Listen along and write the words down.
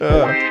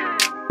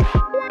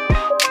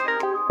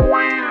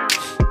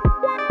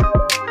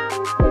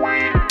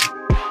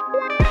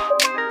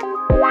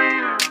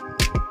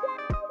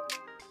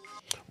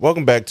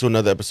Welcome back to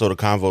another episode of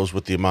Convos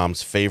with Your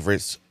Mom's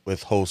Favorites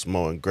with host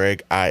Mo and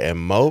Greg. I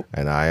am Mo.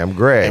 And I am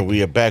Greg. And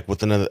we are back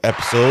with another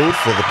episode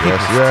for the people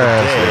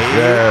today.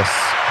 Yes.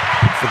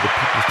 For the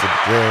people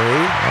today.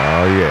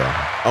 Oh,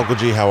 yeah. Uncle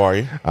G, how are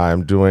you?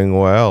 I'm doing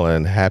well,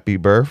 and happy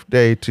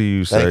birthday to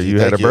you, sir. Thank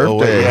you, had a birthday. Oh,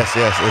 wait, yes.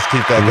 Let's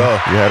keep that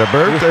going. You had a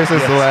birthday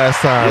since the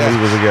last time we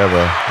were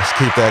together. Let's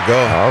keep that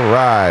going.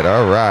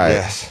 All right.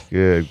 Yes.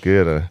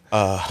 Good.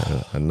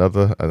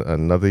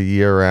 Another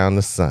year around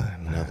the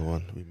sun. Another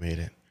one. We made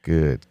it.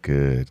 Good.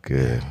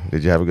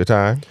 Did you have a good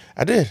time?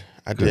 I did.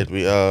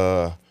 We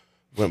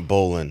went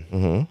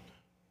bowling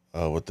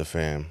with the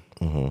fam.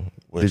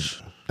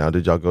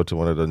 Did y'all go to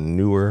one of the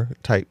newer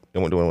type?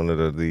 Went to one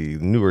of the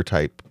newer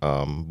type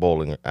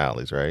bowling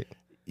alleys, right?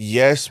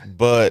 Yes,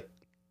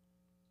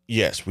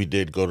 we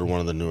did go to one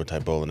of the newer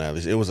type bowling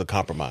alleys. It was a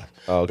compromise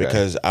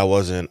because I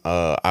wasn't.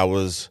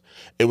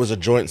 It was a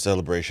joint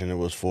celebration. It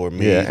was for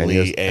me,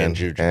 Lee, and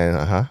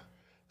Juju.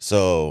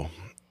 So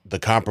the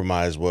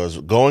compromise was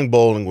going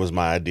bowling was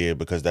my idea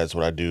because that's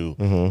what I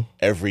do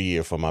every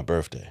year for my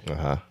birthday.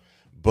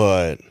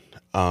 But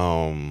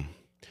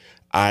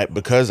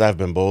because I've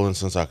been bowling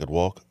since I could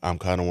walk, I'm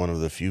kind of one of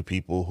the few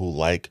people who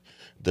like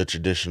the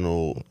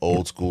traditional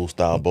old school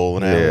style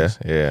bowling alleys.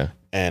 Yeah.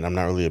 And I'm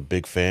not really a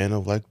big fan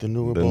of like the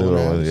newer bowling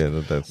alleys.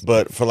 Yeah,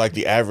 but for like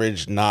the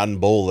average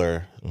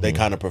non-bowler, they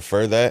kind of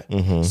prefer that.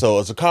 So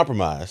it's a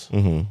compromise.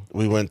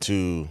 We went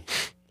to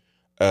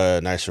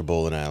a nicer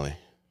bowling alley.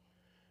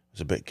 It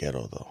was a bit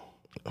ghetto though.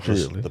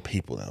 Just the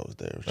people that was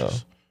there.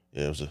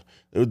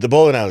 The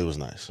bowling alley was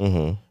nice.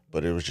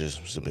 But it was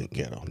a bit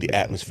ghetto. The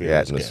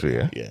atmosphere.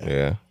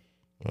 Yeah.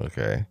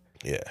 Okay.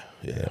 Yeah.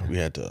 We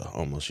had to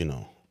almost,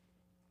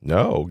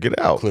 No, get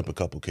out. clip a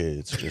couple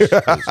kids. Just,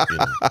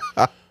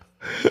 but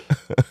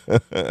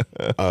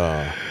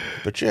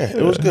yeah,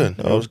 it was good.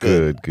 It was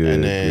good.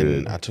 And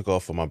then I took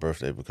off for my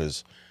birthday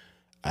because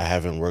I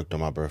haven't worked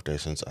on my birthday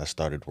since I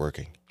started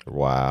working.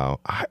 Wow.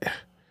 I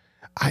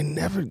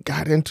never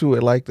got into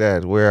it like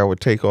that where I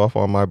would take off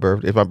on my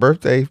birthday. If my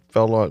birthday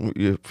fell on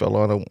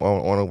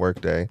a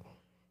work day,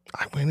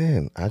 I went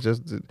in. I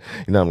just,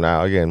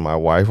 now again, my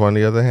wife, on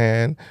the other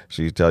hand,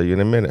 she'll tell you in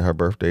a minute, her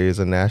birthday is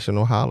a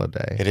national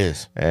holiday. It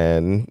is.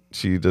 And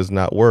she does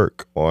not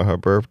work on her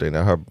birthday.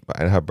 Now,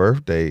 her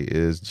birthday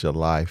is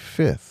July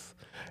 5th.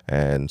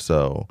 And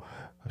so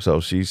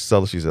she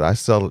said, I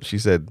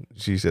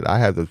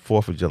have the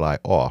 4th of July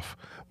off,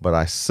 but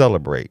I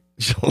celebrate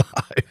July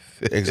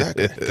 5th.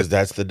 Exactly. Because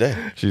that's the day.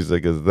 She's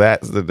like, because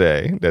that's the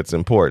day that's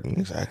important.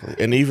 Exactly.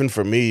 And even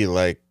for me,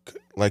 like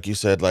you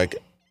said, like,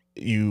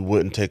 you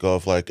wouldn't take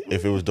off like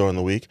if it was during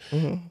the week.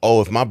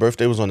 If my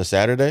birthday was on a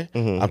Saturday,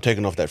 I'm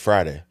taking off that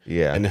Friday.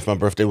 Yeah. And if my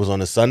birthday was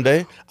on a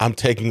Sunday, I'm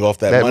taking off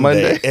that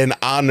Monday in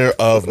honor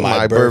of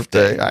my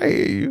birthday. I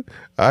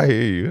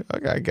hear you.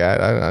 I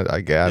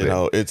got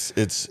it.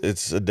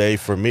 It's a day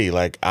for me.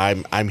 Like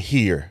I'm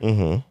here.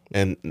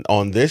 And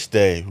on this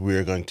day,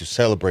 we're going to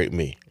celebrate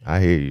me. I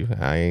hear you.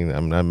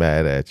 I'm not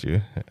mad at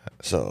you.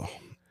 So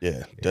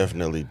yeah.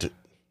 Definitely I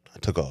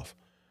took off.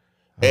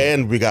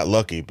 And we got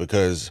lucky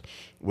because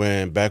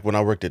back when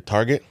I worked at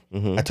Target,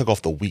 I took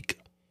off the week.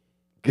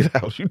 Get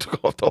out! You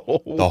took off the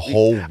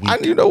whole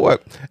week. You know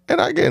what?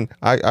 And again,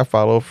 I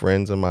follow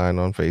friends of mine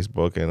on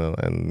Facebook,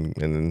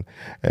 and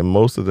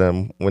most of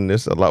them, when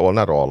this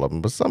not all of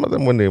them, but some of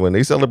them, when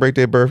they celebrate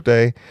their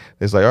birthday,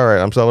 it's like, all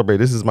right, I'm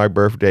celebrating. This is my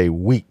birthday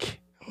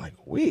week. I'm like,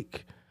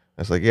 week?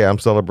 It's like, yeah, I'm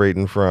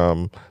celebrating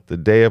from the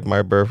day of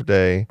my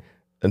birthday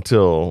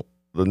until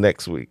the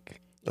next week.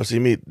 Oh, see,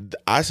 me,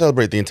 I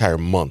celebrate the entire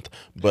month,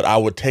 but I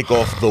would take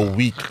off the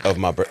week of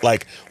my birthday.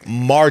 Like,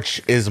 March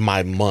is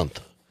my month.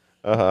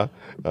 So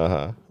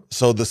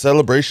the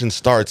celebration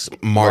starts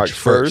March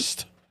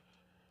 1st,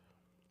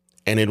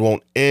 and it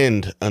won't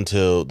end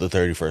until the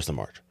 31st of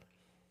March.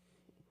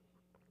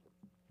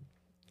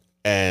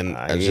 And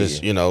it's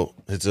just,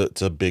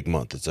 it's a big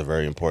month. It's a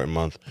very important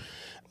month.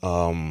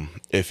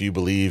 If you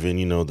believe in,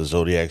 the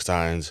zodiac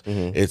signs,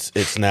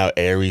 it's now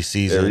Aries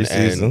season.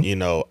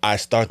 And, I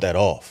start that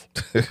off,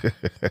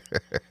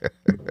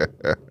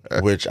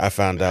 which I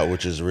found out,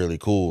 which is really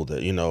cool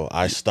that,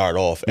 I start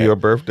off. Your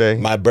birthday?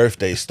 My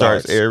birthday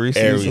starts Aries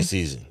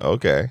season.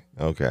 Okay.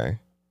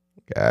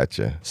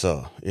 Gotcha.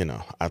 So,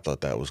 I thought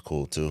that was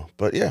cool too.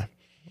 But yeah,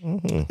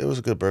 it was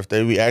a good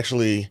birthday. We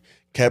actually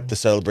kept the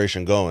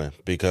celebration going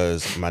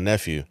because my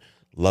nephew,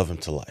 love him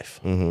to life.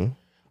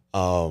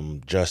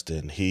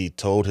 Justin, he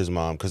told his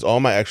mom, because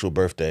on my actual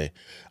birthday,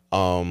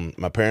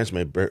 my parents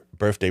made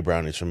birthday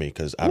brownies for me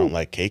because I don't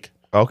like cake.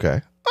 Okay.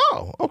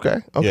 Oh, okay.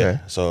 Yeah,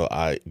 so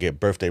I get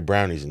birthday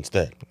brownies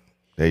instead.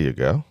 There you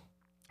go.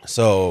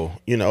 So,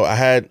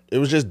 it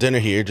was just dinner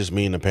here, just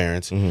me and the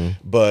parents.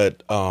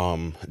 But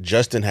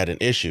Justin had an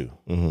issue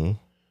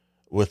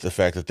with the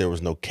fact that there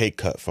was no cake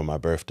cut for my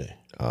birthday.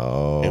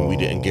 Oh. And we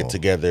didn't get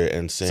together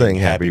and sing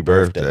happy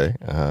birthday.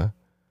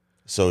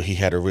 So he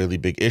had a really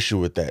big issue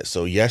with that.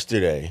 So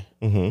yesterday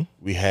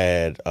we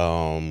had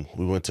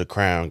we went to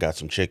Crown, got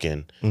some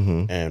chicken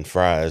and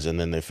fries, and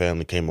then their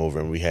family came over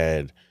and we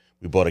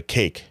bought a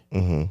cake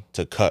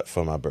to cut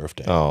for my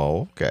birthday.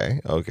 Oh,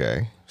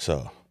 okay.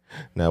 So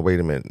now wait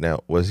a minute.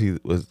 Now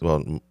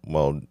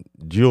well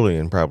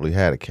Julian probably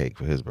had a cake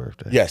for his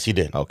birthday. yes, he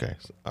did. Okay.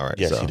 All right.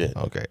 Yes, he did.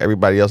 Okay.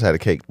 Everybody else had a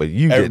cake, but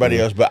you Everybody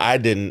didn't. else, but I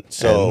didn't.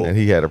 So And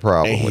he had a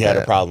problem. and he with had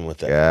that. a problem with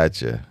that.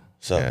 Gotcha.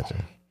 So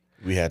Gotcha.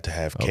 we had to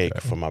have cake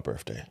for my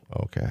birthday.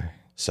 Okay.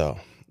 So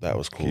that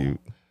was cool. Cute.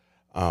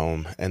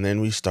 And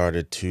then we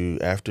started to,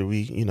 after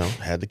we,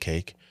 had the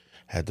cake,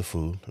 had the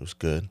food, it was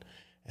good.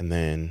 And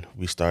then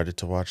we started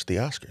to watch the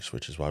Oscars,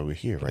 which is why we're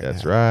here right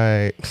That's now.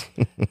 right.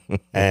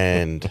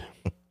 And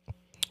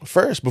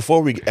first,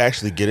 before we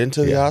actually get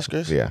into the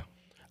Oscars, Yeah.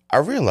 I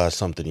realized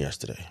something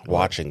yesterday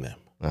watching them.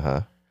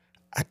 Uh-huh.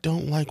 I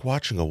don't like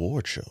watching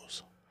award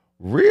shows.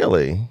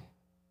 Really?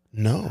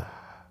 No.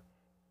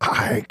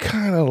 I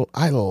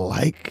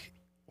like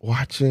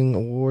watching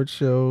award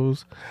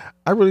shows.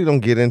 I really don't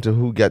get into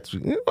who gets.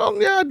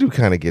 Well, yeah, I do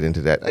kind of get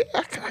into that.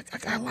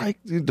 I like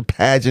the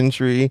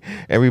pageantry.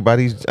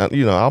 Everybody's,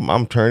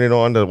 I'm turning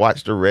on to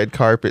watch the red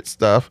carpet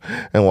stuff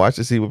and watch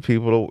to see what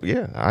people.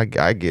 I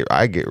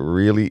get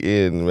really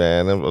in,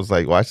 man. I was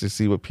like watch to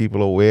see what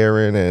people are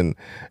wearing and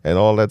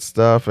all that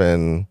stuff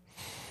and.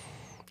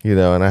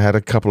 And I had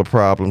a couple of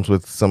problems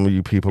with some of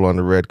you people on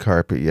the red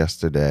carpet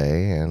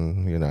yesterday.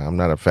 And, I'm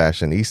not a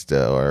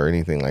fashionista or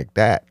anything like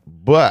that.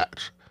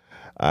 But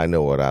I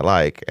know what I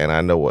like and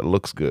I know what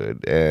looks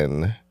good.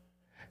 And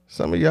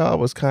some of y'all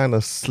was kind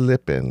of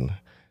slipping.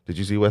 Did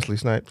you see Wesley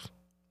Snipes?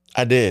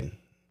 I did.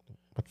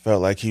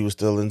 Felt like he was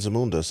still in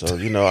Zamunda. So,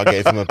 I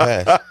gave him a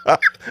pass.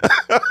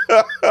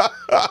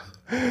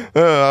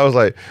 I was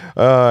like,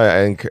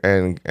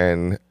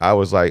 and I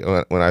was like,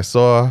 when I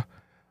saw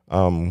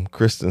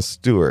Kristen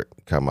Stewart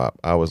come up,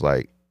 I was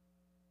like,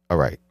 all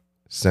right,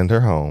 send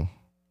her home.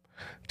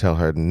 Tell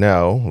her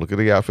no. Look at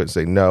the outfit and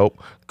say no.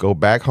 Go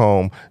back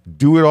home.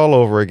 Do it all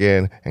over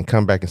again and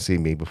come back and see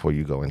me before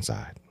you go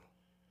inside.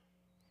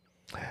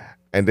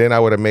 And then I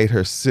would have made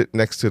her sit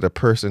next to the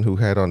person who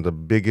had on the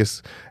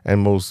biggest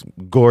and most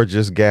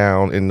gorgeous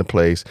gown in the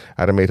place.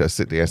 I'd have made her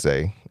sit there and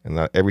say, and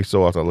every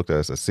so often I looked at her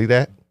and said, see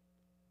that?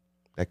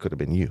 That could have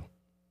been you.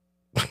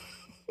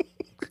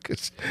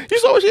 You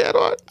saw what she had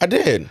on? I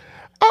did.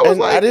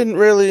 I didn't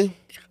really.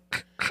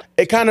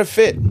 It kind of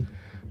fit.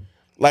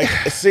 Like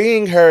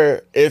seeing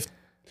her,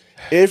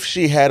 if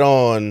she had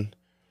on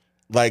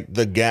like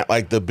the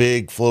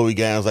big flowy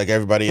gowns like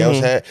everybody else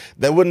had,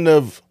 that wouldn't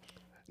have.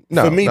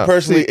 For me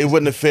personally, it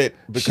wouldn't have fit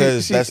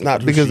because that's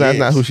not who she is.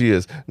 Not who she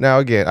is. Now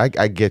again,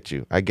 I get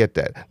you. I get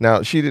that.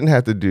 Now she didn't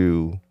have to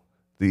do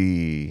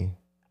the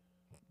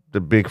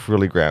big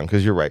frilly gown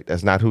because you're right.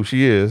 That's not who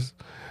she is.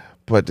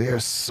 But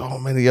there's so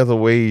many other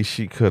ways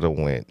she could have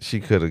went. She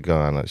could have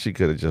gone. She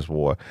could have just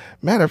wore.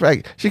 Matter of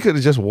fact, she could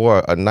have just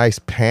wore a nice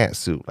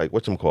pantsuit, like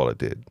whatchamacallit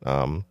did.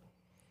 Ariana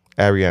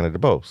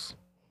DeBose.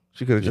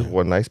 She could have just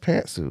wore a nice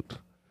pantsuit,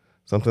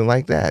 something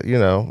like that.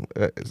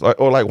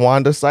 Or like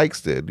Wanda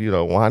Sykes did.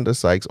 Wanda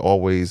Sykes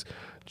always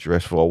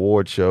dressed for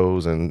award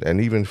shows and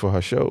even for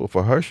her show.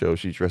 For her show,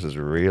 she dresses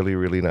really,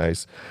 really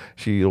nice.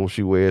 She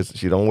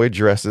don't wear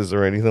dresses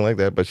or anything like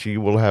that, but she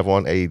will have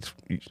on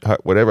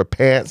whatever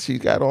pants she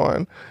got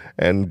on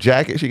and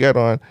jacket she got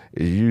on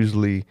is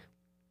usually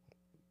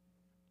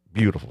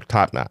beautiful,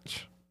 top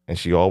notch, and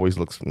she always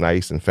looks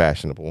nice and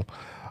fashionable.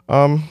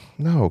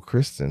 No,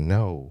 Kristen,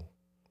 no.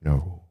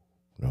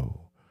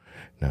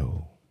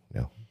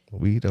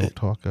 We don't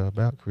talk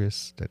about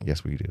Chris.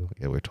 Yes, we do.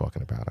 Yeah, we're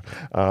talking about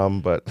her.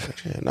 But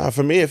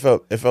for me, it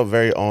felt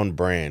very on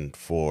brand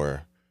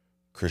for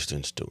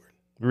Kristen Stewart.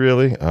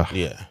 Really?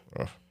 Yeah.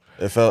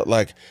 It felt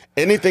like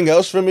anything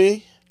else for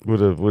me would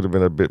have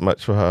been a bit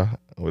much for her.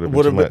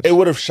 It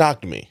would have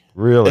shocked me.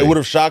 Really? It would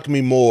have shocked me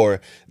more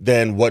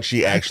than what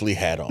she actually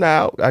had on.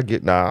 Now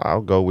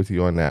I'll go with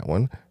you on that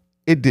one.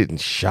 It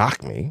didn't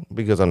shock me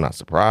because I'm not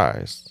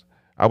surprised.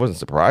 I wasn't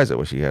surprised at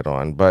what she had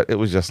on, but it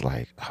was just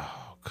like,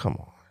 oh, come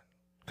on.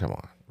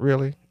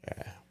 Really?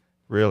 Yeah.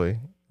 Really?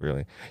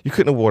 You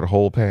couldn't have wore the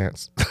whole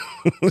pants.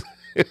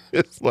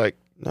 It's like,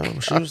 no,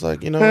 she was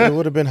like, it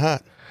would have been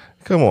hot.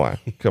 Come on.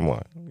 You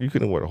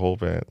couldn't have wore the whole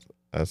pants.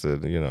 I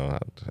said,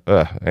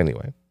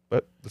 anyway,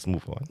 but let's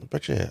move on.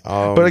 But yeah.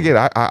 But again,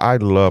 I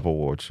love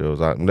award shows.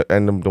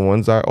 And the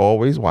ones I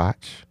always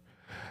watch.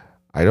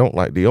 I don't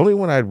like the only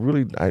one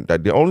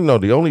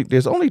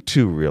there's only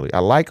two really. I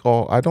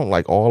don't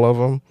like all of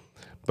them,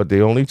 but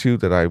the only two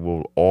that I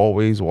will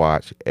always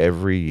watch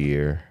every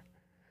year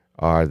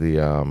are the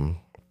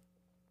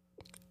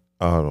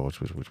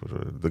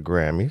the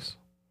Grammys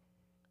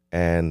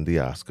and the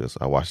Oscars.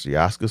 I watch the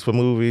Oscars for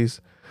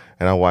movies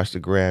and I watch the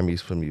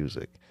Grammys for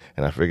music.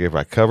 And I figure if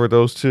I cover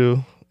those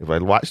two, if I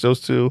watch those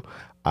two,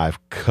 I've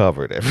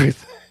covered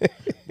everything.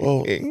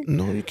 Well,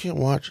 no, you can't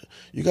watch.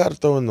 You got to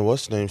throw in the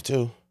what's names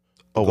too.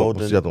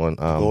 What's the other one?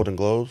 The Golden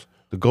Globes.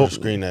 The Golden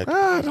Screen Act.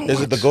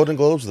 Is it the Golden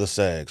Globes or the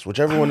SAGs?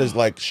 Whichever one is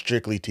like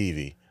strictly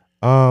TV.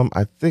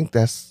 I think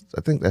that's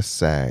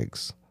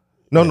SAGs.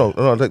 No,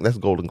 I think that's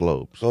Golden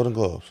Globes. Golden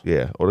Globes.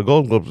 Yeah, or the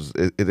Golden Globes,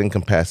 it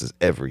encompasses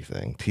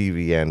everything,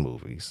 TV and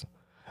movies.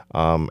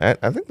 And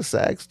I think the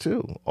SAGs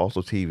too,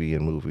 also TV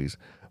and movies.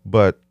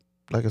 But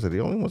like I said, the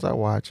only ones I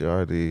watch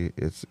are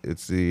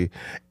it's the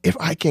if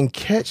I can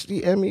catch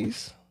the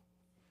Emmys,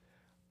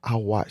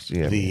 I'll watch the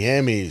Emmys. The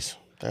Emmys.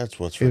 That's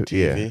what's for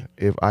TV.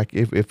 Yeah, if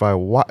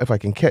I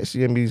can catch the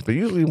Emmys, but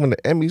usually when the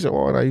Emmys are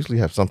on, I usually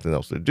have something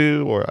else to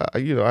do, or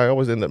I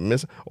always end up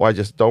missing, or I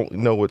just don't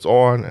know what's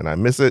on and I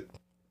miss it.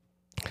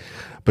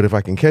 But if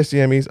I can catch the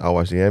Emmys, I'll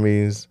watch the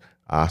Emmys,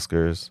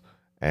 Oscars,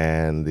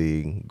 and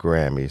the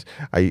Grammys.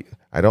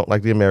 I don't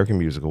like the American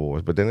Music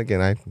Awards, but then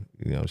again,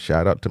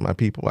 shout out to my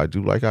people. I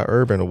do like our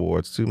Urban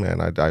Awards too, man.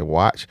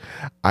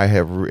 I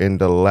have in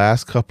the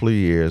last couple of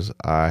years,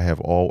 I've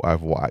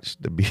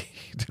watched the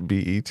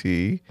BET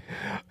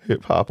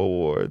Hip Hop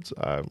Awards.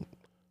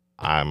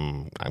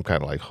 I'm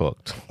kind of like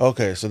hooked.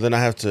 Okay, so then I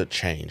have to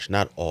change.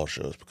 Not all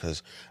shows,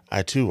 because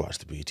I too watch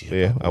the BET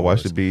Hip Hop Awards. I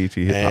watched the BET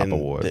Hip Hop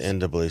Awards. The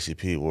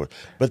NAACP Award.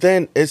 But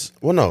then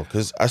no,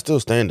 because I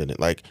still stand in it.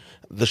 Like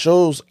the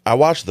shows, I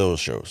watch those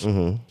shows.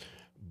 Mm-hmm.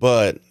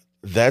 But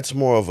that's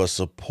more of a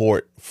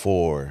support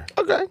for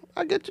Okay,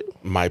 I get you.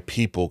 my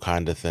people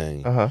kind of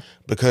thing. Uh-huh.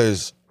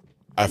 Because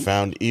I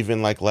found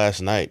even like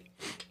last night,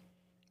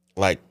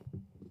 like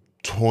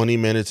 20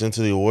 minutes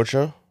into the award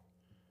show,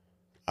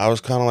 I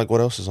was kind of like,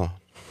 what else is on?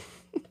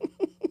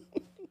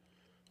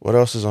 What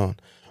else is on?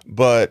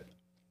 But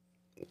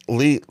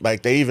Lee,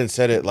 like they even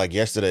said it like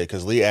yesterday,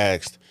 because Lee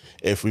asked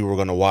if we were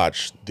going to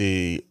watch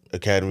the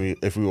Academy,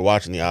 if we were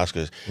watching the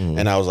Oscars. Mm-hmm.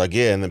 And I was like,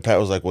 yeah. And then Pat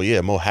was like, well,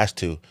 yeah, Mo has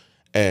to.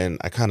 And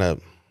I kind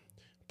of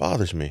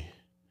bothers me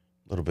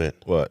a little bit.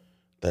 What?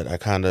 That I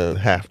kind of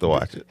have to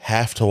watch it.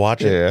 Have to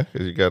watch it. Yeah,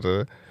 because you got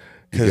to.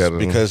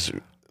 Because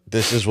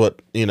this is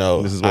what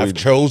I've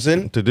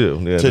chosen to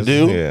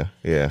do.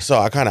 Yeah. So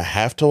I kind of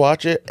have to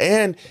watch it,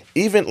 and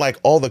even like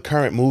all the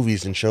current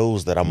movies and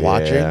shows that I'm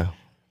watching,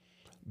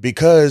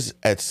 because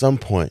at some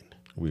point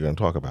we're gonna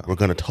talk about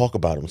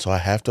them. So I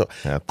have to.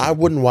 I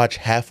wouldn't watch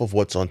half of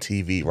what's on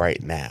TV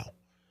right now.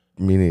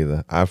 Me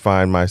neither. I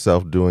find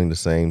myself doing the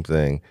same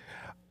thing.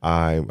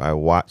 I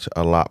watch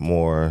a lot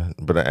more,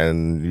 but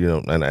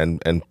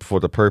and for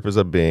the purpose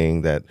of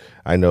being that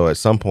I know at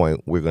some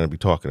point we're going to be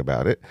talking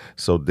about it,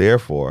 so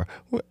therefore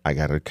I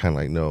got to kind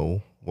of like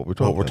know what we're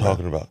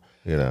talking about.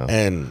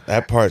 And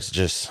that part's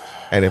just.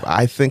 And if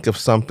I think of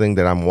something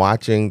that I'm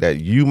watching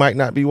that you might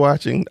not be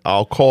watching,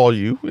 I'll call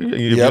you.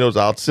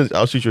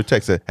 I'll shoot you a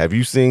text. Say, have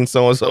you seen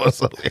so and so and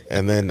so?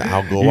 And then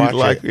I'll go watch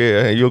it.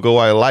 Yeah, and you'll go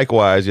watch.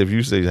 Likewise, if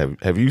you say,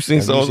 have you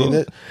seen so and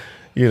so?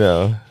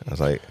 I was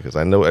like, because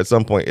I know at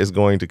some point it's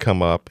going to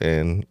come up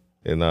in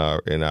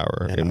our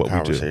what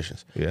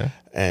conversations. We do. Yeah.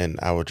 And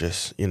I would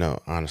just,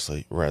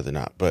 honestly rather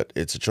not. But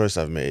it's a choice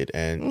I've made.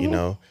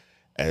 And,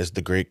 as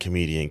the great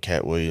comedian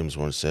Cat Williams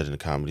once said in a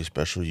comedy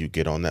special, you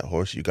get on that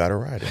horse, you got to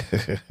ride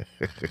it.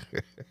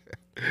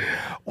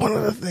 One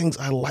of the things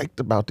I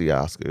liked about the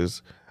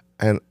Oscars,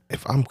 and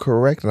if I'm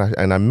correct,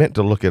 and I meant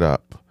to look it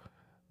up,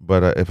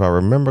 but if I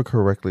remember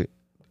correctly,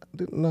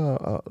 didn't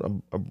a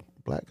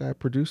black guy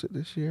produce it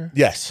this year?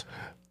 Yes.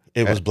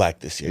 It was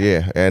black this year.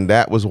 Yeah, and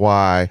that was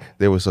why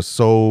there was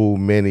so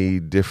many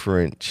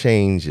different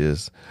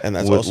changes. And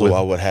that's also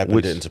why what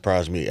happened didn't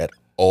surprise me at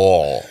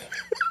all.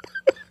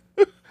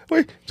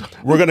 Wait,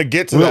 we're gonna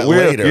get to that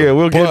later. Yeah,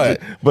 we'll get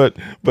to,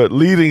 but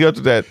leading up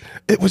to that,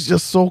 it was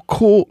just so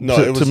cool.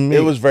 No, to me.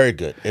 It was very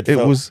good. It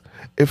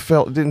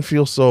didn't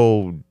feel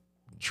so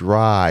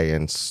dry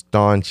and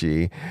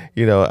staunchy.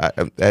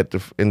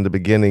 In the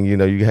beginning,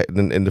 you had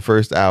in the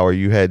first hour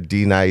you had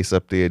D Nice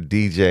up there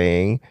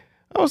DJing.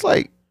 I was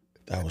like,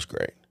 that was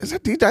great. Is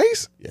that D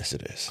Nice? Yes,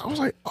 it is. I was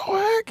like, oh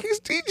heck,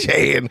 he's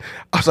DJing.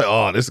 I was like,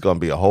 oh, this is gonna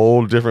be a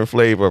whole different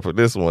flavor for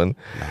this one.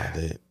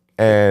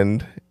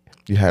 And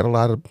you had a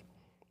lot of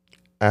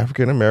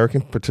African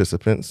American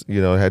participants.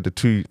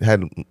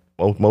 Had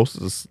most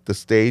of the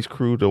stage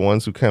crew, the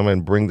ones who come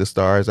and bring the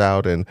stars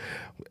out and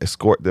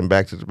escort them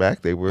back to the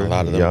back. They were a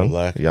lot of them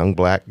were black. young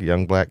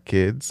black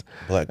kids.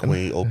 Black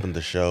Queen opened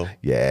the show.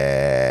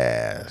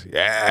 Yes.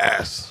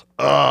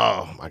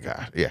 Oh my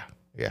God. Yeah.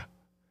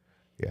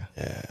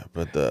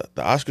 But the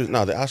Oscars,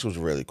 the Oscars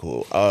were really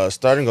cool.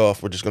 Starting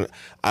off,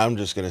 I'm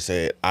just gonna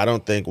say it. I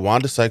don't think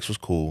Wanda Sykes was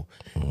cool.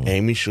 Mm-hmm.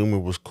 Amy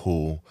Schumer was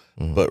cool,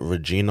 but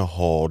Regina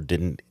Hall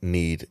didn't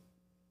need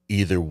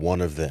either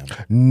one of them.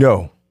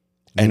 No.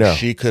 And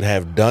she could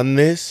have done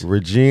this.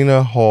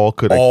 Regina Hall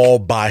could have all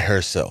by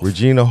herself.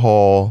 Regina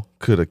Hall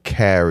could have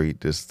carried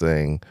this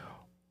thing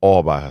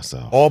all by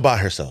herself.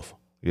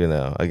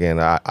 Again,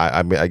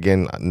 I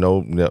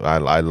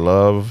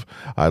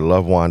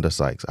love Wanda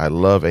Sykes. I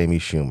love Amy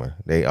Schumer.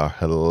 They are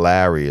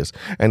hilarious,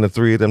 and the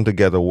three of them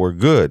together were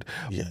good.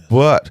 Yes.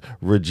 But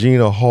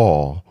Regina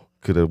Hall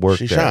could have worked.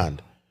 She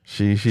shined.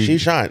 She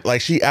shined.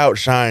 Like she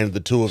outshined the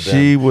two of them.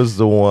 She was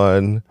the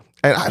one.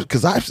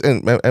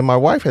 And my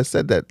wife had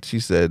said that. She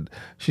said,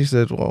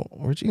 well,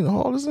 Regina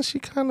Hall, isn't she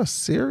kind of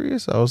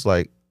serious? I was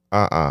like,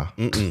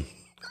 Mm-mm.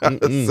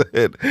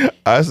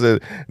 I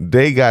said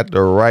they got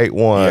the right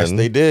one. Yes,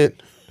 they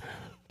did.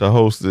 To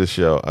host this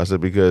show. I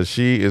said, because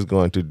she is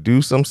going to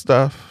do some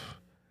stuff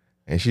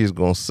and she's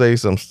going to say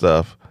some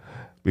stuff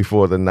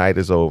before the night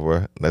is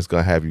over that's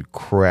going to have you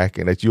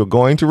cracking, that you're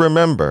going to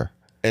remember.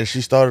 And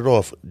she started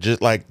off just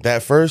like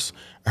that first,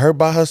 her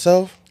by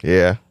herself.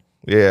 Yeah,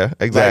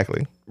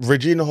 exactly. Like,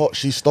 Regina Hall,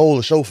 she stole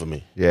the show for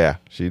me. Yeah,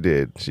 she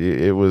did.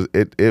 It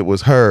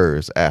was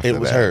hers after that. It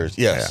was hers,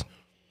 yes. Yeah.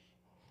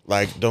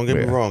 Like, don't get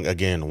me wrong.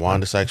 Again,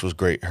 Wanda Sykes was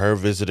great. Her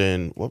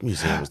visiting, what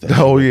museum was that?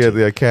 Oh, yeah,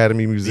 the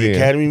Academy Museum. The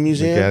Academy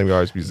Museum? The Academy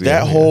Arts Museum.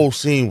 That whole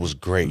scene was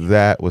great.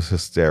 That was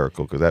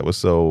hysterical because that was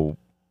so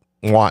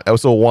Wanda.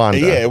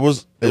 Yeah, it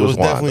was Wanda.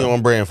 definitely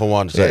on brand for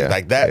Wanda Sykes. Yeah,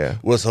 Like,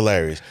 that was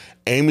hilarious.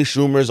 Amy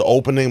Schumer's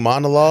opening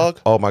monologue.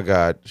 Oh, my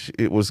God.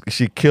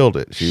 She killed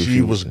it.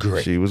 She was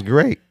great. She was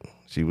great.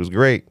 She was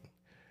great.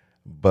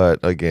 But,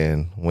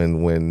 again,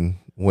 when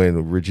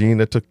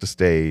Regina took the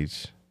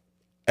stage,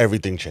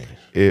 everything changed.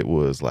 It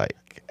was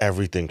like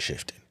everything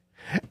shifted.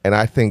 And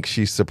I think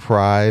she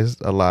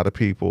surprised a lot of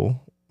people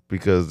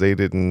because they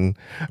didn't,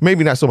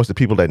 maybe not so much the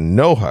people that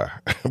know her,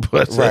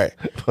 but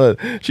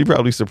she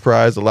probably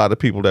surprised a lot of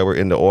people that were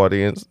in the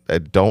audience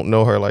that don't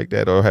know her like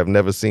that or have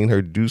never seen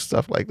her do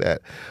stuff like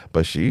that.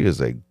 But she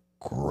is a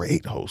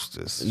great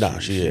hostess. No,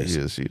 she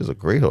is. She is a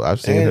great host. I've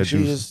seen her do.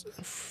 She's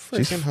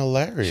freaking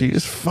hilarious. She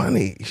is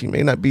funny. She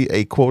may not be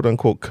a quote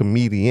unquote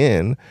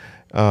comedian,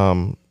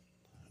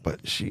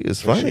 but she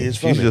is funny. She is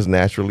funny. She's just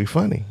naturally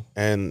funny.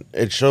 And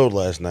it showed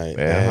last night.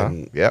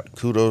 And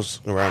kudos,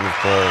 a round of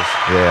applause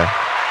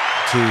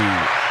to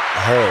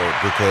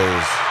her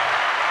because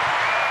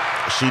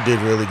she did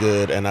really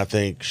good. And I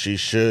think she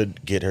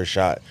should get her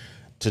shot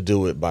to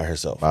do it by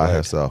herself. By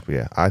herself,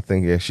 yeah. I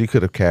think, she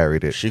could have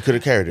carried it. She could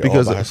have carried it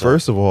because, all by herself.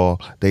 First of all,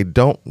 they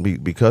don't,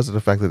 because of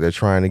the fact that they're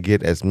trying to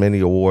get as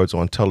many awards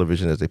on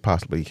television as they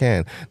possibly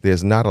can,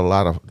 there's not a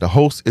lot of, the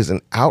host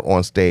isn't out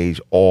on stage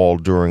all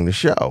during the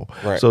show.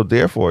 Right. So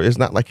therefore, it's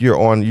not like you're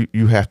on,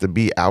 you have to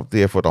be out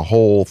there for the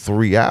whole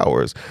 3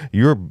 hours.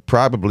 You're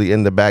probably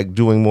in the back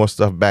doing more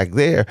stuff back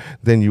there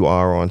than you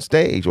are on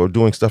stage, or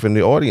doing stuff in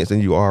the audience than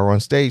you are on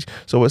stage.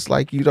 So it's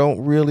like you don't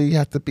really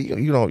have to be,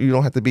 you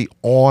don't have to be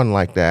on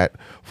like that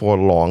for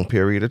a long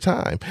period of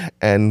time.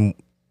 And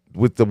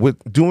with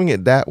doing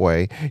it that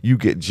way, you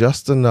get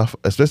just enough,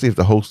 especially if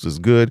the host is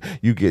good,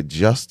 you get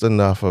just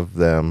enough of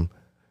them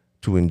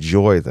to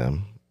enjoy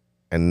them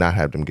and not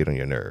have them get on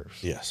your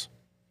nerves. Yes.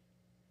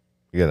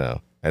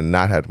 And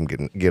not have them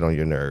get on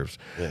your nerves.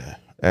 Yeah.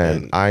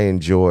 And I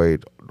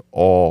enjoyed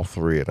all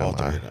three of them.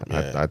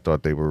 Yeah. I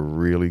thought they were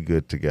really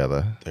good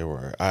together. They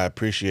were. I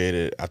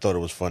appreciated. I thought it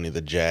was funny,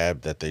 the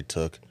jab that they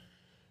took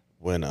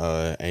when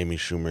Amy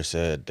Schumer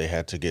said they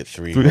had to get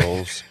 3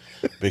 roles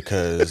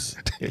because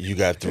you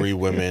got 3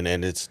 women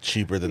and it's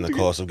cheaper than the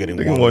cost of getting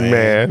one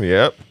man.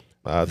 Yep.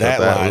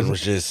 That line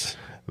was just.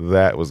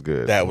 That was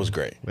good. That was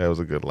great. That was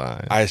a good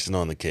line. Icing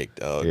on the cake,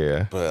 dog.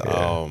 Yeah. But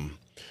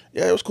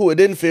it was cool. It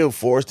didn't feel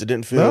forced. It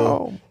didn't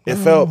feel.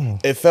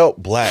 It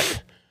felt black.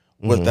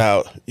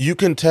 Without, you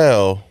can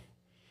tell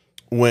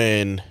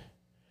when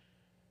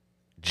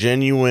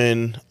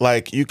genuine,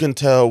 like you can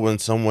tell when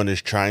someone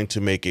is trying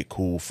to make it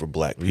cool for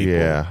black people.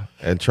 Yeah,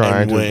 and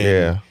trying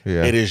to,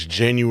 it is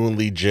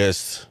genuinely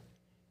just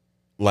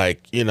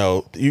like,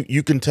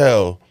 you can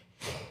tell,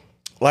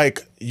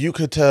 like you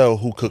could tell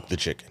who cooked the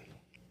chicken.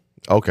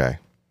 Okay.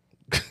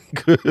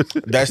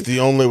 That's the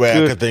only way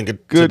I could think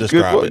to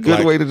describe it.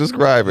 Good way to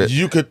describ it.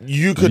 You could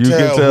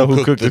tell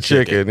who cooked the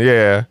chicken.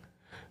 Yeah.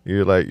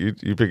 You're like you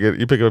pick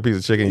up a piece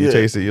of chicken, you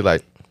taste it, you're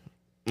like,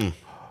 and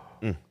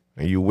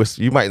you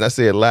whisper. You might not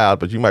say it loud,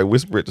 but you might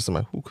whisper it to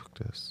somebody. Who cooked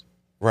this?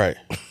 Right.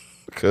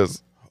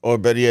 Because, or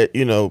better yet,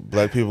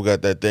 black people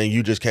got that thing.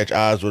 You just catch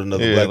eyes with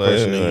another black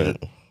person,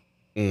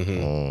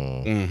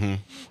 and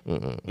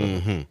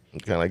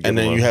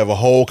then you have a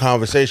whole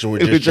conversation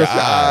with just your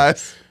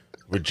eyes.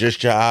 With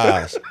just your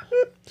eyes.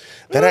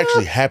 That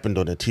actually happened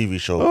on a TV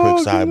show.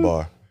 Quick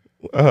sidebar.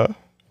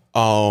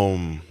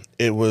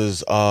 It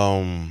was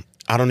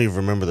I don't even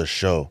remember the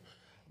show,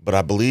 but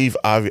I believe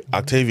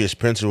Octavia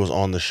Spencer was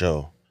on the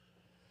show,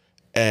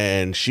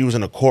 and she was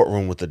in a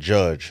courtroom with the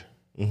judge,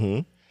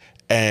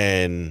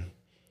 and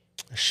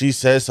she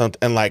says something,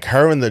 and like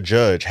her and the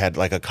judge had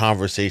like a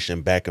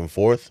conversation back and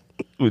forth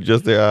with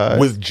just their eyes.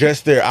 With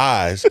just their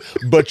eyes,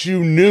 but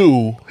you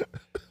knew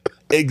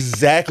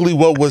exactly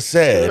what was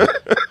said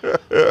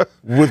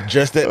with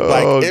just that.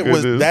 Like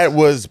that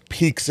was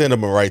peak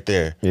cinema right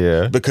there.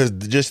 Yeah, because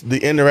just the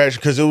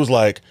interaction, because it was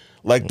like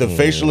the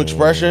facial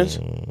expressions,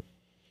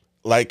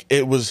 like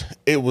it was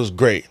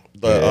great.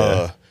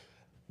 But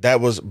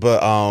it was.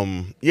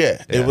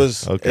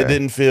 Okay. It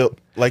didn't feel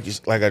like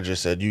I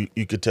just said. You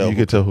could tell. You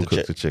could tell who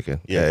cooked the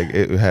chicken. Yeah,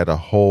 it had a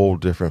whole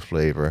different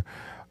flavor,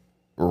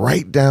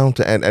 right down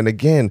to and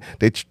again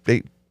they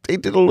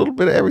did a little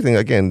bit of everything.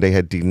 Again, they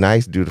had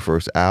D-Nice do the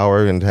first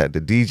hour and had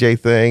the DJ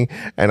thing,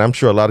 and I'm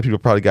sure a lot of people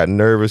probably got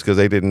nervous because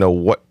they didn't know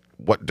what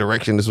what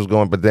direction this was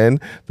going. But then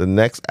the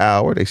next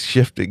hour they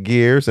shifted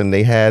gears and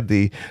they had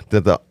the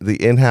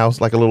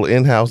in-house, like a little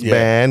in-house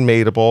band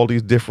made of all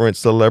these different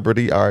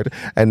celebrity art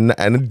and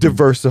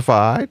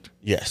diversified.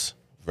 Yes.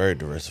 Very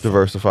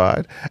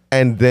diversified.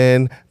 And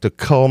then to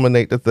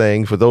culminate the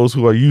thing, for those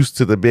who are used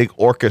to the big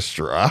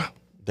orchestra,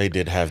 they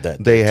did have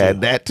that. They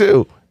had that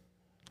too.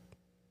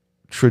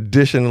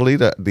 Traditionally,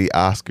 the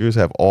Oscars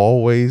have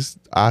always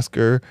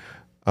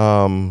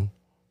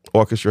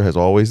orchestra has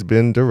always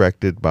been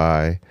directed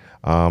by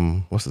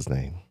what's his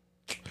name?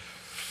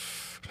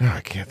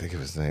 I can't think of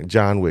his name.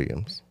 John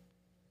Williams.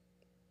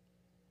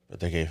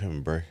 But they gave him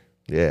a break.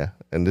 Yeah,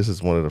 and this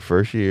is one of the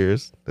first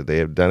years that they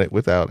have done it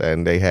without,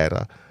 and they had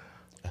a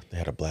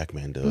black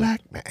man do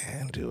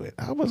it.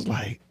 I was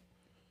like,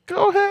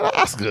 go ahead,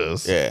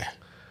 Oscars. Yeah.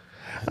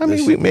 I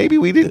mean, maybe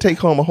we didn't take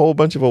home a whole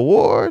bunch of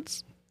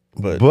awards,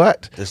 but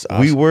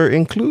we were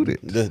included.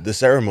 The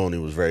ceremony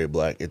was very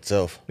black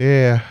itself.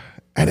 Yeah.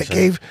 And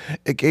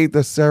it gave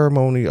the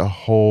ceremony a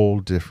whole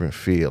different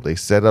feel. They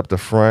set up the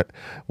front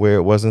where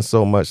it wasn't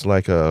so much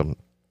like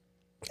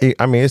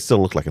it still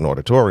looked like an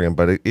auditorium,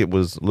 but it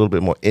was a little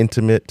bit more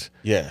intimate.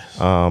 Yeah.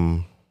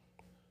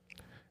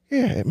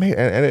 It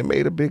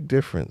made a big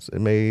difference.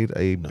 It made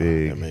a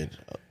big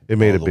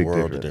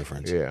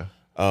difference. Yeah.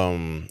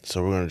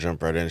 So we're gonna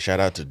jump right in. Shout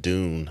out to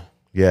Dune.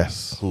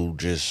 Yes. Who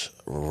just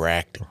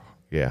racked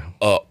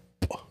up.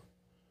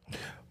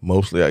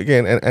 Mostly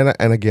again,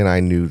 and again, I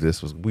knew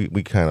this was we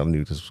kind of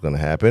knew this was going to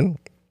happen.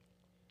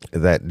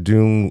 That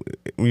Dune,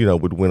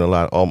 would win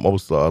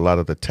almost a lot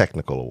of the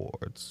technical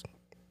awards,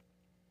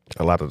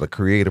 a lot of the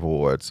creative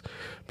awards,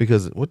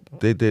 because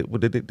they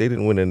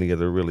didn't win any of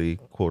the really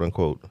quote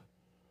unquote,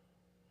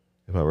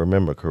 if I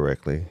remember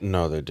correctly.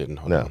 No, they didn't.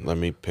 Hold on. Let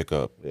me pick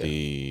up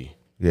the.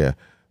 Yeah,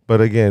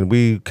 but again,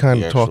 we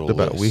kind of talked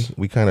about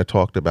we kind of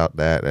talked about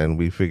that, and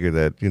we figured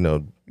that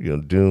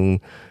Dune.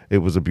 It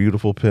was a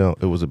beautiful film.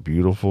 It was a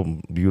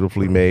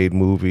beautifully made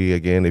movie.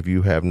 Again, if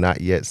you have not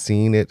yet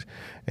seen it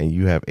and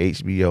you have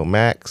HBO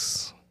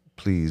Max,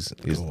 please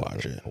go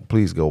watch it.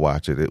 Please go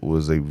watch it. It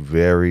was a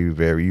very,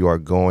 very, you are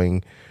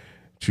going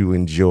to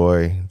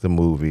enjoy the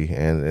movie,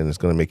 and it's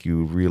going to make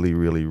you really,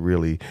 really,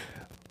 really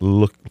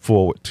look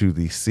forward to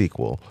the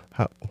sequel.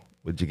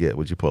 What'd you get?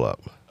 What'd you pull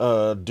up?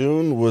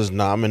 Dune was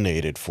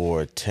nominated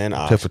for 10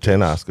 Oscars. For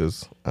 10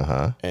 Oscars.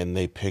 Uh-huh. And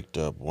they picked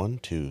up 1,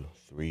 2,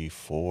 3,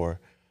 4,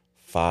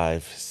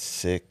 5,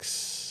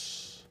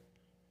 6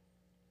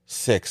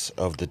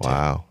 of the 10.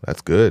 Wow,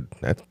 that's good.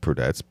 That's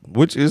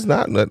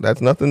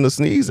that's nothing to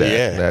sneeze at.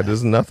 Yeah. That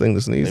is nothing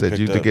to sneeze at.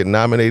 You to get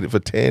nominated for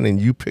 10 and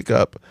you pick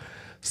up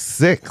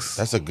 6.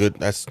 That's a good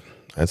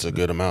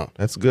amount.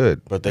 That's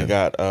good. But they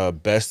got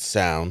best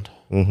sound,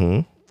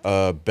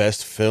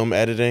 best film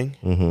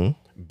editing,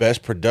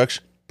 best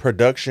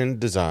production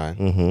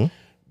design,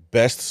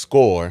 best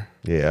score,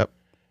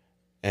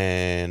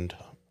 and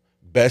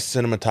best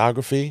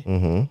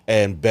cinematography,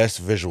 and best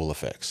visual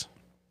effects.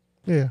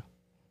 Yeah.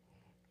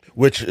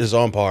 Which is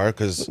on par,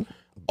 because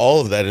all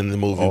of that in the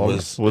movie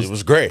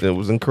was great. It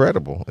was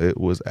incredible. It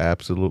was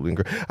absolutely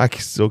incredible. I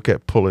still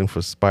kept pulling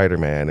for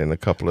Spider-Man in a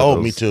couple of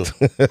those. Me too.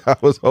 I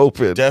was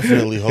hoping.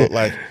 Definitely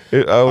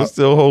I was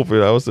still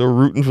hoping. I was still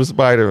rooting for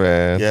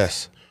Spider-Man.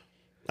 Yes.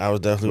 I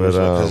was definitely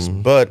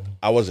rooting but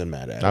I wasn't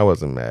mad at it. I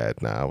wasn't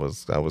mad. Nah, I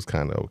was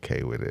kind of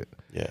okay with it.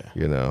 Yeah.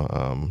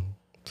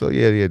 So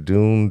yeah,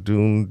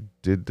 Dune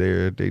did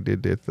their thing. They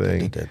did that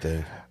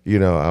thing.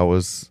 I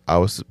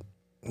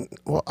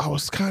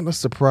was kind of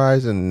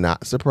surprised and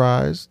not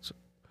surprised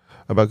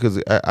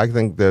because I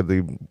think that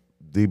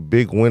the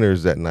big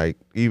winners that night,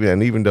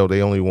 even though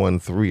they only won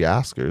 3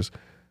 Oscars,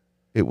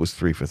 it was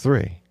 3 for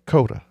 3.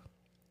 Coda.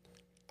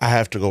 I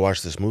have to go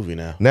watch this movie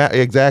now.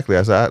 Exactly.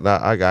 I said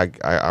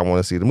I want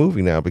to see the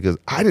movie now because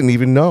I didn't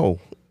even know.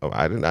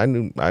 I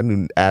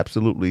knew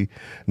absolutely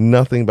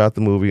nothing about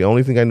the movie.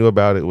 Only thing I knew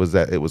about it was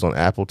that it was on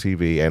Apple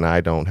TV, and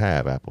I don't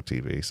have Apple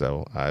TV,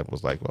 so I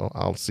was like, well,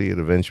 I'll see it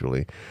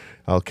eventually.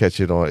 I'll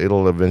catch it on.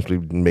 It'll eventually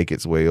make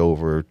its way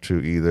over to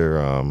either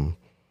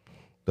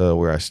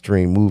where I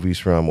stream movies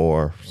from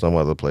or some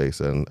other place,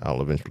 and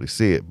I'll eventually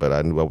see it. But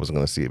I knew I wasn't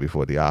going to see it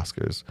before the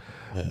Oscars.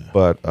 Yeah.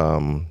 But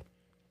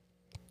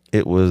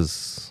it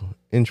was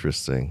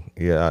interesting.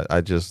 Yeah,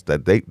 I just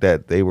that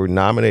they were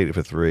nominated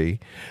for 3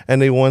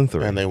 and they won 3.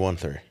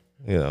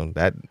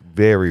 That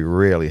very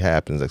rarely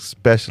happens,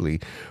 especially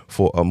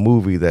for a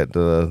movie that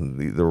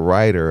the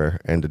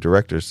writer and the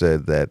director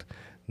said that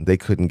they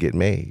couldn't get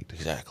made.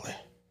 Exactly.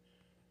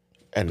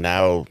 And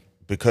now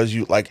because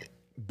you like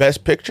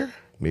Best Picture,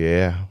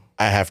 I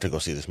have to go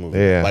see this movie.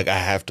 Yeah. I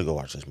have to go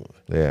watch this movie.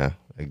 Yeah,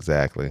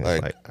 exactly.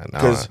 I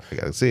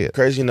gotta see it.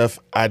 Crazy enough,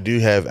 I do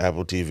have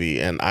Apple TV,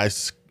 and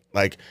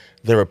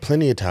there are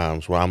plenty of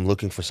times where I'm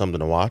looking for something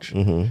to watch,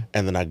 and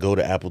then I go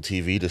to Apple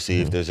TV to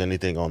see if there's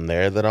anything on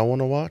there that I want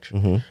to watch.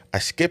 I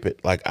skip it.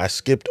 I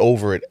skipped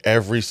over it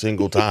every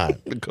single time.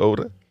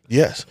 Coda?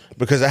 Yes,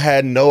 because I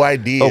had no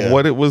idea of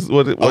what it was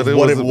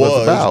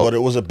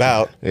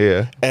about.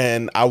 Yeah.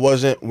 And I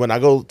wasn't, when I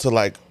go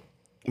to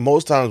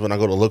most times when I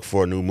go to look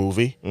for a new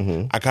movie,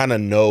 I kind of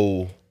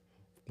know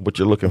what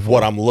you're looking for.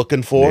 what I'm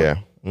looking for. Yeah.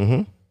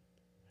 Mm-hmm.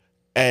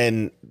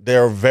 And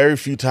there are very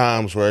few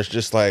times where it's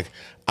just like,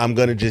 I'm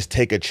going to just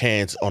take a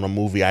chance on a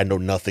movie I know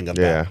nothing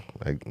about. Yeah.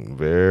 Like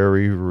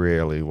very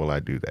rarely will I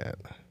do that.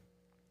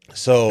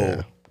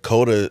 So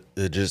Coda,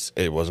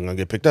 it wasn't going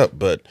to get picked up,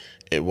 but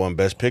it won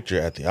Best Picture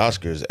at the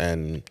Oscars,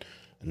 and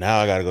now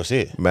I got to go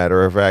see it.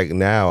 Matter of fact,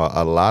 now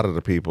a lot of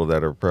the people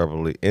that are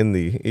probably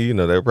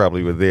they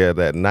probably were there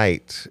that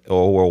night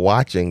or were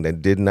watching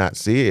that did not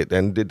see it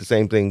and did the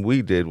same thing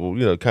we did.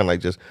 Well, kind of like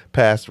just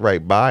passed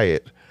right by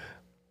it.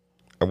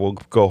 And we'll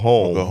go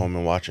home. We'll go home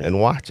and watch it.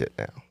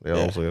 Now.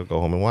 They'll also go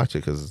home and watch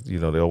it because,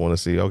 they'll want to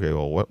see, okay,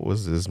 well, what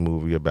was this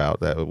movie about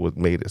that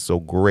made it so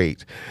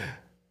great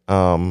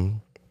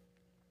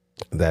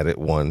that it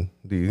won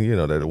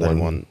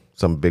won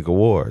some big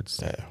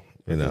awards.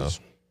 Yeah.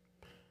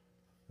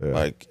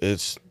 Like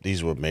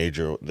these were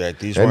major. That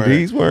these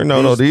were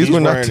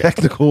not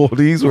technical.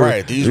 These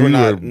were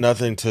not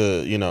nothing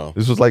to.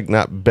 This was like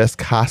not best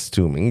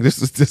costuming.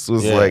 This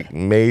was like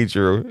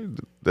major,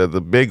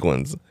 the big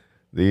ones.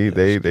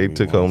 They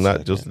took home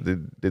not just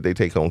did they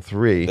take home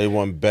 3. They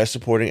won Best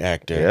Supporting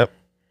Actor. Yep.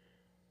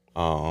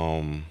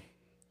 Hold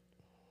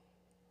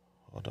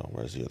on,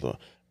 where's the other one?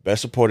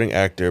 Best Supporting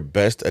Actor,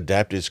 Best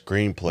Adapted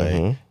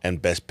Screenplay,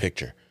 and Best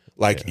Picture.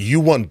 Like you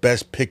won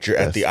Best Picture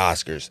at the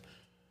Oscars.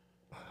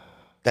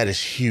 That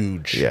is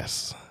huge.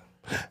 Yes.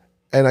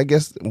 And I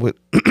guess with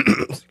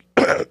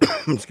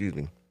excuse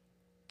me.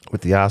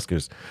 With the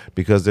Oscars,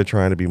 because they're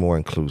trying to be more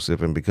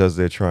inclusive and because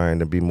they're trying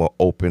to be more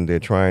open, they're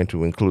trying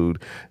to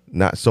include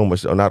not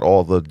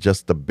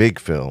just the big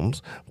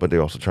films, but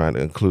they're also trying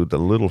to include the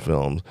little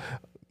films,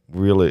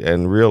 really,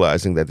 and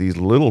realizing that these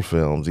little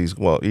films, we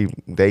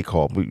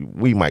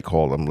might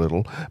call them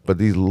little, but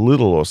these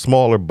little or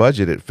smaller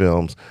budgeted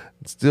films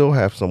still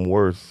have some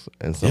worth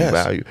and some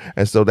value.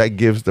 And so that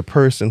gives the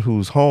person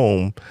who's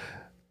home,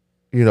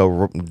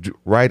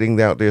 writing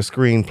out their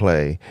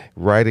screenplay,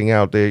 writing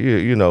out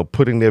their,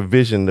 putting their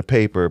vision to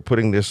paper,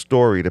 putting their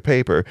story to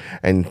paper,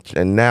 and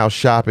now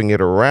shopping it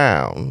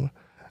around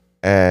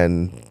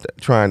and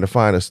trying to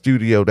find a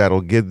studio that'll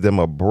give them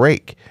a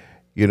break.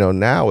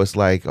 Now it's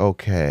like,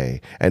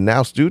 okay. And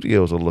now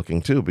studios are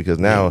looking too, because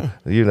now,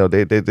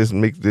 this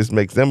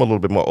makes them a little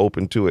bit more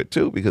open to it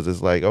too, because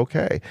it's like,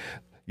 okay,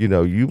 you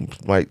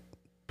might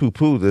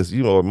poo-poo this,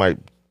 or might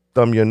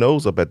thumb your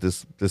nose up at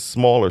this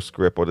smaller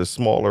script or this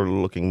smaller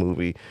looking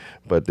movie,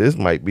 but this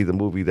might be the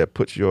movie that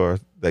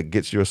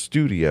gets your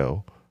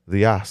studio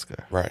the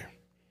Oscar, right?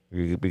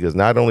 Because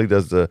not only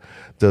does the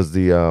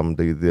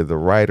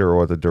writer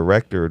or the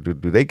director do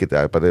they get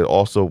that, but it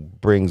also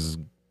brings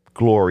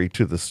glory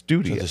to the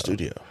studio.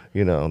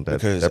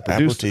 Because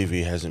Apple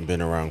TV hasn't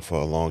been around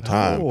for a long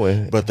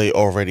time, but they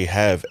already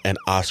have an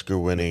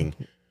Oscar-winning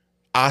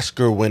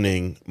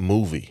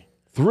movie.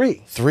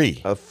 3.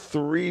 A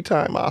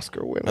 3-time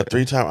Oscar winner. A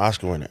 3-time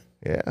Oscar winner.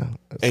 Yeah.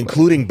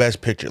 Including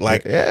Best Picture.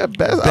 Like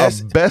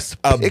best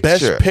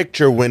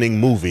picture winning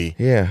movie.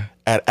 Yeah.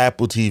 At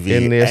Apple TV.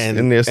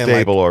 In their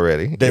stable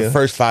already. Their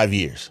first 5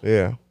 years.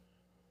 Yeah.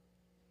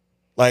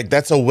 Like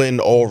that's a win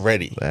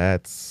already.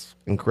 That's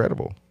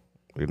incredible.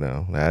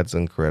 That's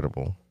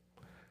incredible.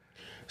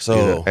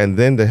 So and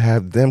then to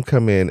have them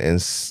come in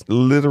and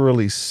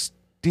literally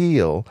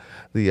steal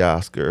the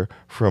Oscar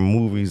from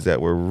movies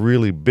that were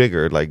really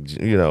bigger, like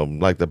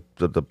like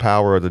the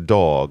Power of the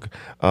Dog,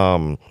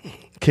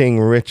 King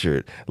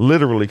Richard,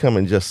 literally come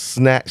and just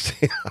snatch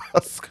the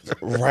Oscar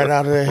right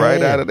out of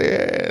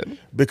their hand.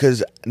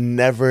 Because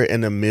never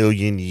in a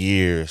million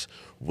years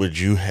would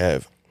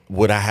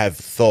I have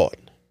thought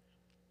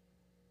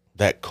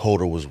that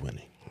Coda was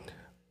winning.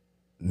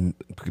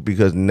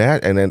 Because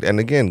and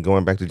again,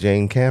 going back to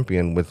Jane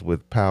Campion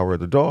with Power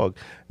of the Dog,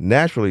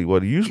 naturally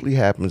what usually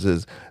happens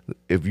is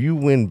if you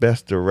win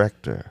Best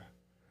Director,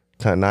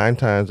 9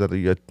 times out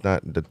of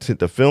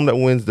the film that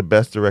wins the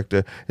Best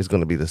Director is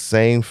going to be the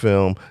same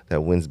film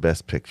that wins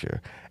Best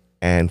Picture.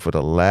 And for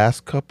the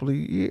last couple of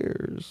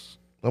years,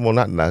 well,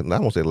 I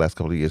won't say the last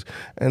couple of years,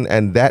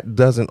 and that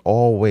doesn't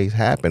always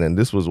happen. And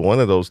this was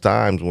one of those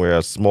times where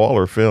a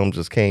smaller film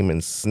just came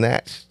and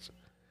snatched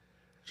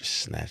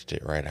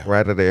it right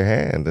out of their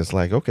hand. It's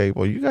like, okay,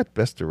 well, you got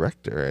Best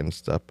Director and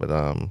stuff, but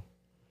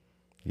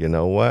you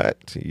know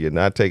what? You're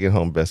not taking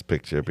home Best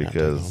Picture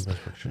because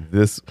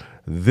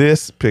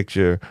this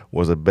picture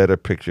was a better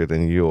picture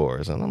than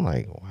yours. And I'm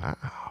like, wow,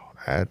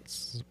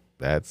 that's.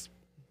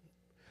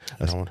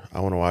 I want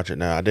to watch it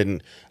now.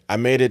 I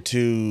made it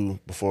to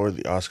before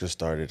the Oscars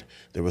started.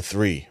 There were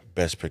 3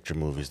 Best Picture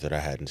movies that I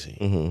hadn't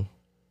seen.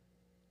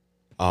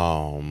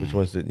 Mm-hmm. Which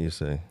ones didn't you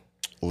say?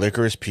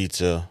 Licorice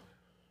Pizza,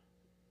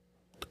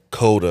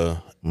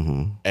 Coda,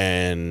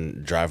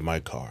 and Drive My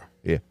Car.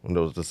 Yeah, and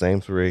those are the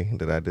same 3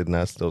 that I did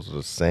not. Those are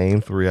the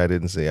same 3 I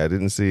didn't see. I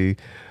didn't see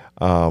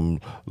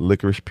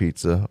Licorice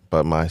Pizza,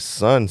 but my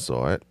son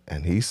saw it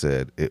and he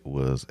said it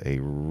was a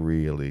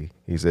really.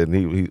 He said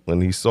he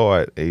when he saw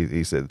it,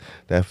 he said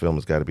that film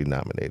has got to be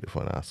nominated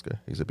for an Oscar.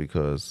 He said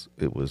because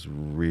it was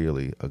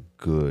really a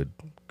good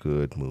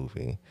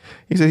movie.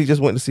 He said he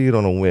just went to see it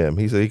on a whim.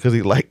 He said because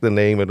he liked the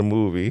name of the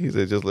movie. He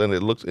said just and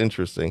it looks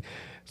interesting,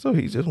 so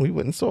we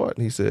went and saw it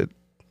and he said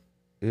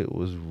it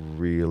was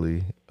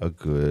really a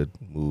good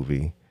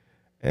movie,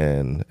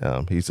 and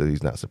he said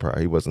he's not surprised.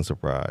 He wasn't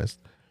surprised.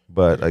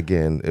 But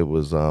again, it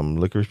was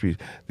Licorice Pizza.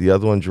 The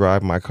other one,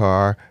 Drive My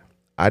Car,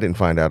 I didn't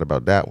find out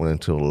about that one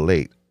until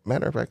late.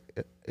 Matter of fact,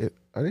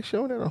 are they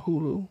showing that on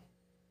Hulu?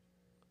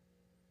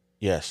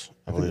 Yes,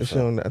 I think they're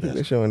showing that. I think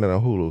they're showing that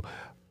on Hulu.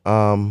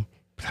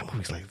 That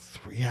movie's like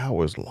 3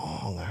 hours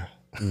long.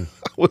 I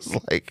was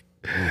like,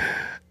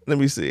 let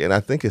me see, and I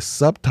think it's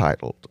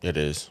subtitled. It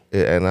is,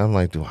 and I'm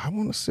like, do I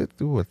want to sit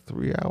through a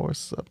 3 hour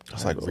subtitle?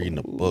 It's like reading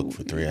a book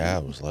for 3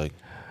 hours. Like,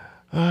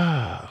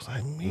 I was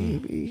like,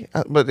 maybe,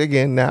 but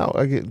again, now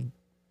I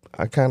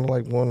kind of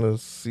like want to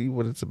see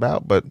what it's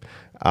about, but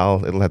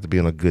it'll have to be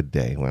on a good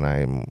day or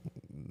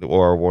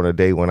on a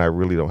day when I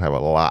really don't have a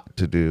lot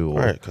to do.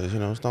 Right, because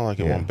it's not like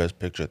it won Best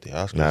Picture at the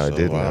Oscars. No, it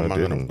didn't. I'm not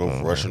gonna go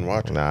rush and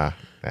watch it. Nah.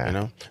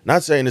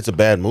 Not saying it's a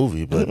bad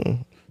movie, but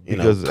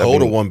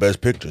Coda won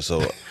Best Picture,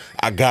 so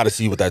I got to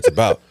see what that's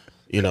about.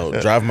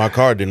 Drive My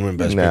Car didn't win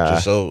Best Picture,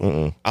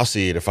 so I'll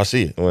see it if I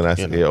see it. When I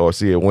see it, or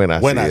see it when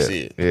I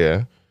see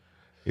it.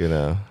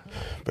 Yeah.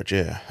 But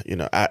yeah,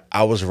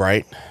 I was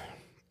right.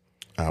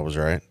 I was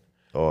right.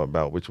 Oh,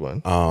 about which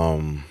one?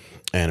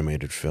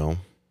 Animated film.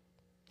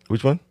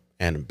 Which one?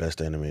 And best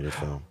animated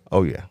film.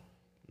 Oh yeah.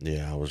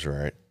 Yeah, I was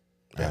right.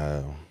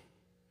 I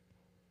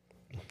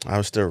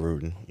was still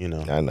rooting,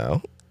 I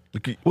know.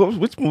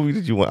 Which movie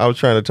did you want? I was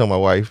trying to tell my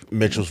wife.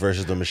 Mitchell's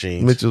versus the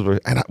Machines.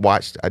 And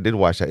I did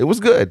watch that. It was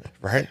good.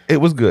 Right? It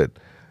was good.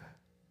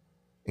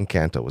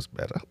 Encanto was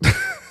better.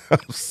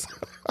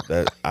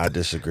 That I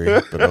disagree,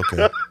 but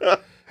okay.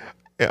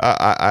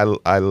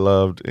 I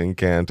loved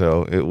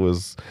Encanto.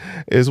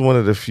 It's one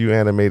of the few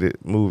animated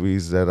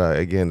movies that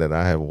I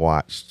have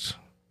watched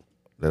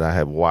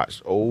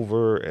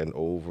over and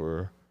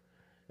over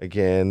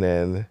again,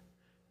 and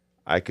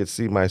I could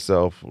see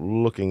myself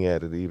looking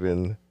at it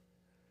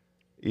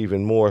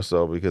even more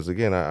so because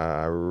again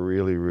I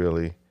really,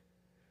 really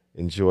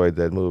enjoyed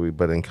that movie.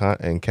 But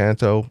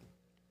Encanto,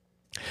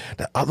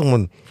 the other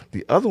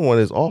one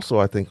is also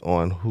I think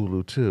on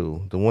Hulu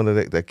too. The one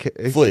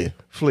that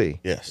Flea.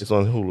 Yes, it's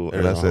on Hulu.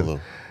 And I said,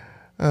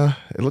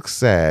 it looks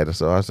sad.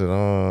 So I said,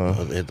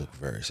 it looked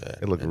very sad.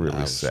 It looked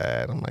really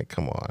sad. I'm like,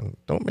 come on,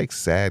 don't make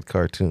sad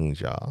cartoons,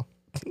 y'all.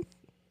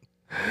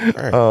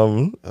 Right.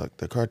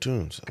 The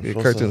cartoons.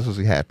 Cartoons supposed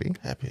to be happy.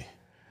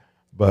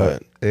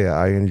 But yeah,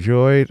 I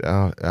enjoyed.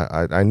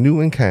 I knew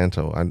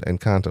Encanto.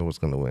 Encanto was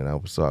going to win. I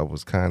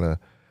was kind of,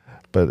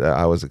 but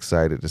I was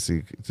excited to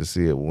see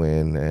it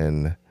win,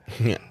 and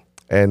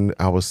and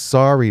I was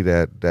sorry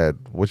that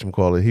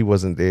whatchamacallit, he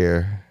wasn't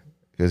there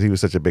because he was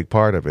such a big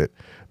part of it,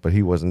 but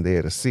he wasn't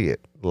there to see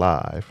it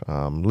live.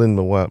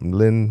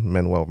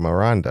 Lin-Manuel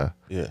Miranda,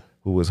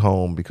 who was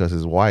home because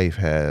his wife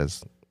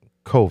has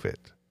COVID.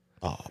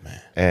 Oh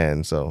man!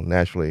 And so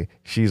naturally,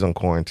 she's on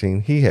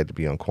quarantine. He had to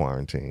be on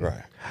quarantine.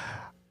 Right.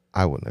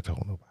 I wouldn't have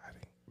told nobody.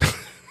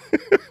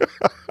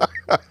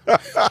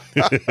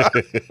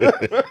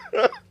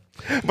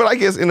 But I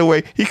guess in a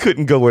way he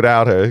couldn't go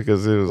without her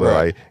because it was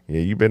like,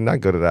 yeah, you better not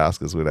go to the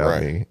Oscars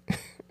without me.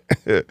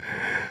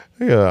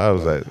 I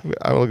was like,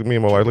 I look at me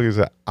and my wife. Look at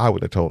that. I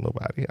wouldn't have told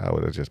nobody. I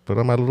would have just put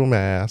on my little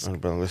mask.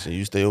 But listen,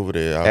 you stay over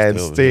there. And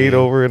stayed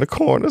over in a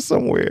corner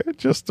somewhere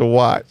just to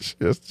watch,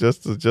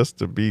 just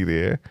to be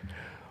there.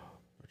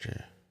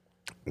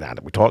 Now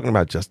that we're talking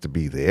about just to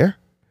be there,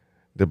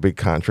 the big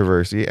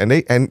controversy, and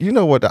you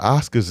know what, the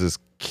Oscars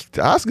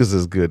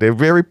is good. They're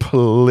very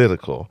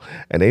political,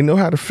 and they know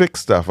how to fix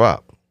stuff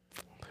up.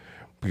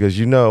 Because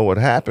you know what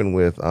happened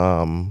with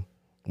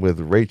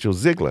Rachel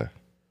Ziegler,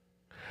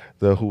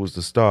 who was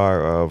the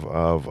star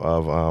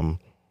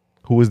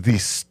who was the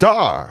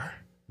star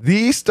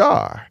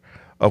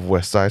of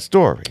West Side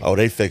Story. Oh,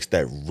 they fixed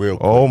that real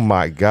quick. Oh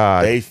my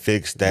God, they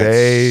fixed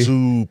that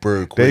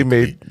super quick.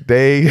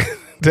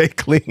 They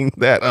cleaned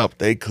that up.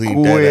 They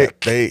cleaned that up.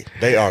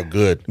 They are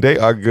good. They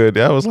are good.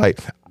 I was like,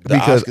 the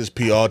Oscars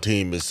PR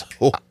team is.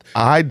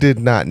 I did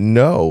not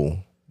know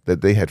that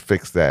they had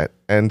fixed that,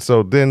 and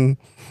so then,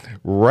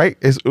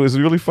 it was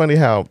really funny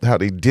how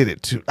they did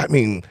it too. I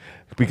mean,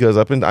 because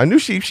I knew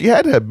she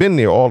had to have been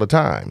there all the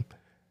time,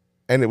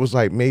 and it was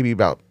like maybe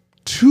about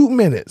 2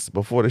 minutes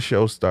before the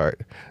show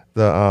started.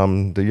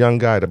 The young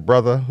guy, the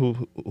brother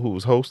who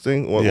was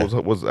hosting,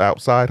 was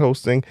outside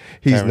hosting.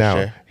 He's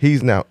now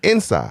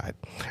inside,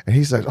 and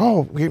he said,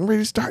 "Oh, we're getting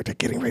ready to start. They're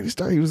getting ready to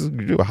start." He was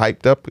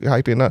hyping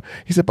up.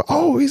 He said,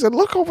 he said,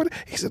 look over there.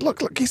 He said,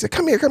 look. He said,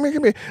 come here.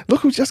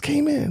 Look who just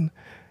came in,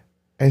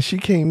 and she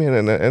came in,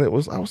 and I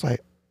was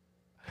like,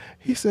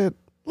 he said,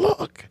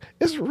 look,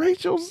 it's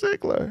Rachel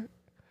Ziegler.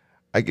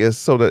 I guess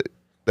so that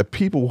the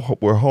people who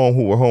were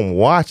home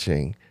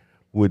watching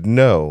would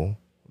know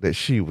that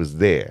she was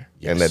there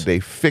and Yes. that they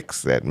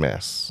fixed that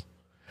mess.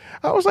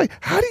 I was like,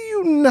 how do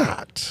you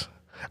not?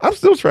 I'm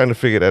still trying to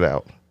figure that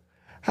out.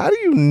 How do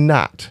you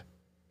not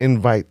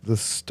invite the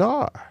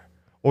star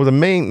or the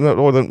main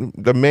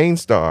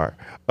star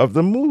of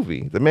the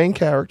movie, the main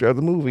character of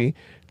the movie,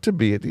 to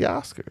be at the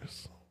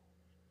Oscars?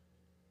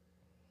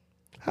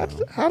 How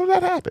did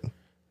that happen?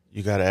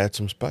 You got to add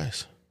some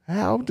spice.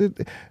 How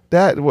did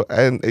that?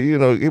 And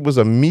it was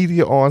a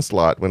media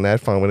onslaught when that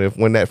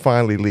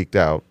finally leaked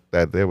out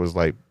that there was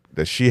like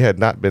that she had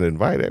not been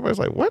invited. Everybody's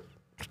like, what?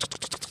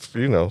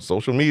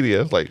 Social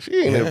media, like she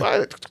ain't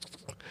invited.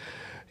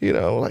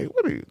 Like,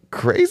 what are you,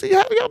 crazy?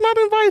 How do y'all not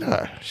invite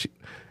her?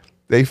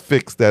 They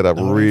fixed that up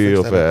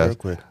real fast.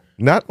 Quick.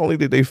 Not only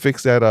did they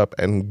fix that up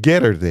and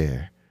get her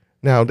there,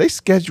 now they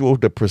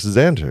scheduled the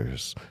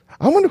presenters.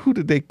 I wonder who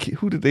did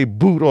they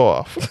boot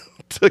off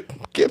to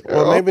get her?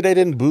 Well, maybe they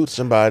didn't boot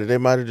somebody. They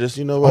might have just,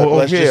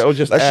 let's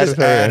just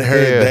add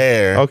her Yeah.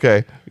 there.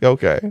 Okay.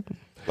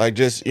 Like,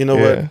 just, Yeah.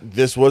 what?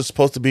 This was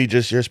supposed to be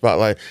just your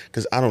spotlight.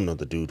 Because I don't know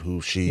the dude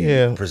who she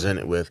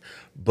presented with.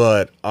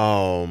 But,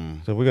 So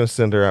we're going to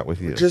send her out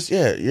with you. just,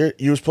 you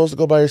were supposed to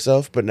go by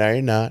yourself, but now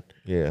you're not.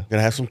 Yeah. You're going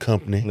to have some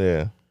company.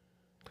 Yeah.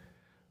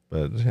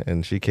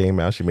 And she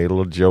came out, she made a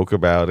little joke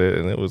about it,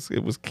 and it was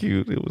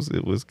cute.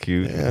 It was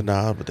cute. Yeah,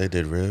 but they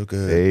did real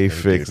good. They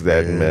fixed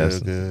that did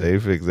mess. real good. They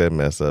fixed that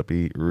mess up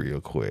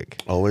real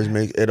quick.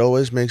 It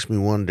always makes me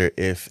wonder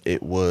if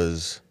it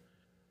was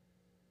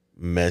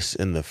mess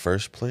in the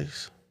first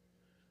place,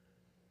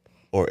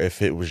 or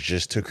if it was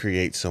just to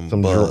create some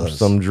buzz.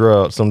 Some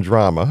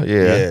drama.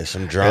 Yeah,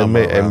 some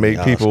drama, and make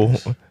the people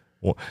Oscars.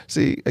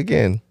 see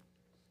again.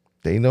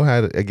 They know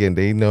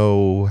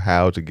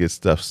how to get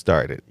stuff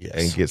started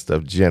and get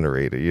stuff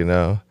generated.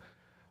 And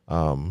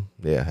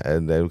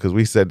then because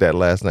we said that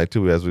last night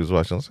too as we was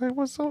watching. I was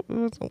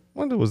like,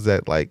 what was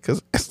that like?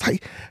 Because it's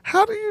like,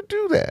 how do you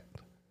do that?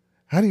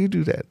 How do you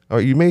do that?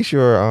 Or you made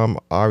sure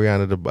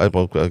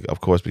Ariana,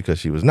 of course, because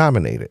she was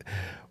nominated.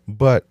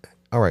 But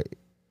all right,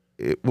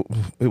 it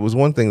was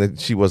one thing that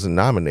she wasn't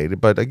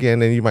nominated. But again,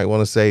 then you might want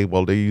to say,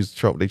 well, they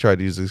tried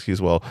to use the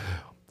excuse, well,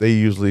 they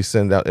usually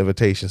send out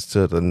invitations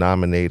to the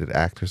nominated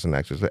actors and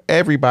actresses. But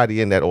everybody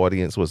in that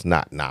audience was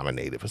not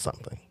nominated for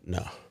something.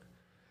 No,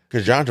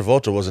 because John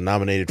Travolta wasn't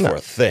nominated for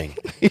a thing.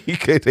 They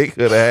could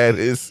have had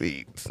his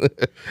seat.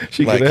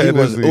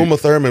 Uma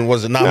Thurman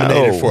wasn't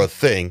nominated for a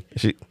thing.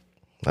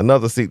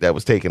 Another seat that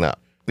was taken up.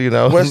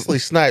 Wesley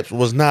Snipes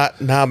was not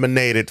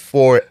nominated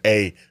for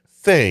a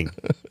thing.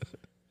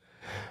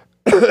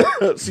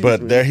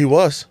 But there he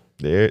was.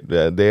 There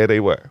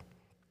they were.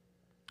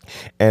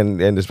 And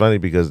it's funny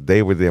because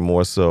they were there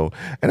more so,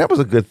 and that was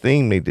a good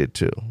thing they did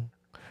too.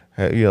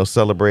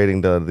 Celebrating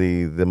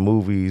the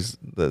movies,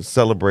 since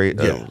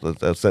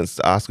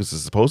the Oscars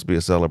is supposed to be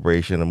a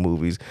celebration of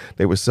movies,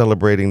 they were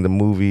celebrating the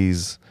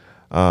movies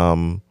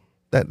that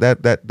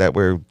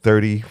were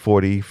 30,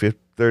 40, 50,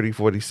 30,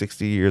 40,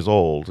 60 years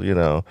old,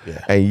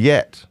 and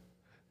yet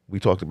we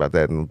talked about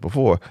that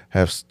before,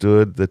 have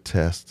stood the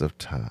test of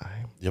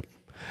time. Yep.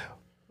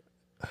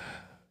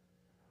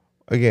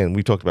 Again,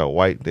 we talked about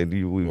white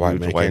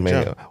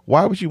man.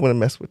 Why would you want to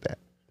mess with that?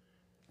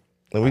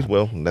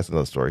 And that's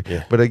another story.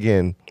 Yeah. But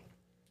again,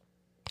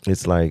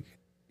 it's like,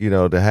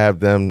 to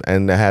have them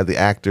and to have the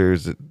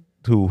actors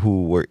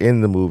who were in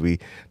the movie,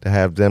 to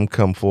have them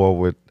come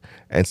forward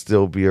and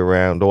still be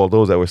around, all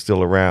those that were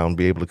still around,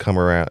 be able to come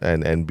around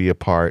and be a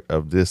part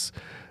of this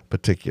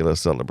particular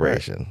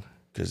celebration. Right.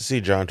 Because to see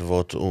John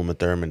Travolta, Uma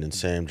Thurman, and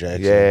Sam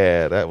Jackson.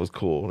 Yeah, that was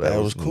cool.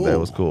 That was cool. That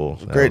was cool.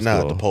 It was great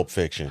nod to Pulp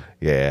Fiction.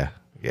 Yeah.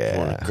 It's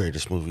one of the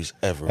greatest movies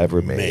ever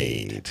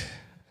made.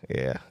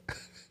 Yeah.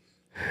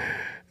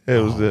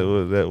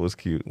 That was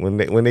cute.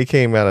 When they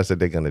came out, I said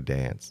they're gonna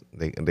dance.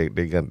 They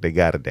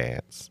gotta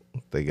dance.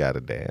 They gotta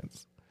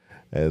dance.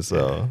 And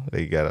so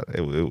they got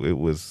it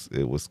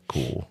was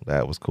cool.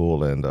 That was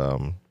cool, and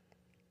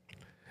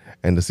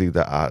to see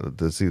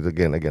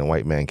again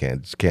white man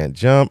can't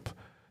jump.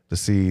 To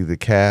see the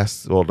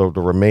cast, although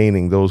the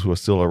remaining those who are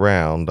still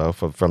around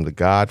from the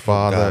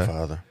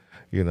Godfather.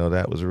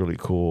 That was really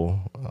cool.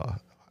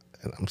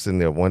 And I'm sitting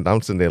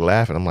there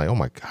laughing. I'm like, oh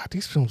my God,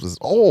 these films is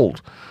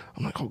old.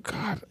 I'm like, oh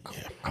God,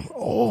 I'm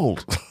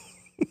old.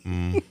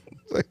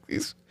 Like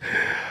these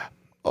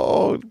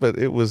old, but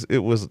it was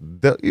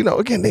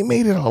again, they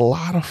made it a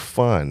lot of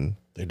fun.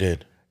 They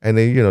did. And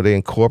they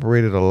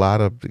incorporated a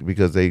lot of,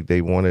 because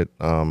they wanted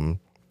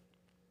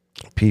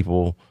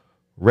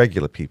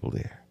regular people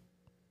there.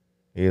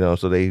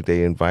 So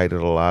they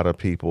invited a lot of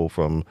people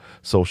from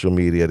social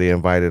media. They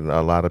invited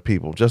a lot of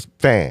people, just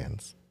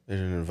fans. They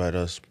didn't invite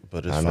us,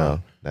 but it's fine. I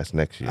know. That's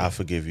next year. I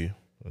forgive you.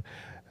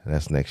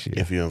 That's next year.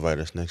 If you invite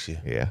us next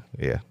year. Yeah.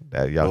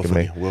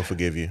 We'll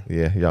forgive you.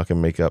 Yeah, y'all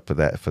can make up for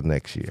that for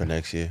next year.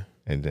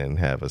 And then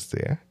have us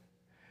there.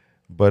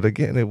 But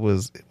again, it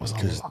was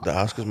because the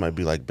Oscars might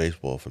be like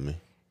baseball for me.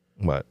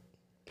 What?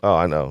 Oh,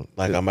 I know.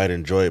 Like I might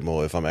enjoy it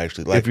more if I'm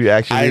actually like. If you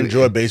actually, I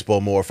enjoy baseball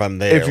more if I'm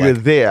there. If you're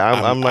like, there,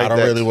 I'm like I don't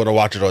that. really want to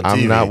watch it on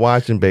TV. I'm not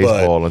watching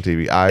baseball on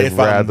TV. I'd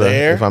rather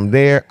if I'm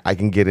there, I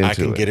can get into it. I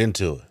can get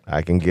into it.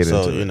 I can get into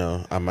it. So you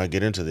know, I might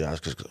get into the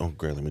Oscars. Oh,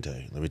 great! Let me tell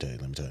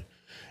you.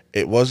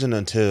 It wasn't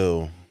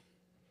until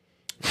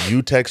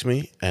you text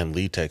me and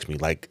Lee text me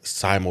like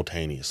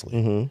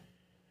simultaneously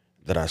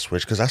that I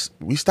switched because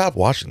we stopped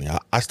watching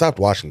I stopped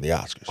watching the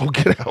Oscars. Oh,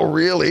 get out!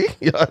 Really?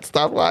 Yeah,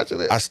 stopped watching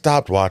it. I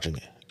stopped watching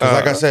it because,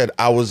 like I said,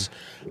 I was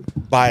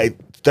by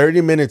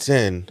 30 minutes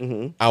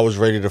in, I was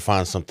ready to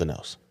find something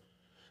else,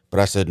 but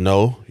I said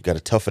no. You got to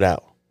tough it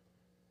out.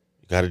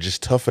 You got to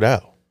just tough it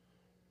out.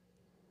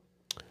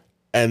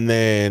 And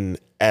then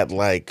at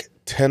like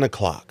 10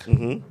 o'clock,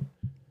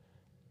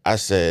 I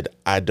said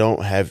I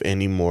don't have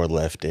any more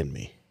left in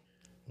me.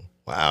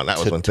 Wow, that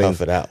was when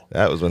tough it out.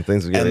 That was when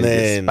things were getting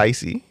get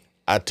spicy.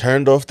 I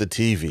turned off the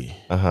TV.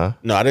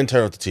 No, I didn't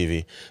turn off the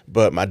TV,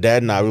 but my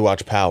dad and I, we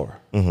watch Power.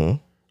 And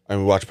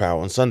we watch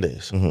Power on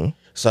Sundays.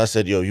 So I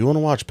said, yo, you want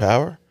to watch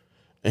Power?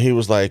 And he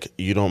was like,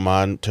 you don't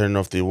mind turning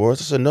off the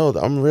awards? I said, no,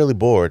 I'm really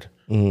bored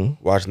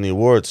watching the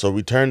awards. So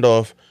we turned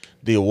off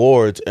the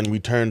awards and we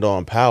turned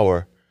on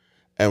Power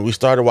and we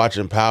started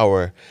watching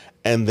Power.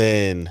 And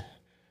then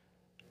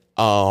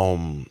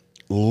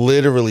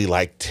literally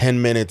like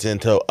 10 minutes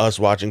into us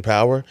watching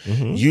Power,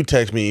 you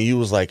text me and you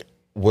was like,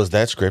 was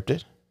that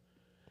scripted?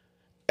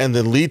 And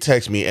then Lee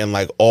texted me in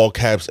like all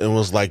caps and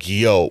was like,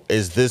 yo,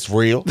 is this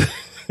real?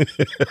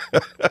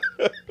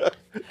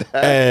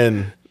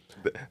 And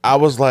I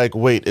was like,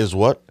 wait, is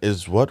what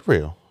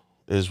real?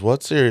 Is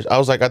what serious? I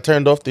was like, I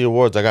turned off the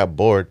awards. I got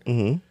bored.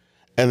 And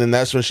then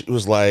that's when she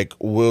was like,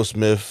 Will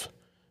Smith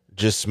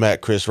just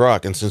smacked Chris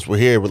Rock. And since we're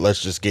here,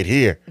 let's just get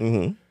here.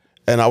 And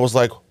I was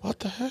like, what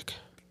the heck?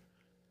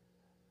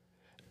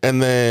 And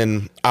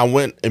then I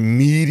went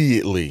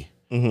immediately.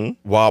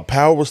 While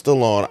Power was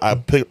still on, I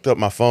picked up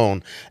my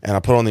phone and I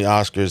put on the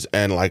Oscars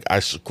and like I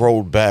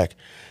scrolled back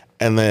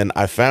and then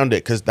I found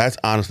it because that's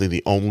honestly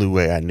the only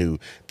way I knew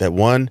that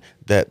one,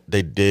 that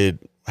they did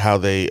how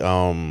they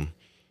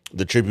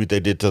the tribute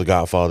they did to The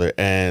Godfather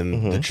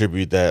and the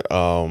tribute that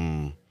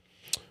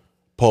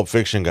Pulp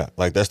Fiction got.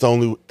 Like that's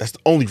the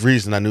only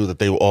reason I knew that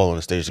they were all on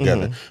the stage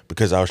together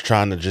because I was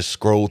trying to just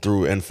scroll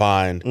through and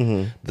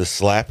find the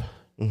slap.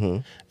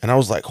 And I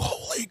was like,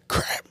 holy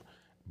crap.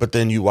 But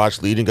then you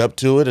watch leading up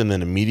to it and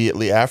then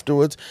immediately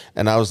afterwards.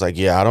 And I was like,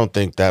 yeah, I don't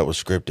think that was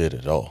scripted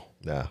at all.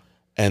 Yeah.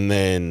 And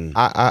then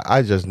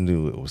I just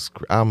knew it was.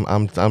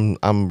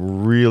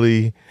 I'm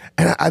really,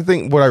 and I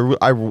think what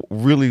I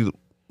really,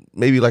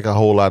 maybe like a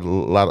whole lot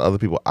of other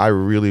people, I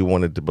really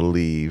wanted to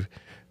believe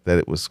that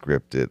it was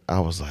scripted.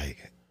 I was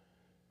like,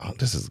 oh,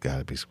 this has got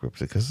to be scripted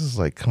because this is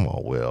like, come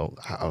on, Will.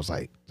 I was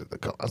like,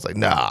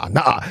 nah,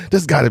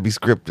 this got to be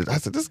scripted. I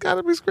said, this got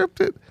to be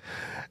scripted.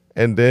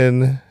 And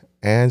then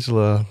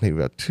Angela, maybe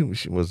about two,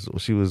 she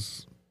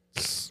was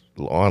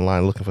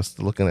online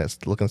looking at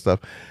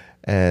stuff,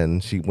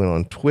 and she went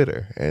on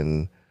Twitter,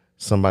 and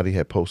somebody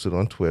had posted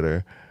on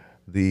Twitter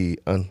the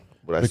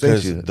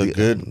uncensored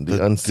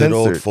good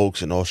old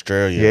folks in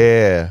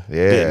Australia,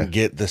 didn't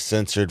get the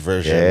censored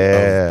version of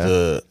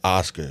the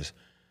Oscars.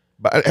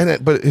 But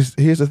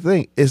here's the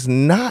thing: it's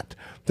not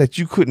that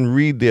you couldn't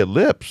read their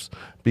lips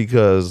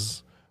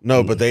because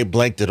no, but they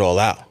blanked it all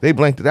out. They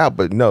blanked it out,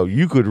 but no,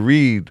 you could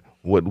read.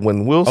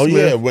 When Will Smith, oh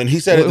yeah, when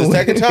he said it the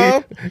second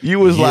time, you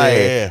was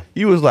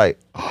like,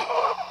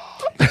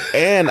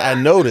 and I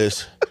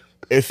noticed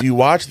if you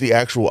watch the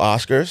actual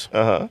Oscars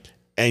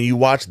and you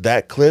watch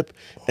that clip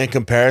in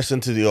comparison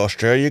to the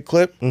Australia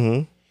clip,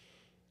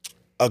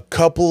 a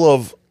couple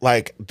of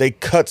like they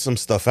cut some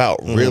stuff out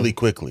really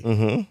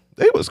quickly.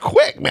 It was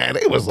quick, man.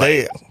 It was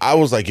I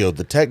was like, yo,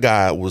 the tech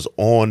guy was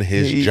on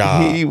his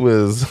job. He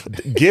was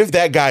give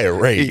that guy a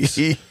raise.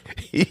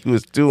 He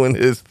was doing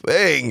his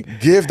thing.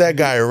 Give that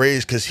guy a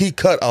raise because he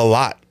cut a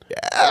lot.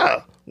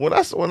 Yeah. When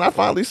I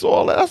finally saw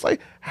all that, I was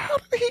like, how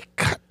did he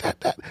cut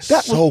that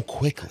so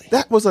quickly?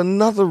 That was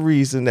another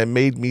reason that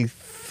made me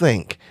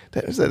think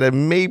that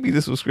maybe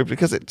this was scripted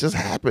because it just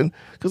happened.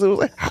 Because it was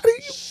like, how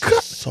did you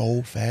cut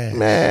so fast,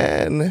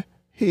 man?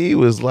 He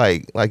was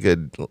like a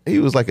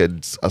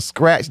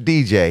scratch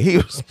DJ. He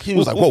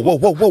was like, whoa.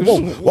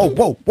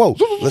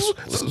 Let's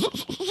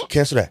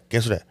cancel that.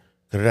 Cut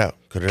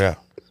it out.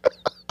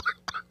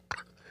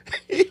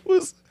 He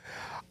was,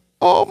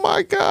 oh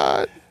my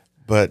God.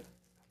 But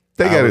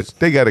they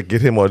got to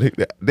get him on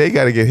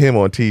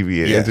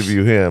TV and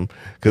interview him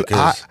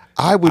because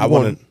I would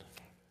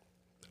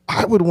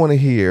want to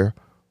hear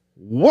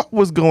what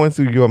was going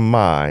through your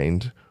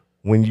mind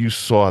when you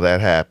saw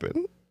that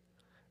happen.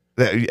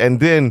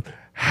 And then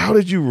how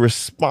did you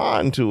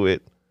respond to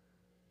it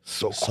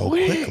so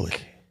quickly?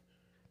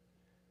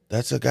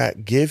 That's a guy.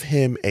 Give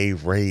him a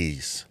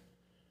raise.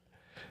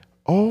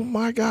 Oh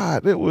my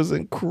God. It was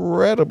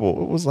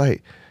incredible. It was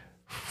like,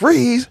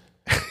 freeze.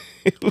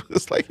 It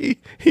was like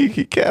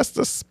he cast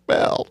a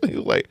spell. He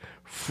was like,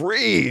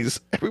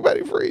 freeze.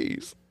 Everybody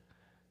freeze.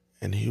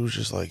 And he was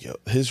just like, yo,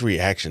 his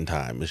reaction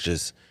time is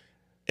just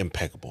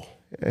impeccable.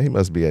 he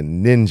must be a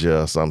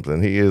ninja or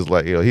something. He is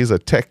like, he's a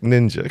tech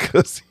ninja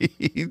because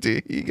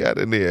he got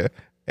in there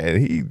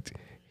and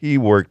he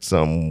worked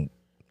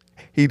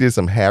he did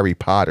some Harry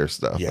Potter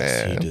stuff,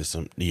 Yes, man. he did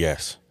some.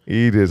 Yes,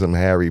 He did some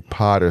Harry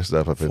Potter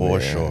stuff up in there.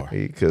 For sure.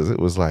 Because it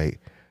was like,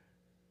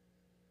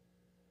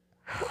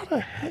 how the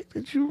heck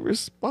did you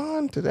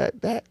respond to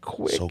that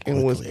quick So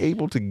and was quickly.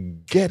 able to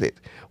get it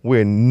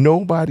where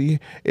nobody,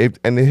 and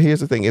here's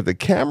the thing, if the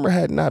camera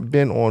had not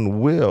been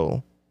on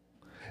Will,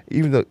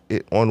 even though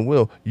on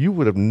Will, you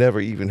would have never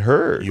even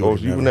heard, You or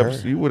would you have would never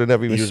never, heard. you would have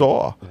never even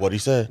saw what he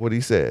said. what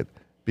he said,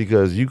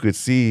 because you could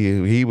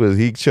see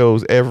he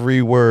chose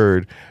every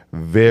word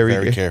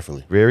Very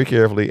carefully. very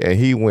carefully, and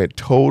he went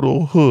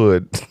total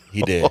hood.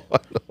 He did.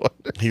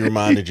 He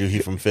reminded you he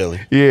from Philly.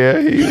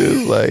 Yeah, he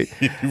was like,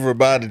 He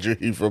reminded you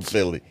he from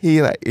Philly.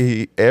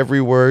 he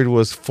every word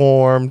was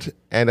formed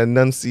and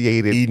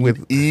enunciated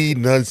with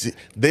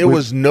There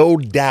was no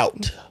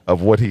doubt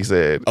of what he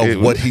said. of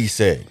what he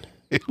said.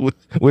 it was,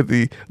 with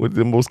the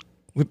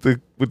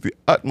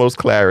utmost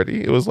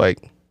clarity. It was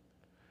like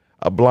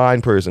a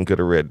blind person could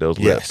have read those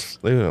lips. Yes.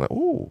 They were like,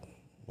 ooh,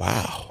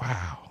 Wow.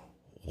 wow,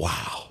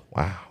 Wow.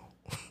 wow.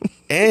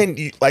 And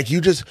you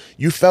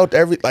felt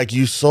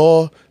you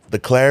saw the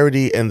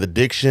clarity and the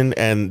diction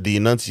and the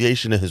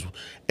enunciation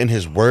in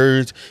his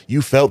words.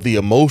 You felt the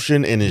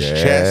emotion in his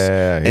chest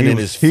and in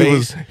his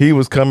face. He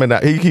was coming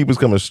out. He was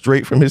coming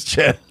straight from his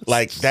chest.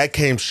 Like that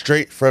came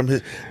straight from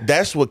his.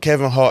 That's what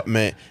Kevin Hart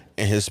meant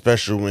in his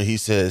special when he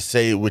says,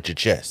 "Say it with your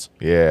chest."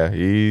 Yeah,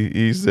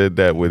 he said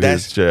that with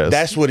his chest.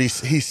 That's what he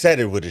said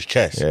it with his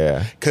chest.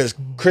 Yeah. Because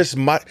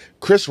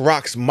Chris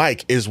Rock's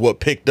mic is what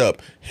picked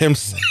up him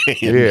saying.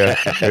 yeah,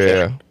 that.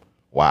 yeah.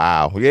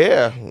 Wow.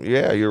 Yeah,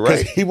 you're Because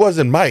right. he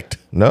wasn't mic'd,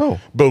 No.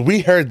 but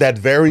we heard that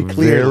very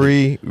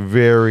clearly. Very,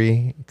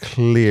 very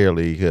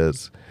clearly,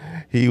 because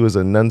he was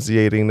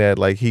enunciating that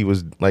like he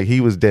was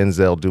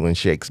Denzel doing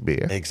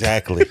Shakespeare.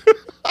 Exactly.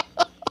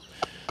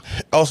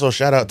 Also,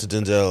 shout out to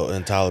Denzel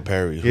and Tyler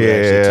Perry, who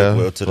actually took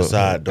Will to the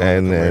side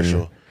during the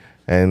commercial.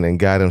 And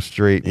got him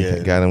straight. Yeah.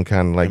 Got him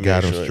kind of like And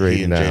got made him sure straight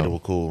he and now. Jada were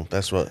cool.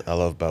 That's what I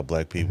love about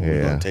black people. We're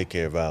Yeah. gonna take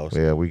care of ours.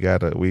 Yeah, we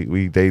gotta.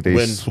 They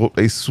When-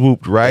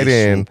 swooped right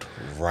They in.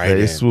 swooped right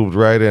They in. swooped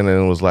right in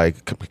and was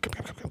like, come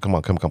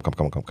on,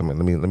 come in.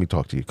 Let me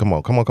talk to you. Come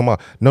on. No. Come on.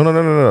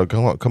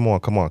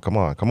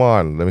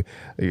 Let me.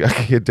 I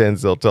can hear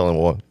Denzel telling,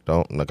 well,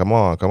 don't. No, come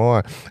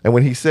on. And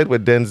when he said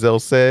what Denzel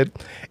said,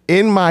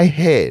 in my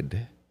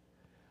head,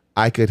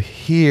 I could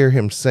hear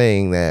him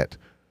saying that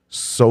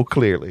so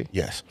clearly.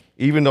 Yes.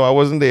 Even though I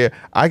wasn't there,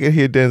 I could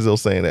hear Denzel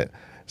saying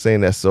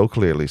that so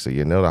clearly. So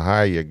the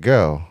higher you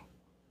go,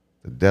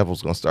 the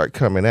devil's gonna start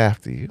coming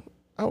after you.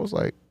 I was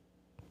like,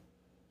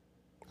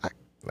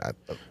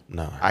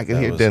 No. I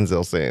can hear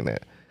Denzel saying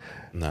that.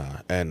 Nah.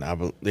 And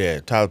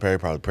Tyler Perry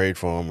probably prayed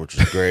for him, which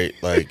was great.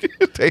 Like,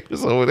 They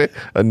was over there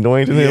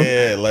anointing him,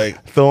 yeah,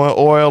 like, throwing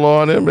oil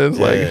on him, and it's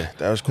yeah,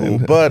 that was cool.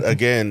 But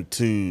again,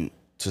 to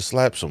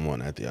slap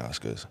someone at the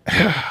Oscars,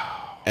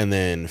 and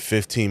then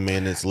 15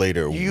 minutes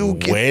later,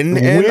 win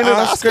an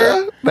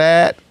Oscar?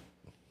 That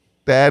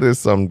is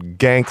some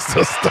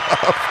gangster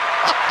stuff.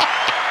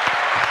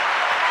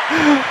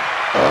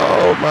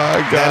 Oh my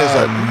God. That is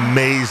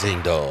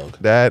amazing, dog.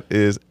 That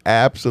is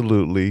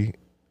absolutely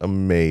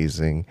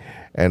amazing.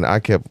 And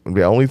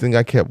the only thing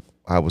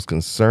I was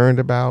concerned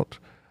about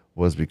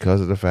was because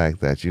of the fact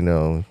that,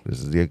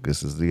 this is the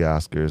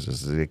Oscars,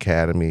 this is the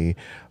Academy,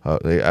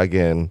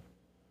 again,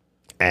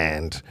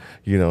 and,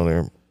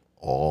 they're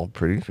all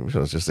pretty,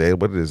 let's just say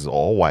what it is,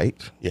 all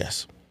white.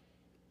 Yes.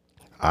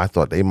 I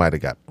thought they might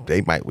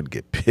would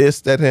get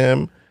pissed at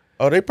him.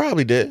 Oh, they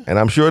probably did. And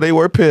I'm sure they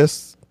were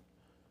pissed.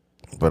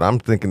 But I'm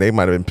thinking they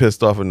might have been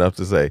pissed off enough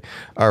to say,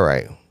 all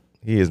right,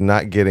 he is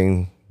not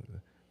getting,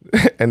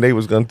 and they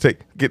was going to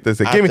get this.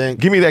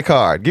 Give me that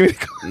card. Give me the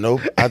card. Nope.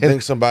 I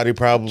think somebody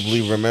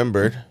probably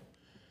remembered.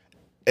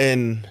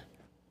 And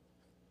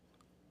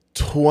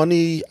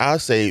 15,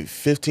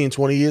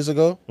 20 years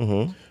ago,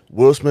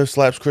 Will Smith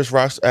slaps Chris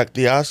Rock at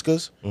the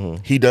Oscars.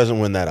 He doesn't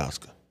win that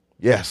Oscar.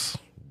 Yes,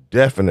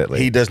 definitely.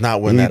 He does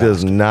not win that He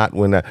does Oscar. not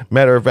win that.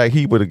 Matter of fact,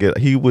 he would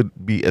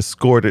be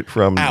escorted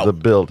from Out. the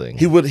building.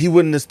 He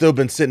wouldn't have still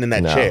been sitting in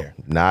that No, chair.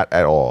 not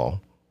at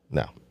all.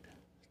 No.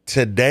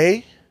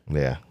 Today,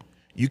 Yeah.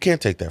 you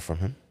can't take that from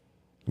him.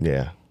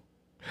 Yeah.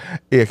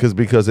 Yeah,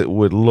 because it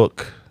would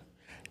look.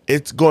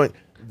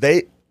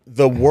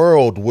 The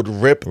world would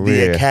rip the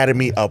Yeah.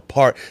 Academy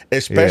apart,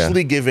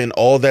 especially given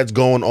all that's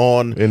going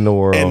on In the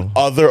world. and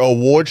other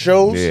award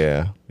shows.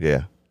 Yeah.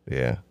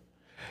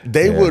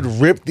 They would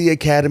rip the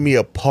Academy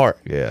apart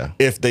Yeah.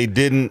 if they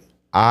didn't.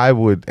 I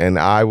would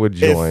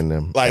join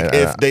them. Like And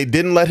if they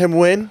didn't let him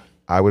win,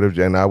 I would have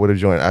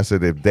joined. I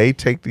said if they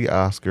take the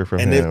Oscar from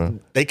and him,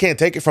 they can't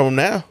take it from him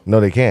now. no,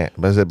 they can't.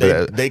 But I said,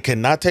 They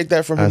cannot take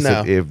that from I him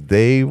now. said if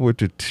they were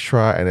to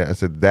try, and I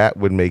said that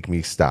would make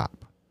me stop.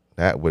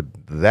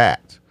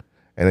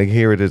 And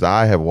here it is.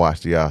 I have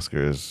watched the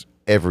Oscars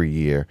every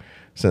year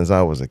since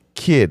I was a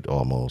kid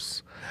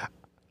almost.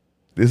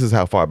 This is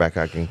how far back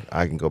I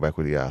can go back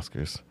with the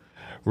Oscars.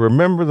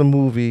 remember the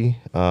movie,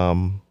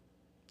 and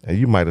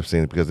you might have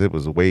seen it because it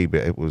was way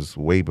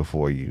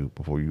before you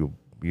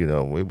you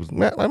know, it was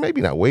maybe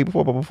not way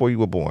before, but before you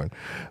were born,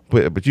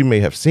 but you may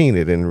have seen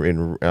it in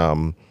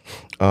remember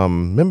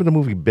the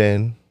movie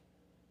Ben?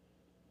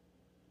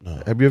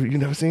 No. Have you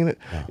never seen it?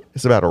 No.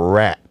 It's about a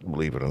rat,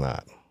 believe it or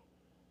not.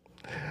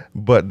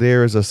 But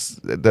there is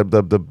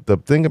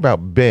the thing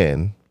about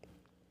Ben.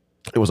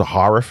 It was a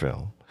horror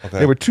film. Okay.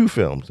 There were two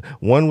films.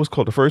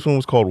 The first one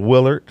was called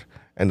Willard,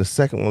 and the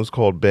second one was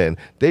called Ben.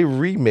 They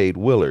remade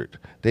Willard.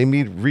 They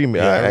remade.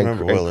 Yeah, I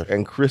remember Willard.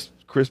 And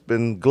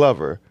Crispin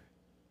Glover.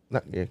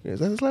 Is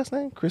that his last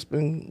name?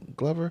 Crispin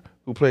Glover,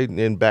 who played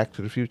in Back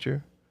to the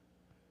Future.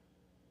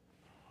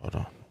 Hold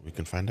on, we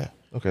can find out.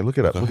 Okay, look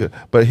it up.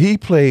 But he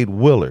played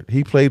Willard.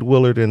 He played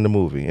Willard in the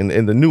movie, in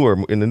the newer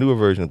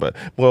version. But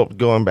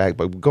going back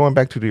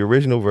to the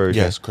original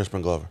version. Yes,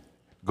 Crispin Glover.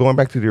 Going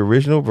back to the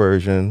original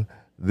version,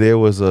 there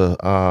was a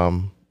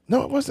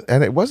no, it wasn't,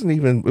 and it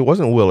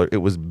wasn't Willard. It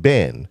was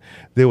Ben.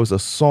 There was a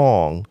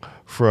song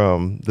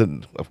from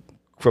the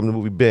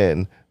movie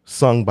Ben,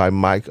 sung by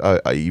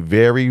a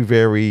very,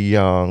 very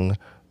young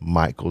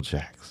Michael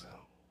Jackson.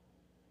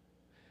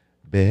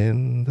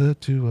 Ben, the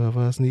two of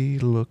us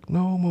need look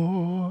no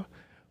more.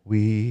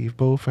 We've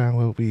both found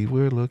what we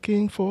were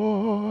looking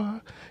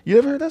for. You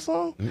ever heard that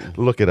song? Mm-mm.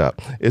 Look it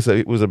up.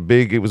 It was a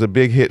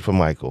big hit for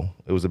Michael.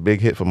 It was a big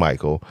hit for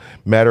Michael.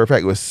 Matter of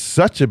fact, it was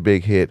such a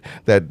big hit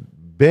that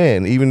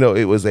Ben, even though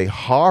it was a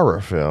horror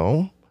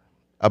film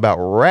about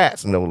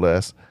rats, no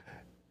less,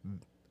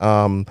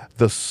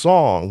 the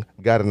song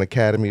got an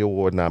Academy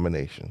Award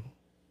nomination.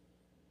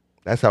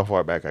 That's how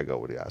far back I go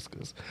with the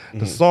Oscars.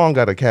 The song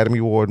got Academy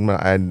Award,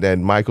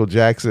 and Michael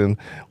Jackson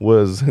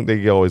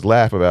they always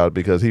laugh about it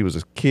because he was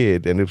a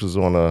kid, and this was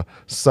on a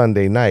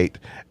Sunday night,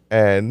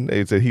 and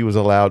they said he was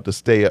allowed to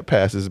stay up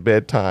past his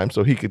bedtime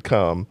so he could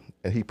come,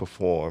 and he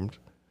performed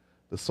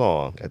the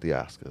song at the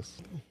Oscars.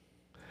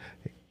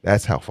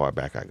 That's how far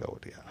back I go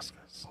with the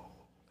Oscars.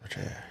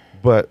 Okay.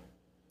 But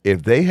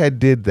if they had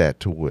did that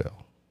to Will,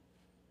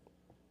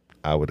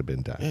 I would have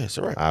been done. Yeah, it's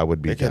all right. I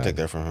would be They done. can't take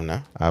that from him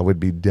now. I would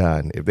be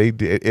done. If they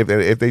did,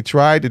 if they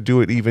tried to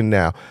do it even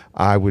now,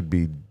 I would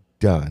be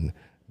done.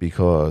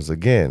 Because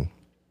again,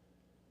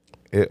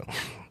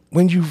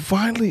 when you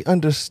finally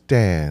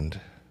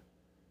understand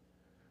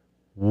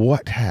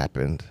what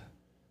happened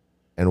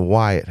and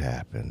why it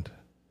happened,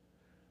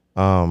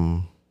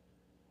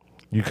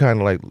 you kind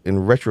of like, in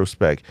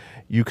retrospect,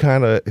 you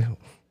kind of,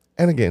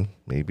 and again,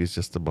 maybe it's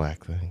just a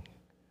black thing.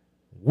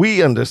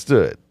 We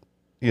understood.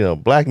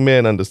 Black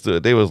men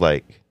understood. They was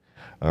like,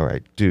 all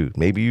right, dude,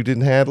 maybe you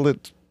didn't handle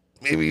it.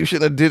 Maybe you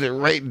shouldn't have did it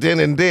right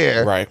then and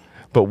there. Right.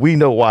 But we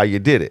know why you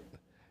did it.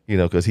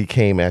 Because he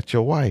came at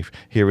your wife.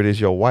 Here it is.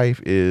 Your wife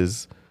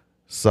is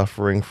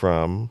suffering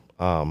from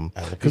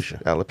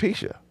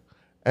alopecia.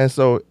 And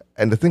so,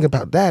 and the thing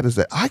about that is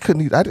that I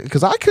couldn't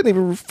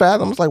even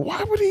fathom. I was like,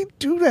 why would he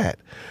do that?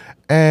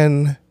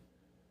 And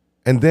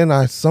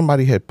then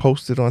somebody had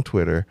posted on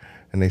Twitter.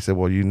 And they said,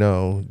 well,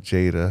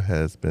 Jada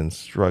has been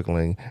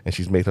struggling, and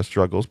she's made her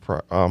struggles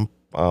public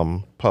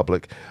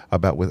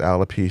with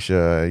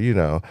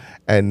alopecia,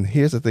 And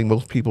here's the thing,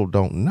 most people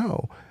don't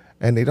know,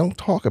 and they don't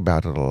talk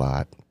about it a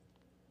lot.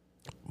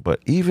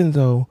 But even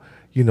though,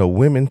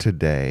 women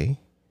today,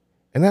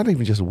 and not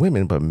even just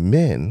women, but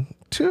men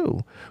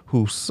too,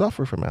 who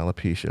suffer from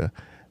alopecia,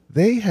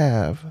 they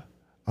have,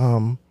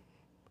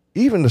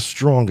 even the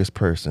strongest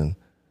person,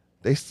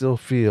 they still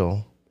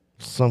feel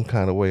some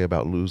kind of way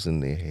about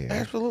losing their hair.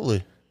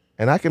 Absolutely.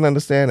 And I can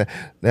understand that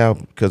now,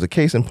 because a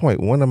case in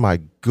point, one of my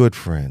good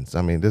friends,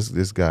 I mean,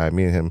 this guy,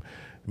 me and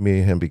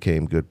him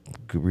became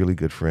really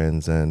good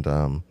friends,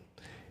 and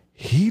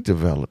he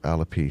developed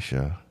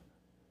alopecia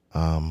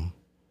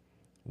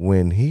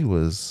when he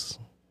was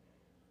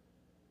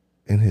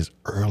in his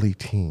early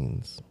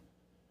teens.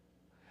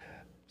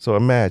 So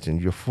imagine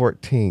you're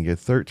 13,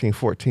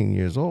 14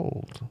 years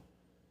old.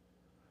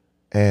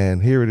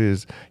 And here it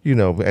is, and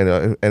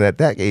at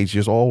that age,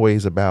 it's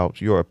always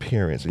about your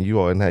appearance and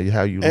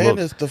how you look. And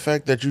it's the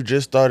fact that you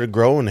just started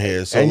growing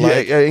hair. So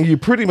and you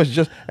pretty much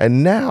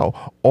and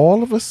now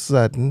all of a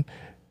sudden,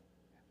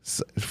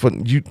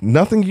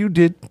 nothing you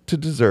did to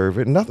deserve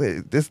it.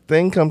 Nothing. This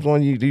thing comes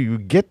on you. You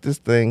get this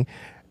thing,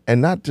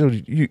 and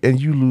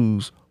you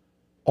lose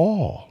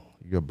all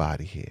your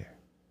body hair.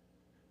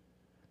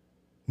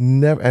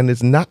 Never, and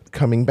it's not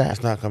coming back.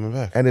 It's not coming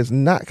back. And it's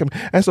not coming.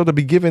 And so to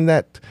be given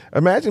that,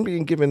 imagine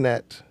being given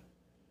that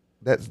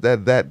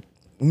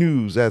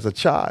news as a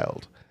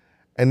child,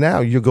 and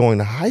now you're going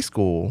to high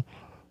school,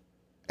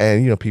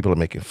 and people are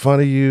making fun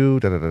of you.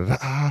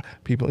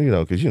 People,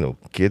 because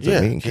kids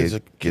are mean.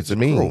 Kids are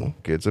mean.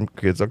 Cruel.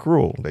 Kids are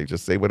cruel. They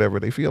just say whatever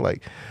they feel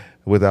like,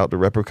 without the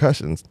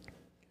repercussions.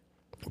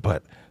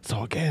 But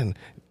so again,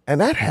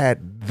 and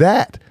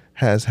that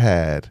has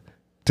had.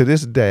 To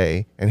this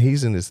day, and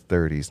he's in his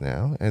 30s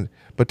now,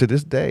 but to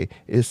this day,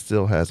 it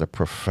still has a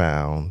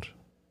profound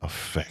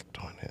effect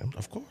on him.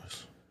 Of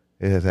course.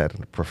 It has had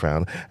a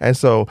profound. And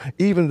so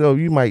even though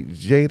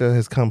Jada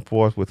has come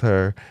forth with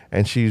her,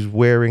 and she's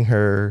wearing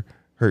her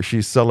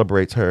she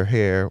celebrates her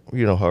hair,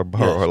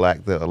 her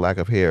lack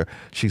of hair.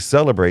 She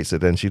celebrates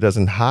it and she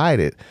doesn't hide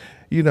it.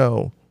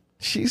 I'm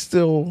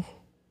still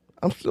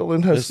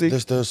in her There's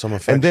secret. still some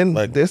effects. And then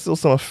there's still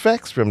some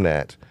effects from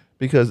that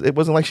because it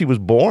wasn't like she was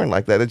born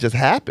like that. It just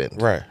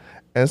happened. Right.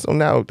 And so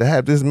now to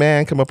have this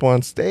man come up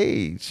on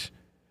stage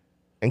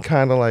and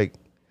kind of like,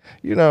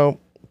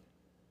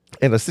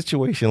 in a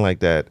situation like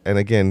that, and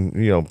again,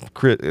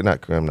 Chris,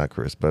 not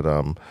Chris, but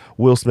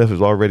Will Smith was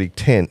already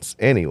tense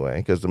anyway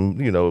because it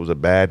was a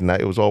bad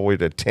night. It was always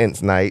a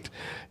tense night.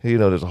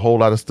 There's a whole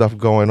lot of stuff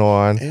going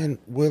on. And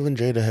Will and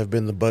Jada have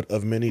been the butt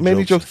of many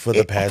jokes for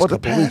the past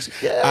couple weeks.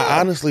 Yeah. I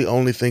honestly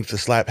only think the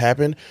slap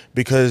happened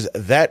because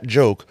that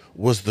joke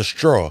was the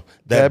straw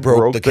that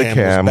broke the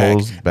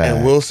camel's back.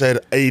 And Will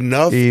said,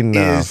 enough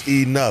is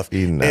enough.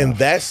 And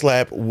that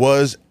slap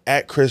was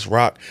at Chris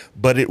Rock,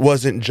 but it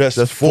wasn't just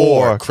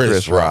for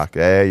Chris Rock.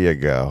 There you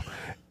go.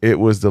 It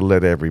was to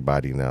let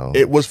everybody know.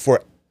 It was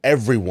for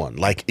everyone.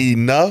 Like,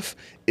 enough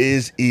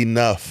is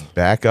enough.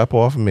 Back up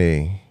off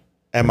me.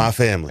 And my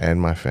family.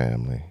 And my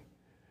family.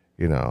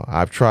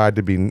 I've tried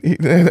to be,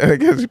 I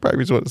guess you probably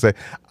just want to say,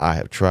 I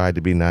have tried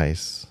to be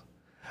nice.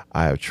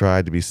 I have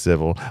tried to be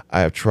civil. I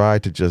have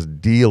tried to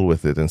just deal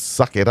with it and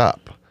suck it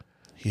up.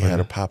 He had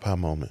a Popeye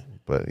moment.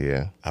 But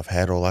yeah. I've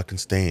had all I can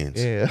stand.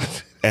 Yeah.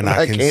 And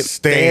I can't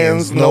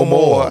stand no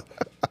more.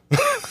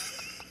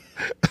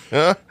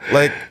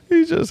 Like,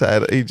 he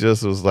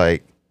just was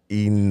like,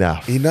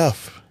 enough.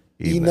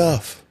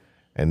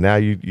 And now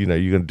you're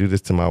gonna do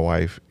this to my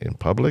wife in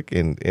public,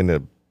 and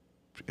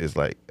it's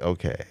like,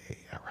 okay,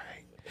 all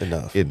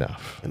right,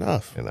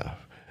 enough.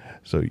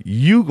 So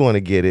you gonna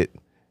get it,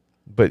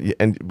 but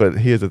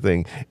here's the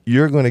thing,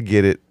 you're gonna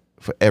get it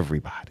for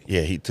everybody.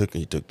 Yeah, he took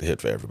the hit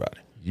for everybody.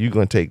 You're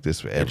gonna take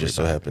this for everybody. It just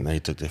so happened that he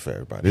took this for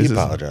everybody. He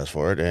apologized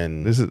for it,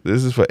 and this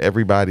is for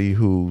everybody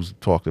who's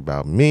talked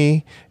about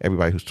me,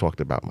 everybody who's talked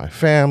about my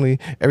family,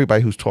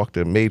 everybody who's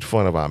made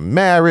fun of our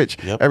marriage,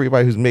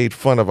 everybody who's made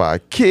fun of our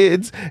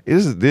kids.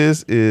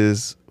 This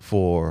is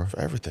for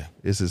everything.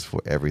 This is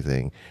for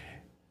everything.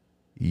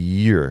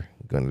 You're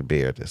gonna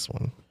bear this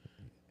one,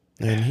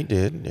 and he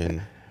did,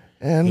 and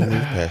he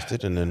moved past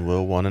it, and then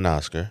Will won an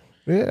Oscar.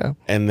 Yeah,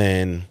 and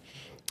then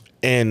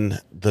in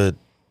the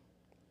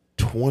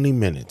 20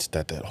 minutes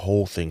that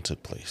whole thing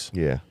took place.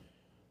 Yeah.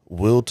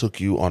 Will took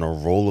you on a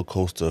roller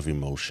coaster of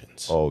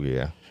emotions. Oh,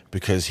 yeah.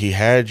 Because he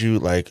had you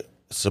like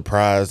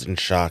surprised and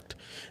shocked,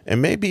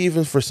 and maybe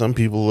even for some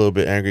people a little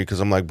bit angry because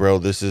I'm like, bro,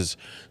 this is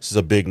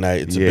a big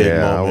night. It's a big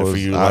moment for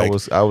you. I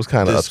was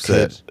kind of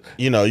upset.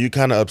 You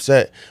kind of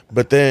upset.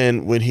 But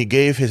then when he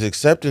gave his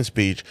acceptance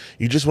speech,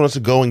 you just wanted to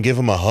go and give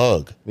him a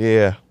hug.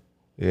 Yeah.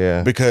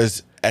 Yeah.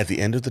 Because at the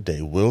end of the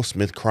day, Will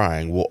Smith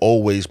crying will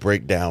always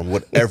break down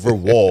whatever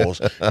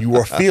walls you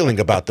are feeling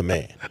about the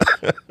man.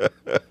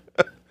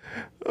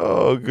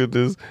 Oh,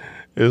 goodness.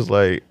 It's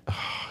like...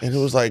 And it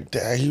was like,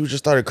 he just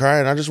started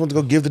crying. I just wanted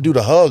to go give the dude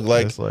a hug.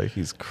 Like, it's like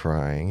he's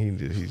crying.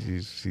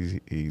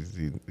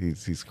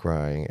 He's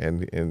crying.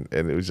 And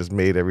it just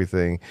made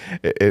everything...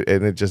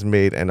 it just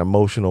made an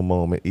emotional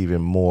moment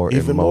even more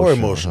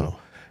emotional.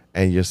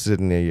 And you're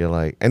sitting there, you're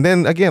like... And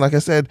then, again, like I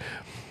said...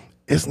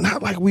 It's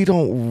not like we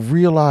don't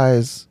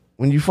realize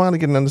when you finally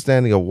get an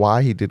understanding of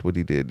why he did what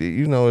he did.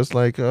 It's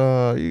like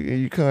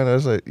you kind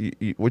of like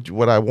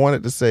what I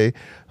wanted to say.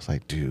 It's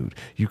like, dude,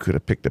 you could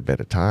have picked a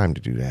better time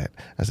to do that.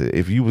 I said,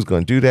 if you was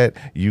going to do that,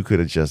 you could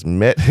have just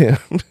met him.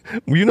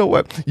 You know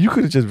what? You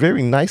could have just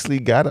very nicely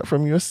got up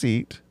from your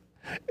seat,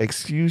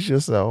 excused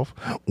yourself,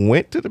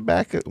 went to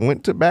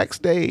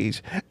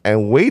backstage,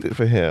 and waited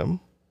for him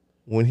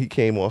when he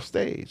came off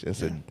stage and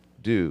said,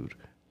 dude,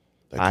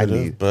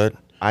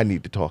 I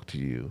need to talk to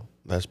you.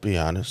 Let's be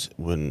honest.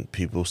 When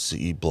people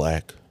see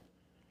black,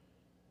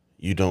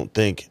 you don't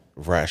think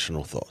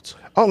rational thoughts.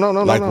 Oh, no.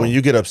 Like when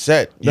you get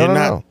upset, you're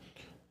not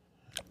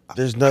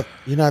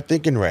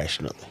thinking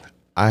rationally.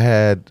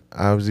 I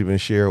was even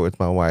sharing with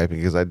my wife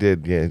because I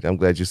did. Yeah, I'm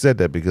glad you said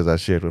that because I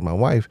shared with my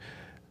wife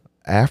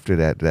after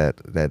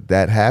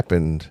that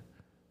happened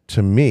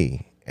to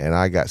me. And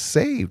I got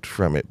saved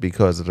from it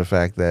because of the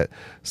fact that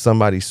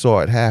somebody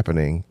saw it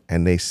happening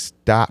and they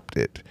stopped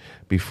it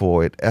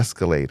before it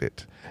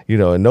escalated,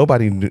 and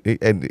nobody knew.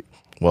 And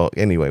well,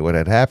 anyway, what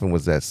had happened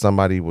was that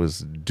somebody was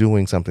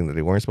doing something that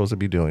they weren't supposed to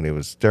be doing. They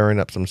was stirring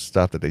up some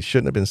stuff that they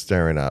shouldn't have been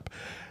stirring up.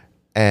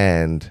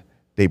 And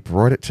they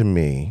brought it to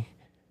me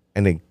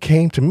and they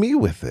came to me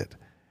with it.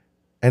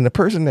 And the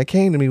person that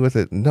came to me with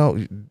it,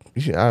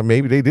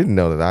 maybe they didn't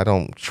know that I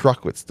don't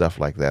truck with stuff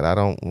like that. I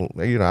don't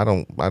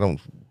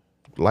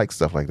like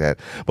stuff like that.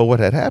 But what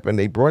had happened,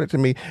 they brought it to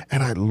me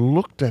and I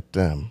looked at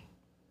them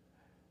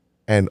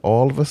and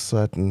all of a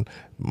sudden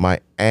my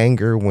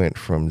anger went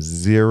from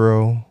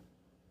 0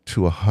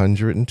 to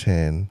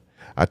 110.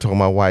 I told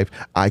my wife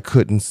I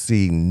couldn't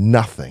see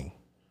nothing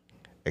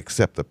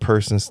except the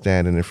person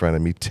standing in front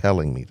of me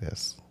telling me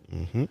this.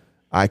 Mm-hmm.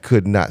 I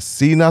could not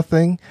see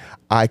nothing.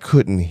 I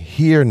couldn't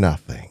hear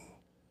nothing.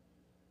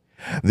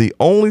 The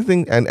only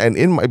thing,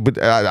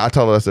 but I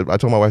told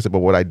my wife, I said, but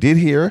what I did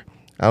hear,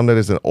 I don't know.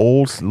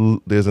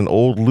 There's an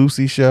old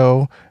Lucy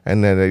show,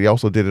 and then they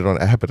also did it on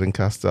Abbott and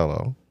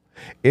Costello.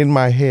 In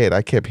my head,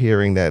 I kept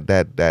hearing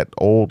that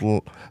old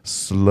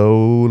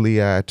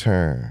slowly I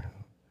turn,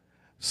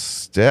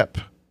 step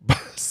by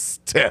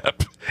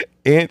step,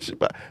 inch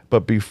by.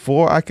 But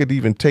before I could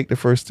even take the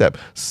first step,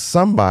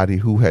 somebody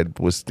who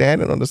was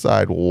standing on the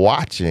side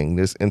watching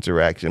this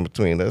interaction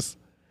between us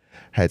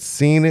had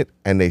seen it,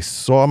 and they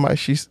saw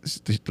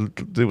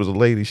there was a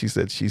lady, she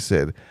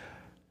said,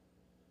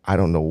 I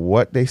don't know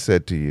what they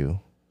said to you.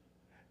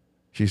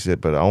 She said,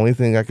 but the only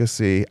thing I could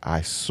see,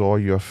 I saw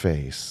your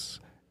face,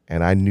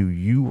 and I knew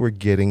you were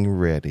getting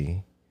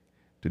ready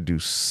to do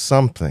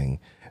something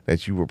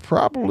that you were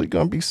probably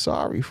going to be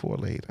sorry for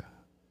later.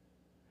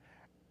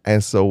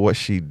 And so what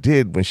she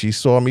did when she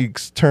saw me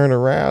turn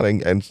around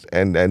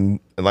and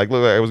like,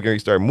 look, I was going to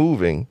start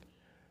moving,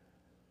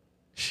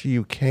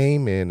 she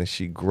came in and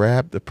she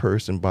grabbed the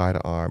person by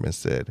the arm and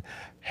said,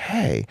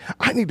 hey,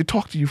 I need to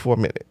talk to you for a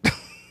minute.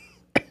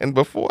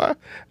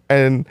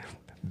 and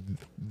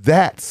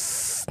that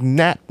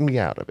snapped me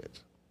out of it.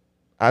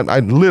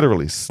 I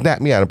literally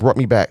snapped me out and brought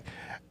me back.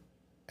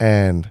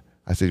 And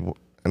I said,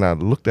 and I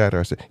looked at her,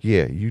 I said,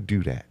 yeah, you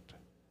do that.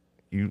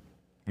 You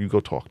go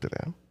talk to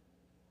them.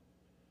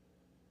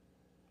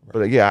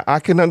 But yeah, I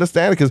can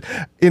understand it, because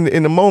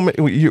in the moment,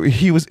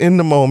 he was in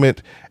the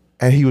moment,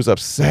 and he was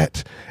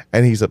upset,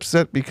 and he's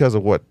upset because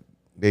of what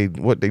they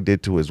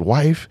did to his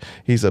wife.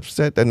 He's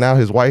upset that now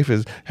his wife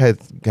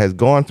has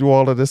gone through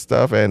all of this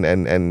stuff,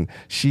 and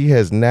she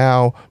has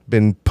now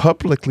been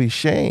publicly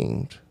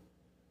shamed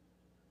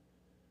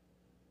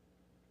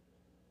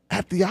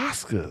at the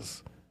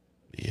Oscars.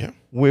 Yeah,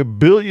 where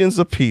billions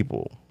of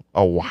people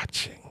are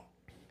watching.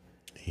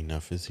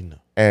 Enough is enough.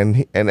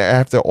 And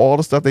after all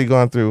the stuff they've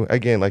gone through,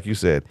 again, like you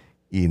said,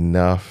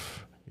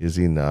 enough is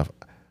enough.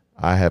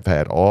 I have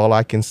had all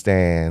I can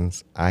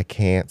stand. I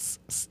can't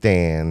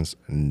stand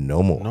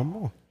no more. No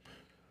more.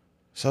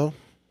 So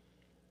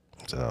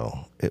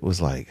it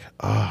was like,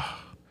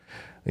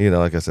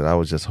 like I said, I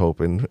was just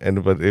hoping,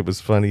 but it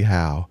was funny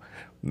how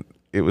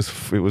it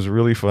was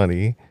really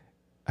funny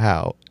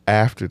how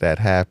after that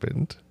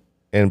happened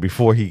and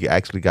before he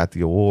actually got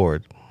the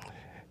award,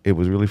 it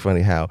was really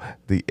funny how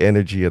the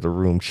energy of the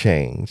room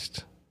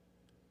changed.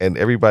 And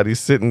everybody's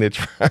sitting there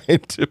trying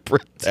to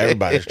pretend.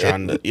 Everybody's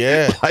trying to,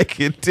 yeah. Like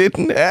it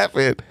didn't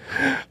happen.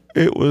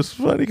 It was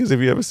funny because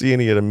if you ever see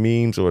any of the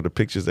memes or the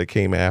pictures that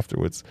came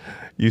afterwards,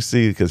 you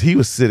see, because he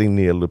was sitting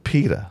near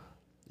Lupita.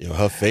 Yo,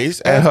 her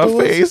face and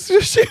afterwards?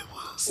 Her face, she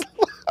was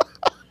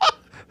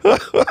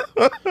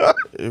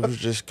it was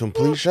just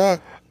complete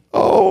shock.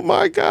 Oh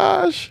my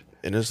gosh.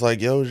 And it's like,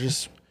 yo,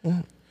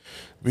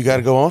 we got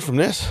to go on from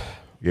this.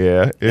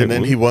 Yeah. And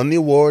then he won the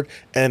award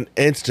and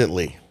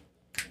instantly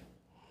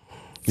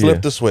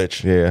flipped the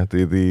switch. Yeah,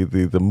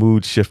 the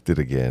mood shifted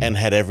again. And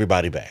had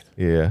everybody back.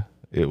 Yeah,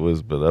 it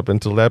was, but up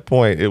until that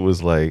point, it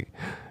was like,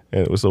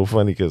 and it was so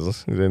funny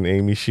because then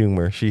Amy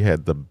Schumer, she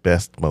had the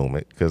best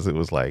moment because it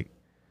was like,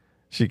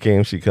 she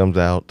comes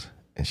out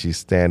and she's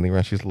standing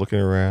around, she's looking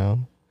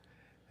around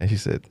and she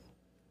said,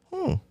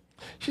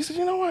 she said,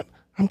 you know what?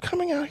 I'm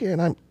coming out here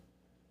and I'm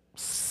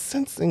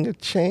sensing a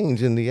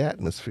change in the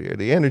atmosphere.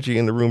 The energy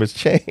in the room has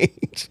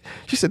changed.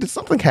 She said, did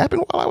something happen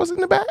while I was in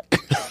the back?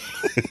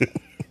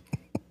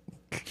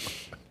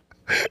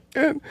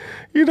 And,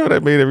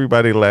 that made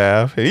everybody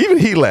laugh. And even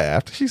he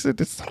laughed. She said,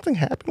 did something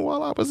happen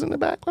while I was in the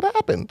back? What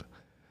happened?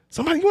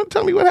 Somebody want to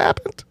tell me what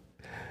happened?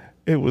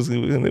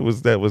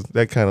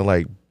 That kind of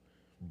like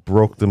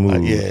broke the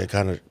mood. Yeah,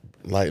 kind of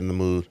lightened the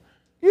mood.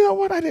 You know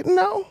what I didn't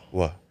know?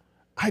 What?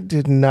 I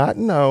did not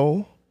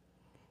know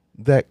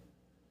that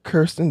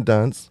Kirsten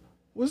Dunst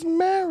was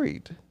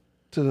married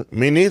to.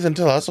 Me neither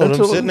until I saw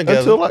them sitting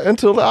together.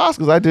 Until the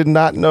Oscars, I did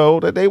not know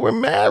that they were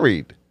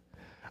married.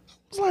 I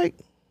was like,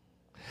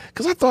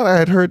 because I thought I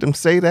had heard them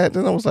say that,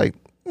 and I was like,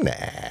 nah,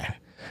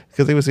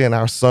 because they were saying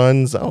our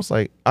sons. I was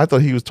like, I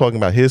thought he was talking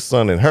about his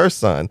son and her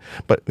son,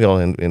 but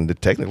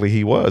and technically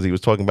he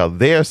was talking about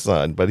their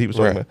son, but he was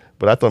talking about,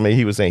 but I thought maybe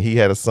he was saying he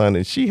had a son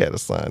and she had a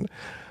son.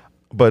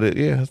 But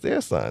it's their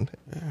son.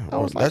 Yeah, I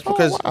was like, that's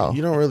because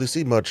you don't really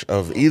see much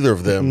of either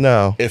of them.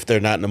 No, if they're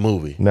not in a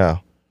movie.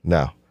 No.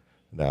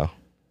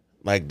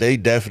 Like they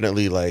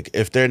definitely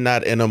if they're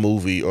not in a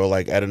movie or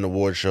like at an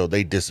award show,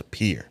 they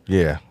disappear.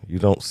 Yeah, you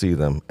don't see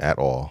them at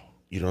all.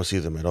 You don't see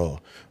them at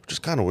all, which is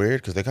kind of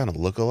weird because they kind of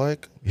look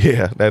alike.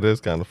 Yeah, that is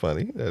kind of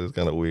funny. That is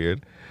kind of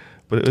weird.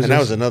 But that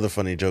was another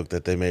funny joke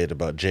that they made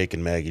about Jake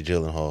and Maggie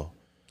Gyllenhaal.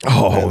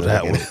 Oh,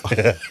 that was.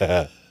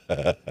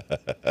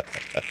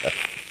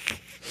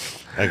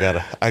 I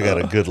got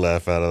a good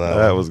laugh out of that.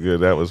 That was good.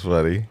 That was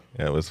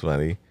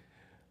funny.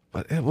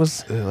 But it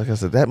was, like I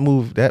said, that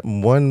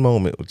one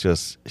moment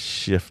just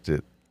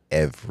shifted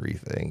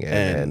everything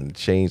and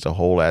changed the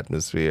whole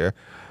atmosphere.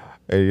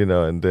 And,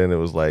 and then it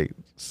was like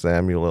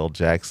Samuel L.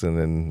 Jackson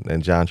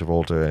and John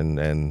Travolta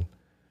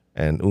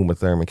and Uma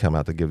Thurman come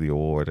out to give the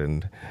award.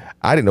 And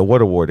I didn't know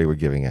what award they were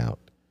giving out.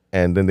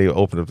 And then they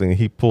opened up the thing and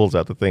he pulls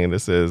out the thing and it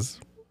says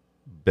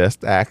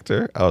Best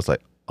Actor. I was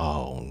like,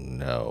 oh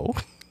no.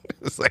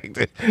 It's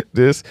like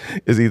this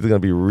is either gonna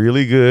be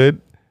really good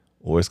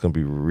or it's gonna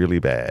be really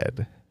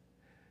bad.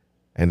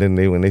 And then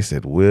when they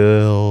said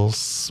Will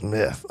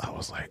Smith, I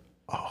was like,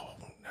 oh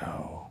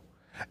no.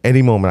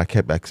 Any moment I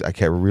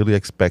kept really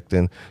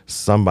expecting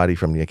somebody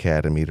from the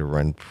Academy to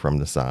run from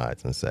the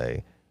sides and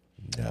say,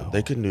 no.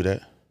 They couldn't do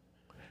that.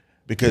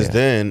 Because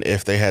then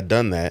if they had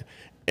done that,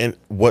 and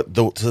what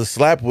the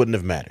slap wouldn't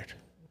have mattered.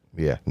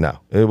 Yeah, no.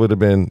 It would have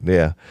been,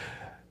 yeah.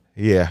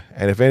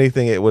 And if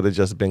anything, it would have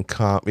just been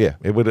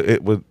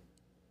it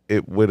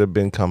would have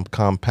been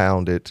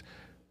compounded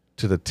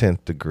to the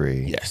 10th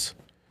degree. Yes.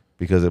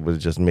 Because it would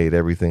have just made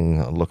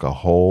everything look a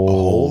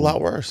whole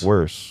lot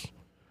worse.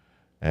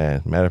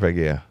 And matter of fact,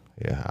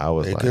 I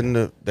was they like, couldn't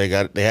have. They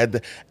had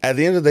to, at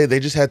the end of the day, they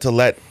just had to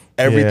let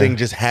everything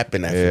just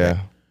happen after that.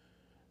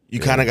 You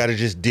kind of got to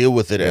just deal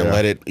with it and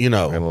let it,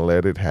 and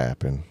let it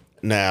happen.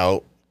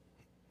 Now,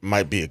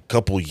 might be a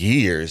couple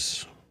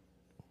years,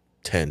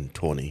 10,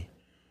 20,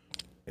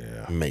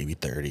 maybe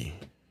 30,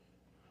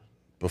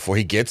 before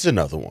he gets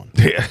another one.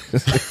 Yeah.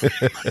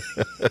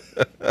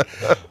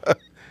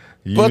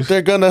 But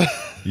they're gonna,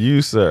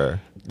 sir.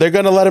 They're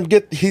gonna let him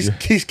get.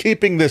 He's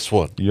keeping this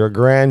one. Your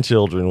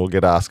grandchildren will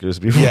get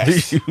Oscars before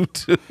you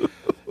do.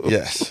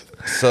 Yes.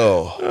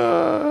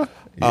 So,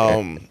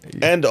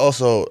 and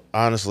also,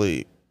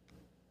 honestly,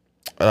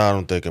 I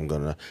don't think I'm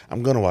gonna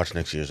watch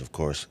next year's, of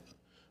course.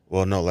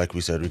 Well, no, like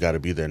we said, we got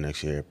to be there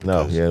next year.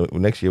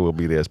 Next year we'll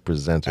be there as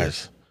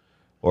presenters,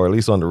 or at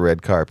least on the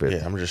red carpet. Yeah,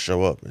 I'm gonna just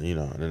show up, and in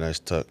a nice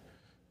tuck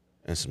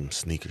and some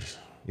sneakers.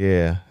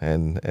 Yeah,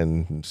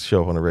 and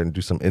show up on the red and do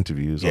some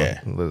interviews.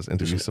 Yeah, let us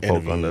interview some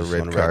folk on the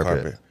red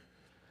carpet.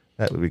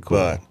 That would be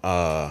cool.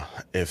 But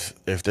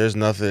if there's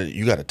nothing,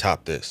 you got to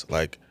top this.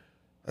 Like,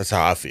 that's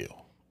how I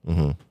feel.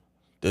 Mm-hmm.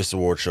 This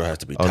award show has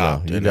to be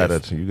topped. No, you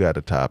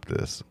gotta top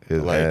this.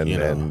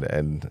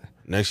 And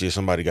next year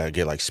somebody got to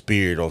get like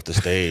speared off the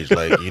stage.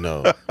 Like,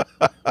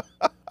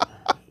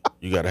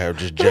 you got to have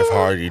just Jeff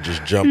Hardy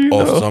just jump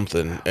off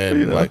something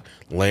and like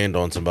land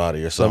on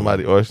somebody or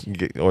something.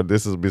 Or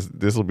this will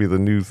be the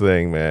new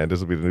thing, man. This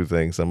will be the new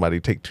thing. Somebody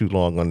take too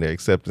long on their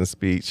acceptance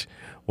speech.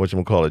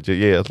 Whatchamacallit.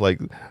 Yeah, it's like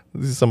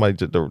this is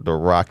somebody the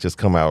Rock just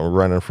come out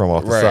running from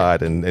off the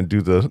side and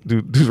do the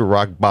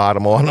rock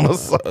bottom on them or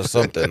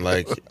something.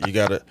 Like,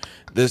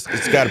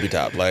 it's gotta be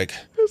top. Like,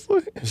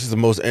 this is the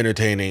most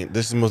entertaining.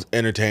 This is the most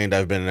entertained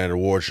I've been at an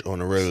award show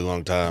in a really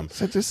long time.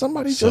 So did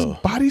somebody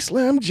just body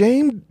slam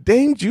Dame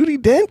Judi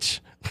Dench?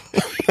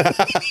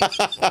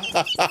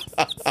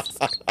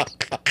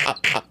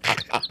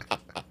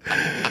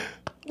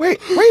 Wait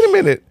a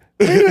minute.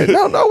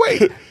 No,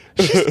 wait.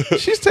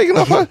 She's taking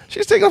off her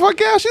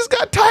gown. She's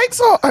got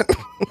tights on.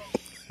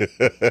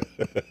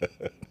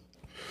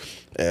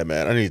 Yeah,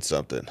 man, I need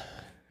something.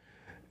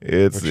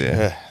 This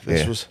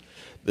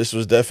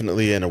was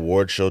definitely an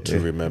award show to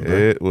remember.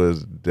 It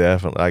was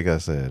definitely, like I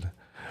said.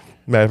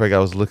 Matter of fact, I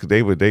was looking.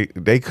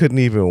 They couldn't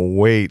even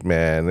wait,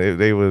 man.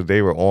 They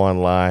were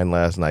online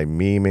last night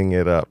memeing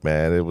it up,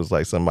 man. It was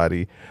like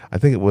somebody. I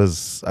think it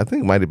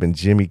might have been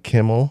Jimmy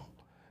Kimmel.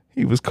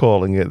 He was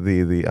calling it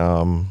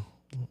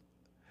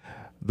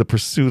the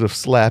pursuit of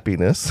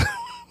slappiness.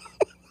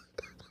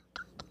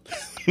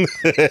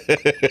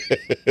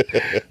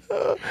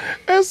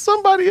 And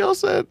somebody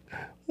else said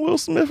Will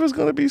Smith is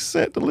going to be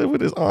sent to live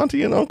with his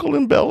auntie and uncle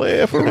in Bel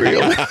Air for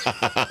real.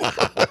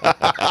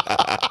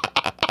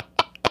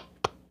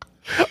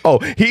 Oh,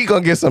 he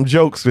gonna get some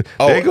jokes. Jokes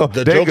are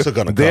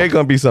gonna come. There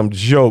gonna be some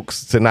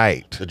jokes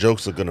tonight. The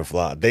jokes are gonna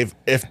fly.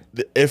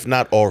 If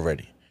not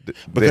already,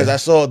 because I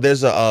saw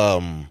there's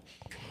a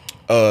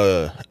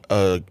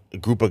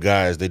group of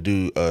guys. They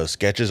do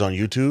sketches on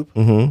YouTube.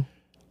 Mm-hmm.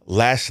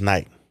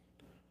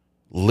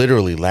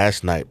 Literally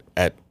last night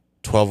at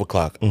 12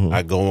 o'clock,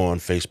 I go on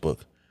Facebook.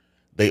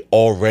 They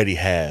already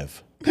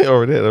have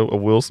a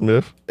Will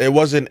Smith. It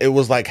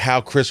was like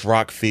how Chris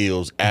Rock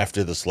feels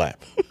after the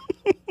slap.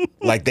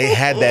 Like, they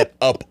had that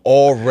up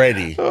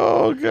already.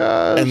 Oh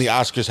gosh. And the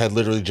Oscars had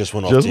literally just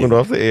went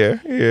off the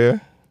air. Yeah.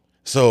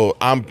 So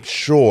I'm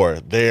sure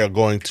they are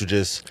going to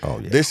this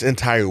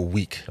entire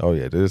week. Oh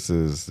yeah, this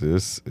is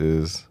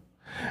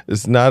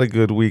it's not a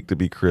good week to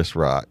be Chris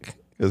Rock,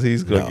 because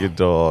he's gonna get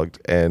dogged,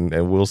 and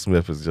Will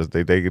Smith is just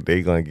they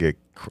gonna get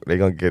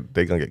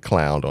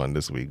clowned on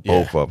this week.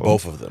 Both of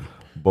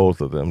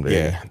them.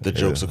 The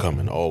jokes are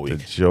coming all week.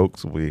 The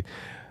jokes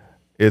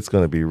it's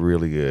gonna be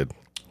really good.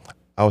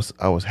 I was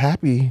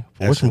happy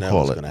for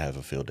whatchamacallit. Going to have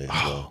a field day as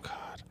well. Oh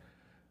God,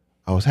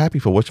 I was happy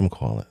for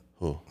whatchamacallit.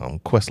 Who?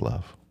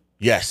 Questlove.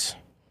 Yes.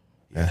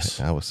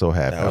 I was so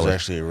happy. That was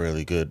actually a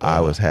really good. I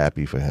was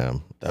happy for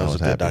him. That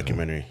was a good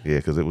documentary. Yeah,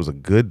 because it was a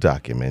good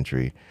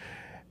documentary,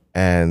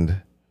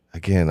 and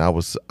again, I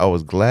was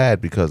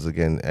glad because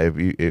again, if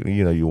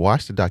you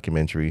watch the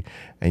documentary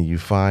and you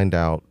find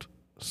out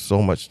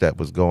so much that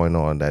was going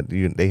on, that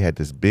they had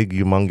this big,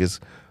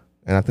 humongous.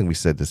 And I think we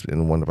said this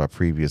in one of our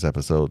previous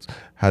episodes,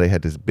 how they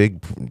had this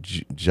big,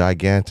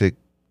 gigantic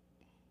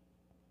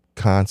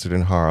concert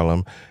in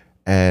Harlem,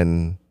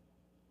 and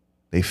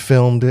they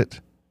filmed it,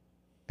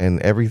 and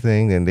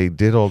everything, and they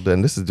did all that.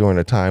 And this is during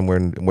a time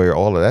where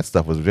all of that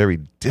stuff was very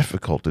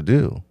difficult to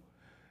do,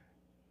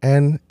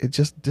 and it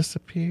just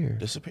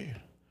disappeared.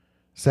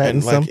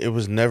 And like it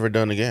was never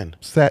done again.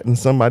 Sat in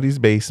somebody's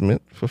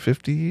basement for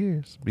 50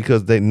 years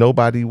because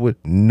nobody would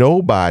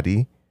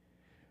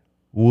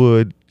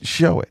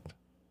show it.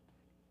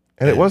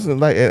 And it wasn't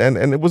like,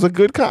 and it was a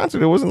good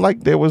concert. It wasn't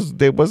like there was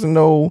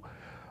no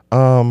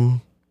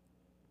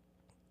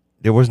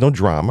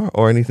drama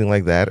or anything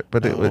like that.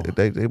 But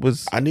it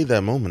was. I need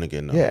that moment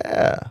again, though.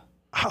 Yeah.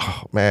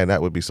 Oh man,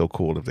 that would be so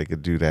cool if they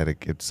could do that.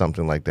 Get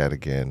something like that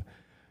again.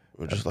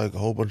 Or just like a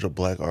whole bunch of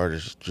black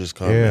artists just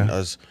come and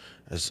us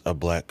as a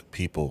black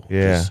people.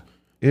 Just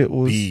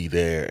be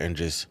there and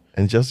just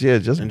enjoy.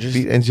 Just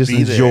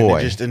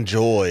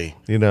enjoy.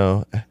 You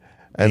know.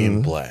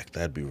 Being black,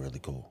 that'd be really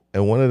cool.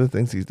 And one of the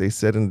things they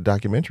said in the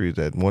documentary is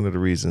that one of the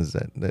reasons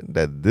that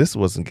this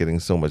wasn't getting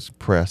so much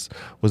press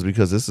was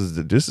because this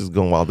is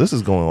going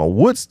on.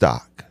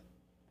 Woodstock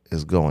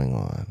is going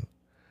on,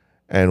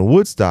 and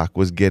Woodstock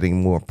was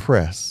getting more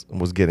press,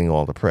 was getting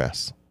all the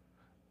press,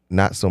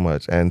 not so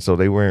much. And so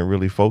they weren't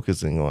really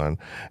focusing on,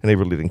 and they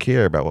really didn't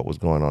care about what was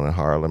going on in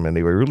Harlem, and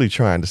they were really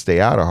trying to stay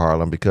out of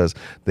Harlem because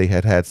they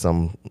had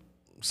some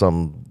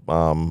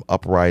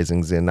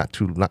uprisings in not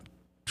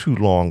too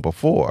long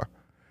before.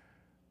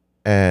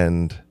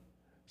 And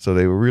so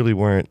they really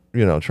weren't,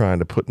 trying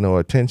to put no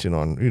attention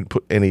on,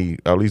 put any,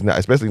 or at least not,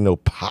 especially no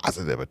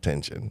positive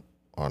attention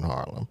on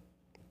Harlem.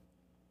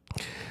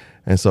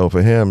 And so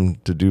for him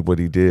to do what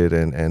he did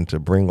and to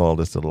bring all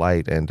this to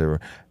light and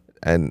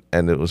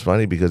it was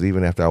funny because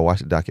even after I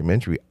watched the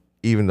documentary,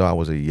 even though I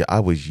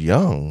was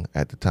young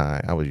at the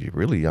time, I was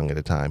really young at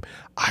the time,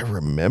 I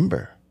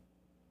remember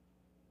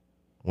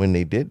when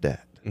they did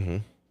that. Mm-hmm.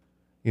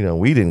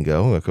 We didn't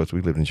go. Of course, we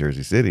lived in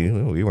Jersey City.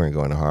 We weren't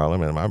going to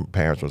Harlem, and my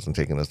parents wasn't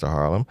taking us to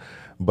Harlem.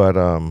 But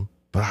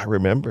I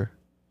remember.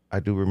 I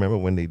do remember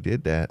when they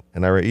did that,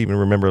 and I even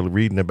remember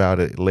reading about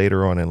it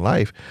later on in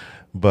life.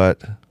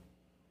 But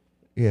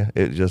yeah,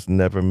 it just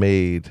never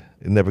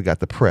got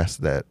the press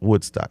that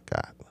Woodstock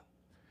got. It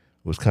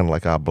was kind of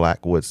like our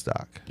Black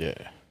Woodstock.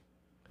 Yeah.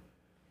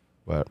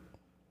 But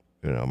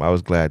I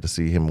was glad to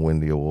see him win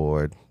the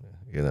award.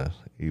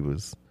 He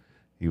was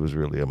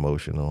really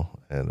emotional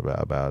and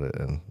about it,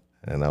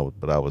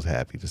 but I was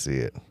happy to see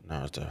it. No,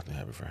 I was definitely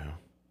happy for him.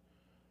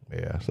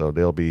 Yeah, so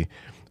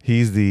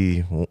he's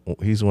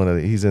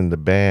in the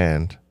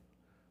band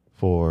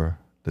for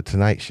the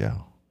Tonight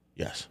Show.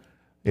 Yes.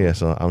 Yeah,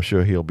 so I'm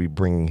sure he'll be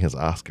bringing his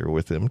Oscar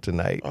with him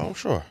tonight. Oh,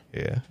 sure.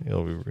 Yeah,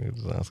 he'll be bringing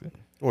his Oscar.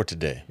 Or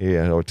today.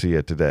 Yeah, or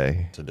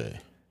today. Today.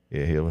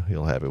 Yeah,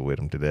 he'll have it with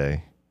him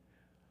today.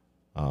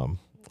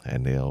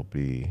 And they'll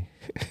be,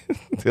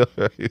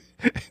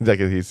 like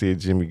he said,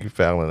 Jimmy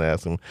Fallon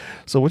asked him,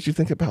 "So what you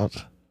think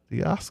about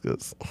the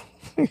Oscars?"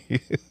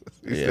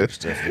 It's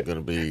definitely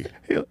gonna be.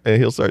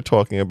 He'll start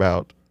talking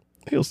about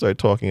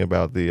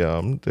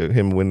the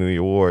him winning the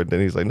award. Then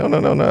he's like,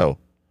 "No,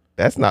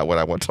 that's not what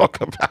I want to talk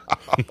about."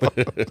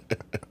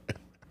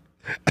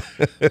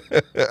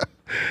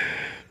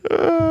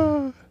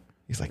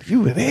 He's like,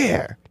 "You were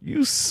there.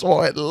 You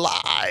saw it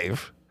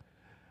live."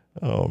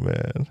 Oh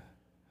man.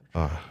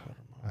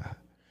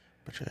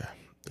 But yeah,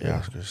 the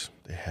Oscars,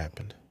 they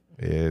happened.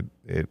 It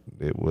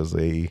was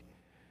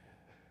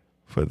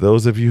for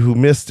those of you who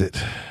missed it,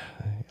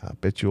 I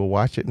bet you'll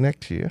watch it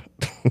next year.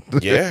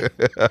 Yeah.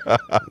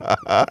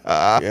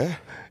 Yeah.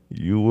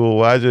 You will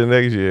watch it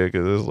next year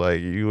because it's like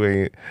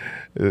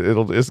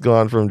it's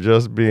gone from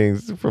being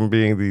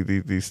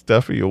the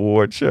stuffy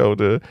award show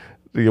to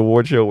the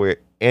award show where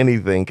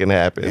anything can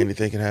happen.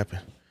 Anything can happen,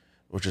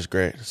 which is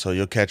great. So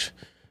you'll catch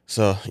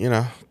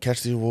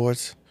the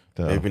awards.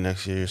 So maybe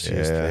next year you'll see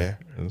us there.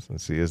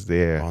 See us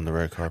there on the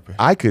red carpet.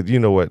 I could,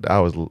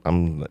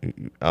 I'm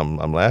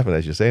laughing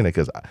as you're saying it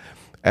because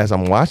as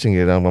I'm watching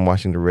it, I'm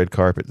watching the red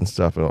carpet and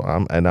stuff,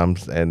 and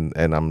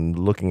I'm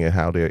looking at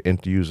how they're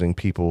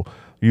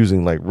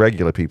using like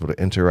regular people to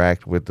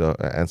interact with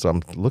and so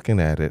I'm looking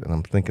at it and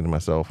I'm thinking to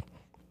myself,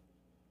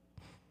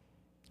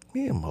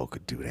 me and Mo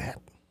could do that.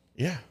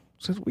 Yeah.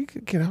 So we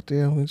could get out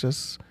there and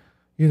just,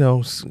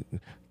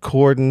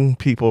 courting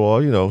people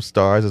or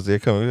stars as they're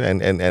coming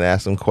and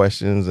ask them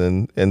questions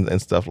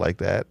and stuff like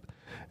that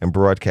and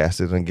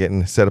broadcast it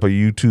and set up a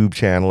YouTube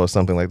channel or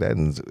something like that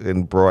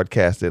and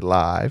broadcast it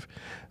live.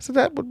 So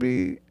that would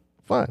be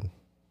fun.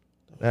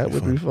 That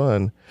would be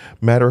fun.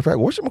 Matter of fact,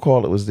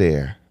 whatchamacallit was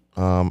there.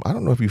 I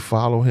don't know if you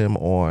follow him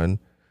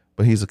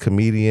but he's a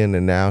comedian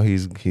and now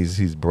he's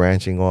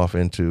branching off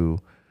into.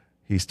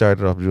 He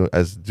started off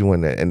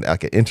doing that and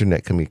like an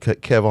internet comedian.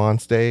 Kev on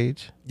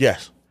Stage.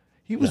 Yes.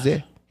 He was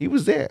there. He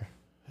was there.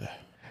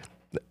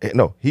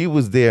 No, he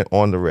was there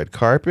on the red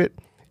carpet,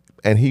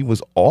 and he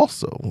was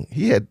also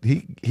he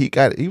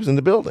was in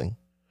the building.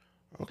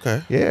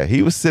 Okay. Yeah,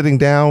 he was sitting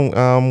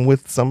down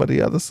with some of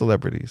the other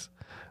celebrities.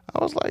 I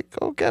was like,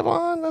 "Oh,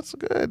 Kevon, that's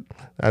good."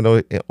 I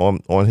know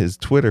on his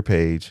Twitter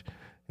page,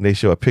 they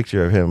show a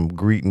picture of him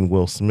greeting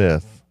Will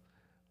Smith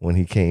when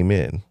he came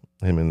in.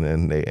 Him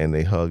and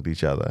they hugged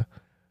each other.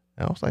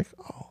 And I was like,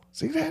 "Oh,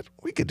 See that?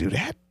 We could do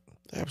that.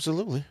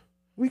 Absolutely.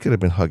 We could have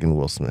been hugging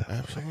Will Smith.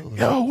 Absolutely.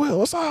 Yo, Will,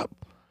 what's up?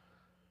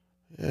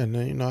 Yeah, and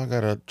then, I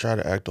got to try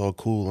to act all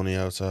cool on the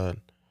outside.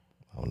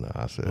 Oh, no,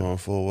 I said. Knowing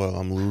full well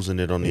I'm losing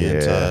it on the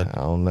inside.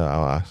 I don't know.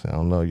 I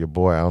don't know your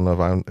boy. I don't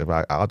know if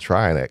I'll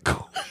try and act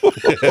cool.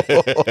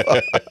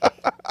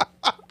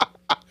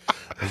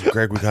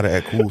 Greg, we got to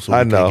act cool so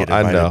we can get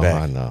invited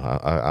back. I know.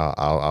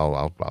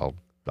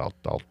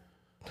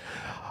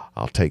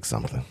 I'll take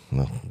something.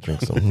 No,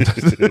 drink something.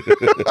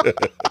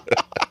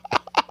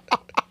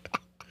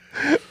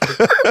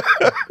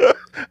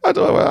 I don't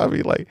know. I'll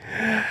be like,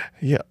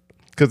 yeah,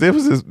 because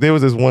there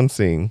was this one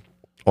scene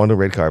on the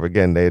red carpet.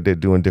 Again, they're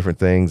doing different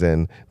things,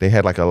 and they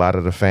had like a lot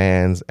of the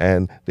fans,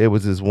 and there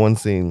was this one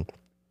scene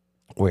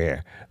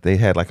where they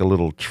had like a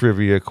little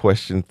trivia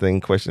question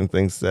thing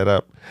set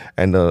up,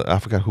 and I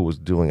forgot who was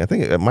doing. I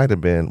think it might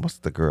have been, what's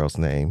the girl's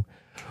name?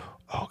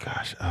 Oh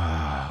gosh,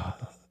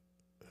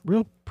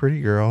 real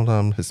pretty girl,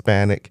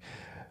 Hispanic,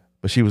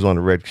 but she was on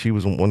the red. She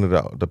was one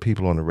of the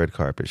people on the red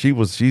carpet. She's a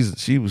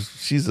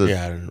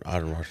Yeah, I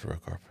didn't watch the red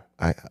carpet.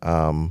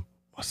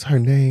 What's her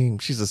name?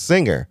 She's a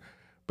singer,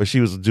 but she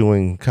was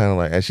doing kind of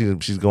like, as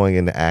she's going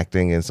into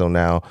acting, and so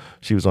now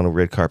she was on the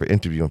red carpet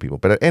interviewing people.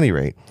 But at any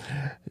rate,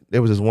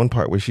 there was this one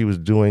part where she was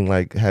doing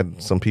like,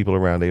 had some people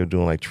around. They were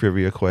doing like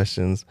trivia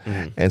questions,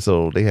 and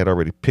so they had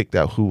already picked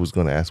out who was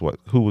going to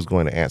who was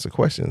going to answer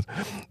questions.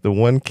 The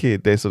one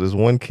kid, there's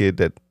one kid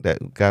that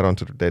got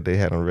onto that they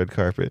had on the red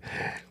carpet.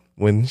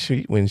 When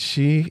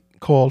she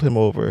called him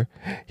over,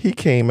 he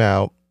came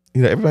out.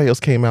 Everybody else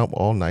came out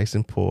all nice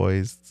and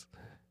poised,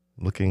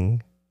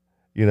 looking.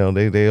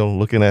 They're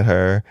looking at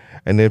her,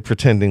 and they're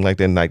pretending like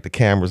the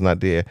camera's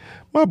not there.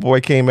 My boy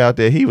came out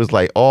there. He was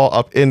like all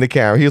up in the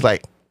camera. He was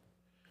like,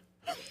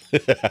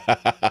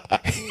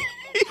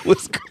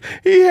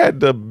 he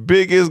had the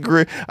biggest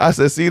grin. I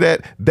said, see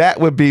that? That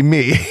would be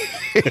me.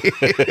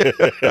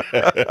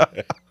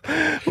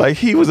 Like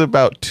he was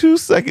about 2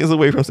 seconds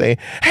away from saying,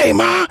 hey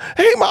ma,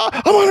 I'm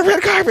on the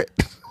red carpet.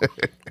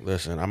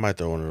 Listen, I might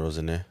throw one of those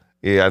in there.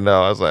 Yeah, I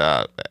know. I was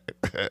like,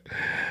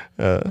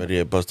 but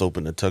yeah, bust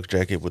open the tuck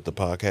jacket with the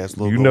podcast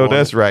logo.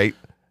 That's right.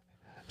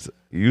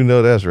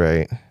 That's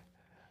right.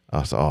 I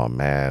was, oh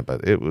man,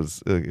 but it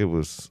was fun.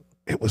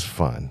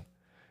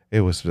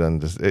 It was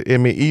fun. I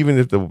mean, even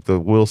if the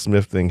Will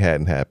Smith thing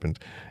hadn't happened,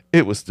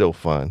 it was still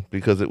fun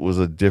because it was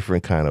a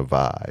different kind of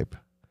vibe.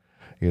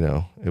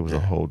 It was a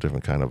whole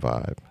different kind of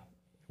vibe,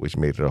 which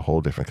made it a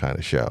whole different kind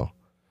of show.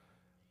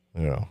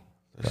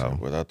 Listen,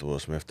 without the Will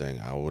Smith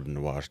thing, I wouldn't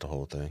have watched the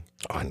whole thing.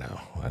 I know.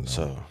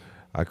 So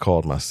I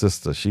called my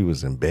sister. She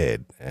was in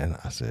bed, and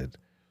I said,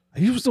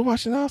 "Are you still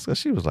watching Oscar?"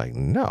 She was like,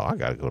 "No, I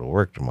got to go to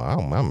work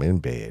tomorrow. I'm in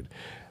bed."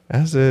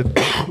 I said,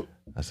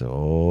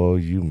 "Oh,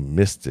 you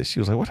missed it." She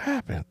was like, "What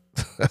happened?"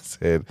 I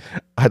said,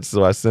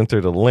 so I sent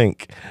her the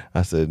link.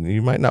 I said,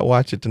 "You might not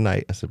watch it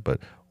tonight." I said, "But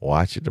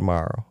watch it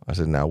tomorrow." I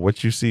said, "Now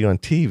what you see on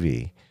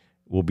TV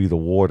will be the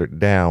watered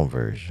down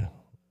version."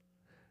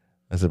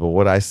 I said, "But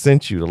what I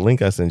sent you, the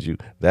link I sent you,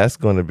 that's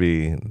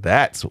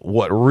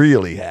what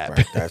really happened."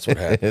 Right, that's what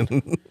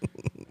happened.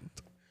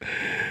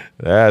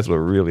 That's what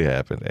really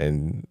happened.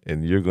 And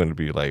you're going to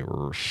be like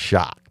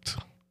shocked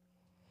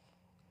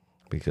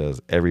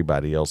because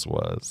everybody else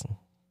was.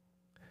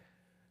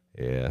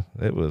 Yeah,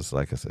 it was,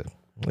 like I said,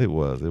 it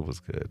was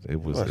good.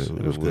 It was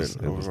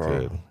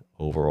good.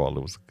 Overall,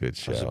 it was a good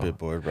show. I was a bit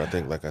bored, but I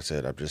think, like I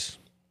said, I'm just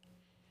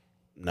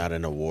not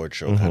an award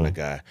show kind of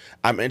guy.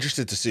 I'm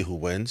interested to see who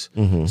wins.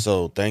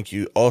 So thank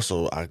you.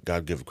 Also, I got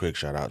to give a quick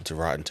shout out to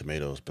Rotten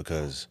Tomatoes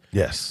because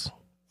yes,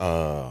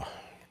 yeah,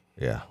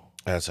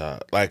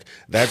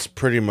 that's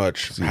pretty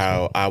much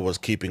how I was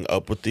keeping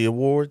up with the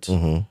awards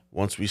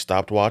once we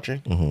stopped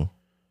watching.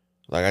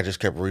 Like I just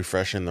kept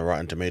refreshing the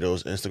Rotten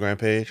Tomatoes Instagram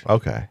page.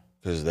 Okay,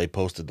 because they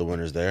posted the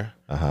winners there.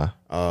 I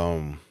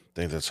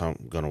think that's how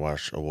I'm gonna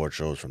watch award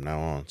shows from now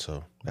on.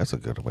 So that's a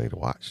good way to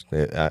watch.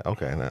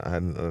 Okay, and I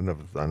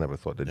never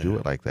thought to do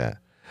it like that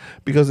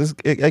because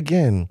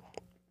again,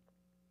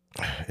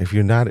 if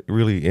you're not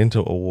really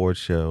into award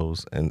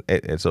shows and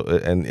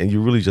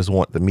you really just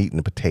want the meat and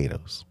the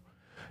potatoes,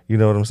 you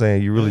know what I'm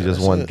saying? You really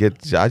just want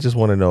I just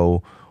want to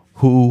know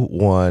who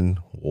won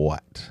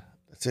what.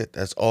 That's it.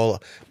 That's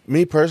all.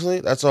 Me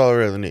personally, that's all I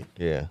really need.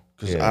 Yeah,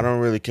 because I don't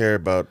really care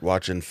about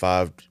watching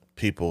 5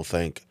 people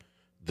think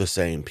the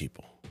same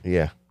people.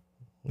 Yeah.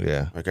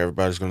 Like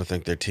everybody's going to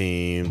think their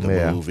team,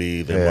 the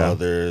movie, their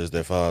mothers,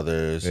 their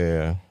fathers.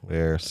 Yeah,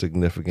 their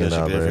significant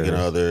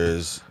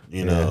others.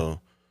 You know.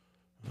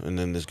 And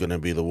then there's going to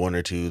be the 1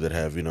 or 2 that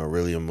have,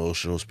 really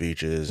emotional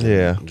speeches.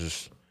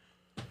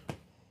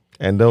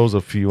 And those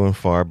are few and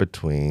far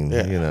between.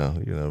 Yeah.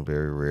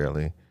 Very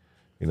rarely.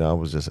 I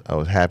was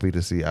happy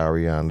to see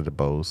Ariana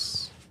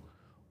DeBose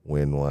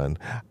win one.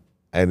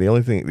 And the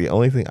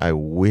only thing I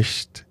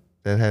wished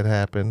that had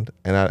happened,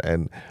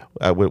 and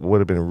I would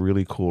have been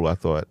really cool, I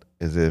thought,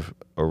 is if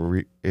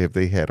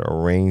they had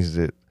arranged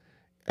it,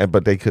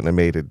 but they couldn't have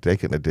made it. They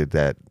couldn't have did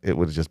that. It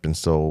would have just been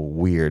so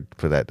weird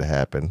for that to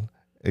happen.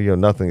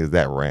 Nothing is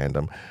that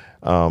random.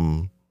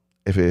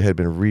 If it had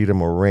been Rita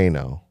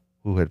Moreno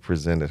who had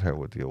presented her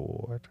with the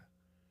award.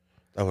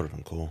 That would have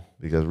been cool.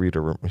 Because Rita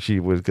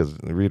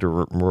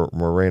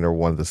Moreno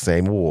won the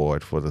same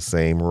award for the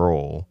same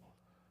role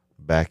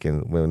back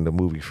when the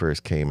movie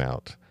first came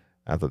out.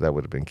 I thought that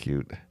would have been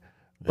cute.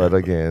 But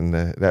again,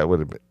 that would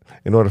have been,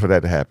 in order for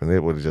that to happen,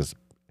 it would have just,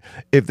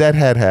 if that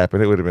had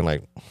happened, it would have been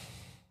like,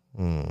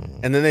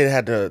 And then they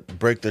had to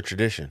break the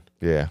tradition.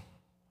 Yeah.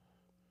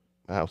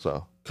 How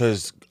so?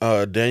 Because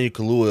Daniel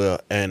Kaluuya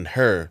and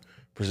her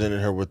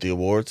presented her with the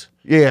awards.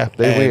 Yeah,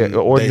 they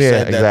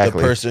said that the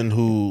person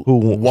who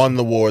won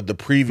the award the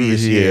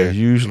previous year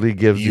usually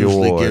gives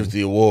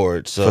the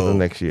award for the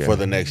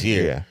next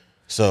year. Yeah.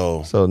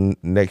 So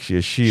next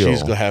year she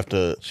has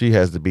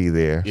to be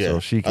there. Yeah. So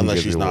she can unless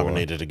give she's the award.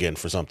 nominated again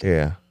for something.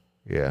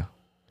 Yeah.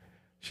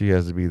 She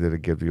has to be there to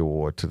give the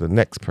award to the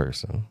next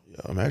person.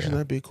 Imagine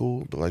that'd be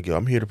cool. But like, yo,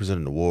 I'm here to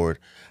present an award.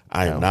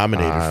 I am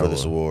nominated for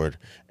this award,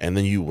 and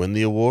then you win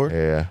the award.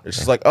 Yeah, it's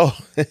just like, oh,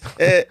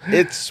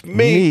 it's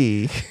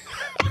me.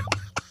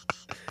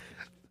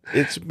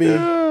 It's me.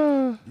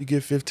 You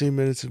get 15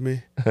 minutes of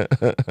me.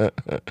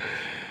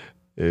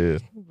 Yeah,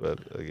 but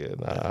again,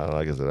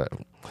 like I said,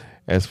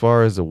 as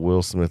far as the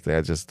Will Smith thing,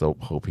 I just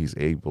hope he's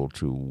able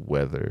to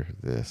weather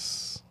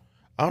this.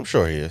 I'm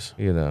sure he is.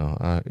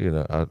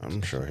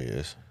 I'm sure he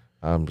is.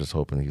 I'm just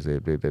hoping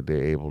that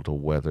they're able to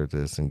weather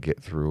this and get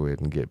through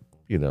it and get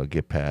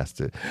past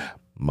it.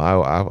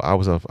 I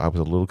was a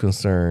little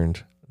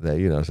concerned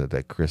that said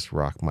that Chris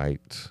Rock might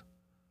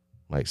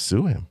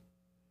sue him,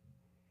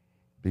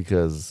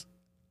 because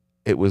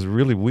it was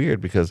really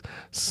weird, because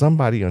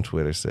somebody on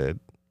Twitter said,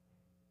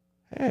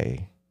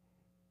 "Hey,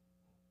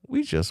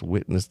 we just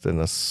witnessed an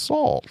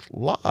assault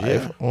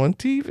live on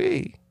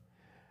TV,"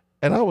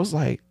 and I was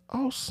like,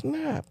 "Oh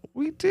snap,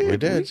 we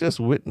did. We just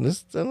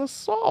witnessed an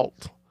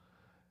assault."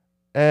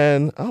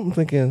 And I'm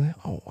thinking,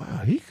 oh,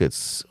 wow, he could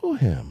sue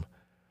him.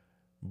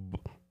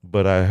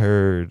 But I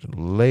heard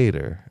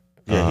later.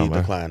 Yeah, he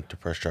declined to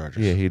press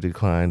charges. Yeah, he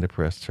declined to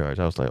press charge.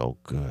 I was like, oh,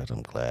 good.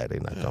 I'm glad they're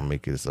not going to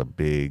make this a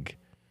big,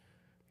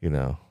 a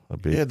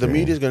big Yeah, the thing.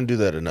 media's going to do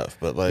that enough.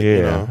 But like,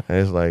 and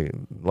it's like,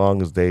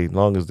 long as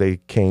they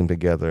came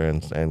together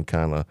and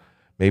kind of,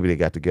 maybe they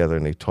got together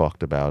and they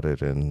talked about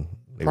it and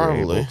they were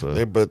able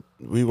to. But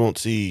we won't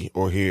see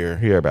or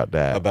hear about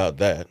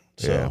that.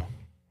 So. Yeah.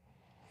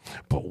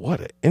 But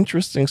what an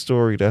interesting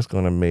story that's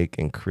going to make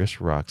in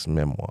Chris Rock's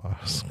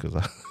memoirs.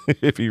 Because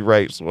if he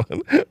writes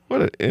one,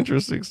 what an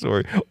interesting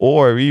story.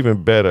 Or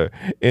even better,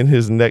 in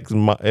his next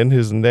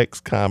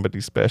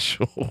comedy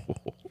special,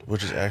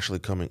 which is actually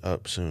coming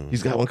up soon.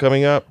 He's got one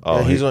coming up.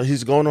 Oh, yeah,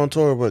 he's going on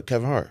tour with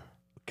Kevin Hart.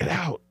 Get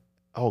out!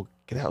 Oh,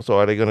 get out! So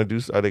are they going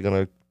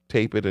to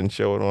tape it and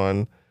show it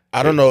on?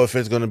 I don't know if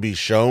it's going to be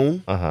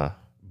shown.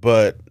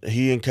 But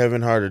he and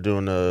Kevin Hart are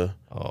doing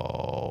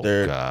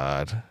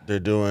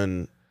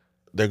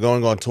They're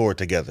going on tour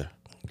together.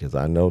 Because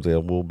I know there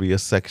will be a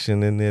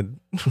section in there.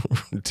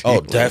 Oh,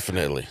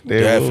 definitely.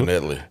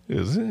 Definitely.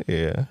 Is it?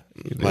 Yeah.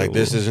 Like,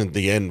 this isn't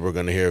the end we're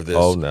going to hear of this.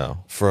 Oh,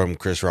 no. From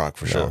Chris Rock,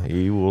 for sure.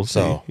 He will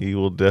he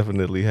will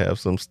definitely have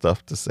some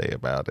stuff to say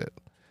about it.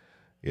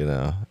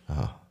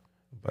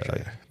 But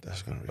okay.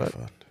 That's going to be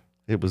fun.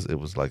 It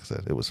was, like I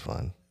said, it was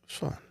fun. It was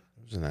fun.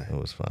 It was a night. It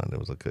was fun. It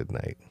was a good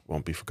night.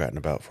 Won't be forgotten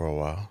about for a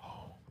while.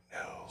 Oh,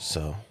 no.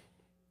 So.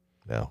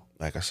 No.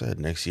 Like I said,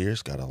 next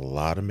year's got a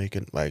lot of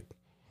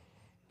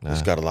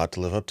it's got a lot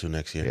to live up to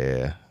next year.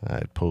 Yeah. I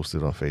had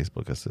posted on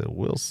Facebook. I said,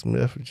 Will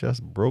Smith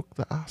just broke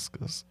the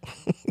Oscars.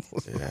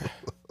 Yeah.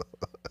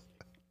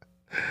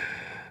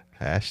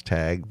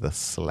 Hashtag the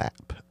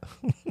slap.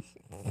 He's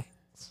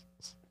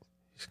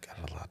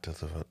got a lot to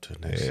live up to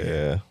next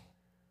year.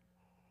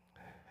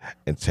 Yeah.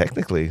 And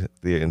technically,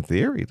 in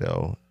theory,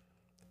 though,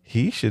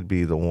 he should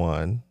be the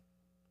one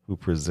who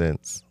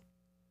presents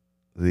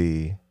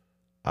the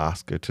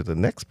Oscar to the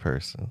next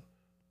person,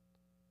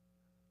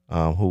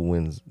 who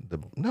wins the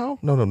no.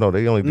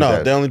 They only do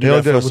that. They only do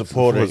that for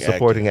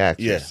supporting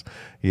actors.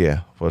 Yeah,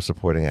 for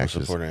supporting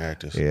actors.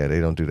 Yeah, they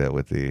don't do that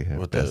with the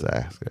best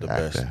actor. The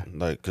best,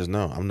 like, cause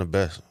no, I'm the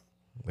best.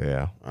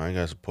 Yeah, I ain't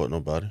gotta support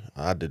nobody.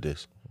 I did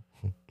this.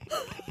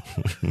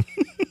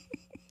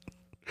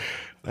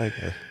 Like,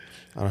 I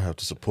don't have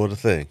to support a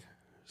thing.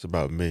 It's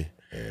about me.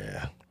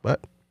 Yeah, but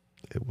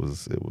it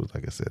was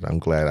like I said. I'm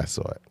glad I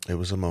saw it. It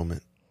was a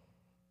moment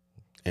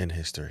in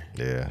history.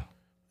 Yeah.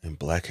 In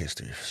Black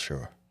history, for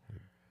sure.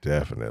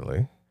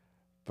 Definitely.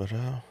 But,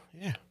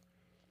 yeah.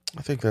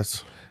 I think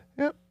that's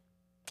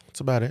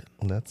about it.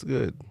 That's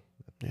good.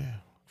 Yeah.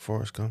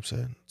 Forrest Gump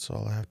said, that's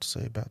all I have to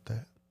say about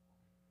that.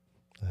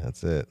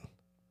 That's it.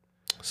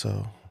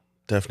 So,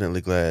 definitely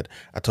glad.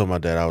 I told my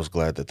dad I was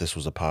glad that this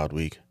was a pod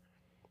week.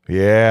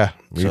 Yeah,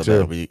 me so too.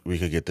 That we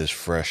could get this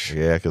fresh.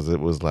 Yeah, because it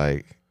was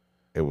like,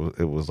 I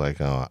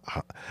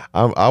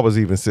was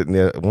even sitting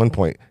there at one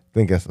point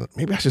thinking,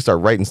 maybe I should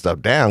start writing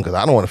stuff down because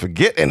I don't want to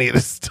forget any of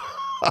this stuff.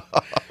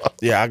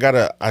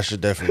 Yeah, I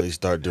should definitely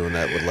start doing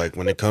that with, like,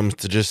 when it comes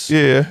to just,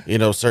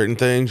 certain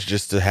things,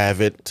 just to have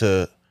it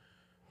to.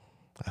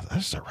 I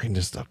should start writing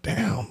this stuff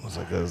down.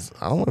 Because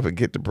I don't want to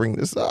forget to bring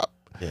this up.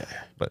 Yeah.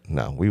 But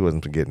no, we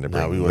wasn't forgetting to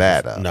No, bring we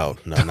that wasn't-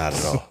 up. No, not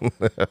at all.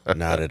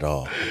 Not at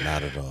all.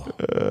 Not at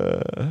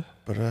all.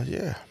 But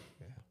yeah.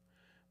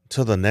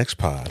 Till the next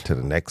pod. To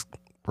the next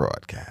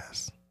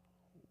broadcast.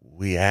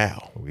 We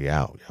out. We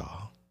out,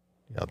 y'all.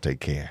 Y'all take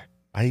care.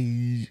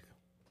 Bye.